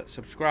us a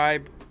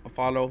subscribe, a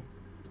follow,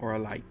 or a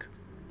like.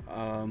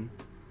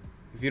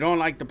 If you don't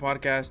like the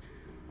podcast,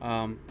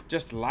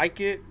 just like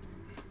it,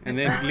 and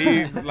then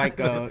leave like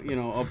a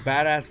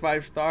badass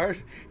 5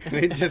 stars, and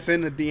then just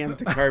send a DM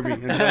to Kirby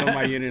and tell him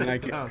why you didn't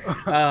like it.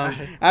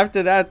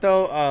 After that,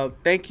 though,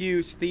 thank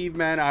you, Steve,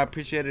 man. I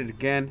appreciate it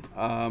again.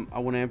 I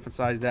want to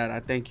emphasize that.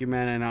 I thank you,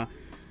 man, and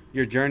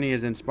your journey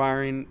is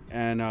inspiring,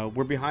 and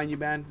we're behind you,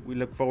 man. We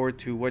look forward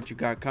to what you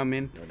got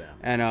coming. No doubt.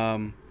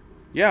 And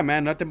yeah,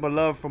 man, nothing but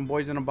love from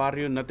Boys in the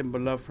Barrio. Nothing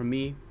but love from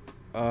me.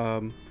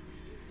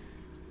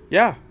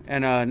 Yeah,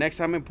 and next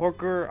time in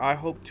poker, I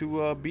hope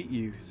to beat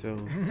you. So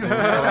that's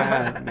all I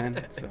have,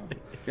 man. So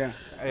yeah,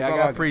 Hey, I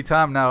got free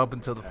time now up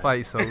until the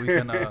fight, so we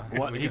can.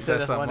 He said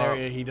that's one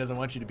area he doesn't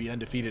want you to be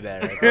undefeated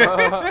at.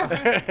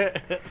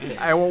 Right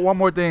Hey, well, one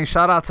more thing.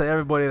 Shout out to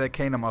everybody that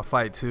came to my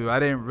fight too. I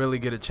didn't really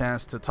get a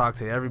chance to talk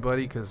to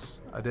everybody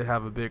because I did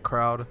have a big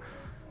crowd.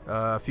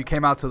 If you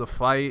came out to the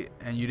fight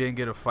and you didn't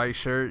get a fight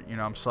shirt,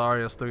 I'm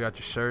sorry. I still got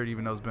your shirt,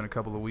 even though it's been a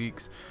couple of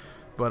weeks.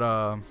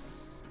 But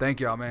thank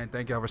y'all, man.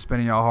 Thank y'all for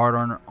spending your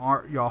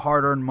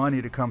hard-earned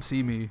money to come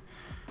see me.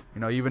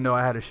 Even though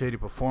I had a shady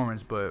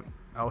performance, but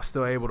I was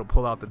still able to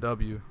pull out the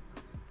W.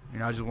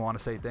 I just want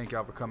to say thank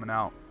y'all for coming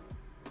out.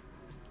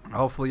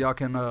 Hopefully y'all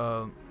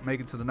can make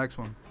it to the next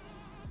one.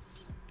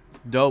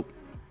 Dope.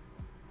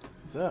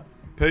 What's up?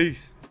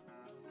 Peace.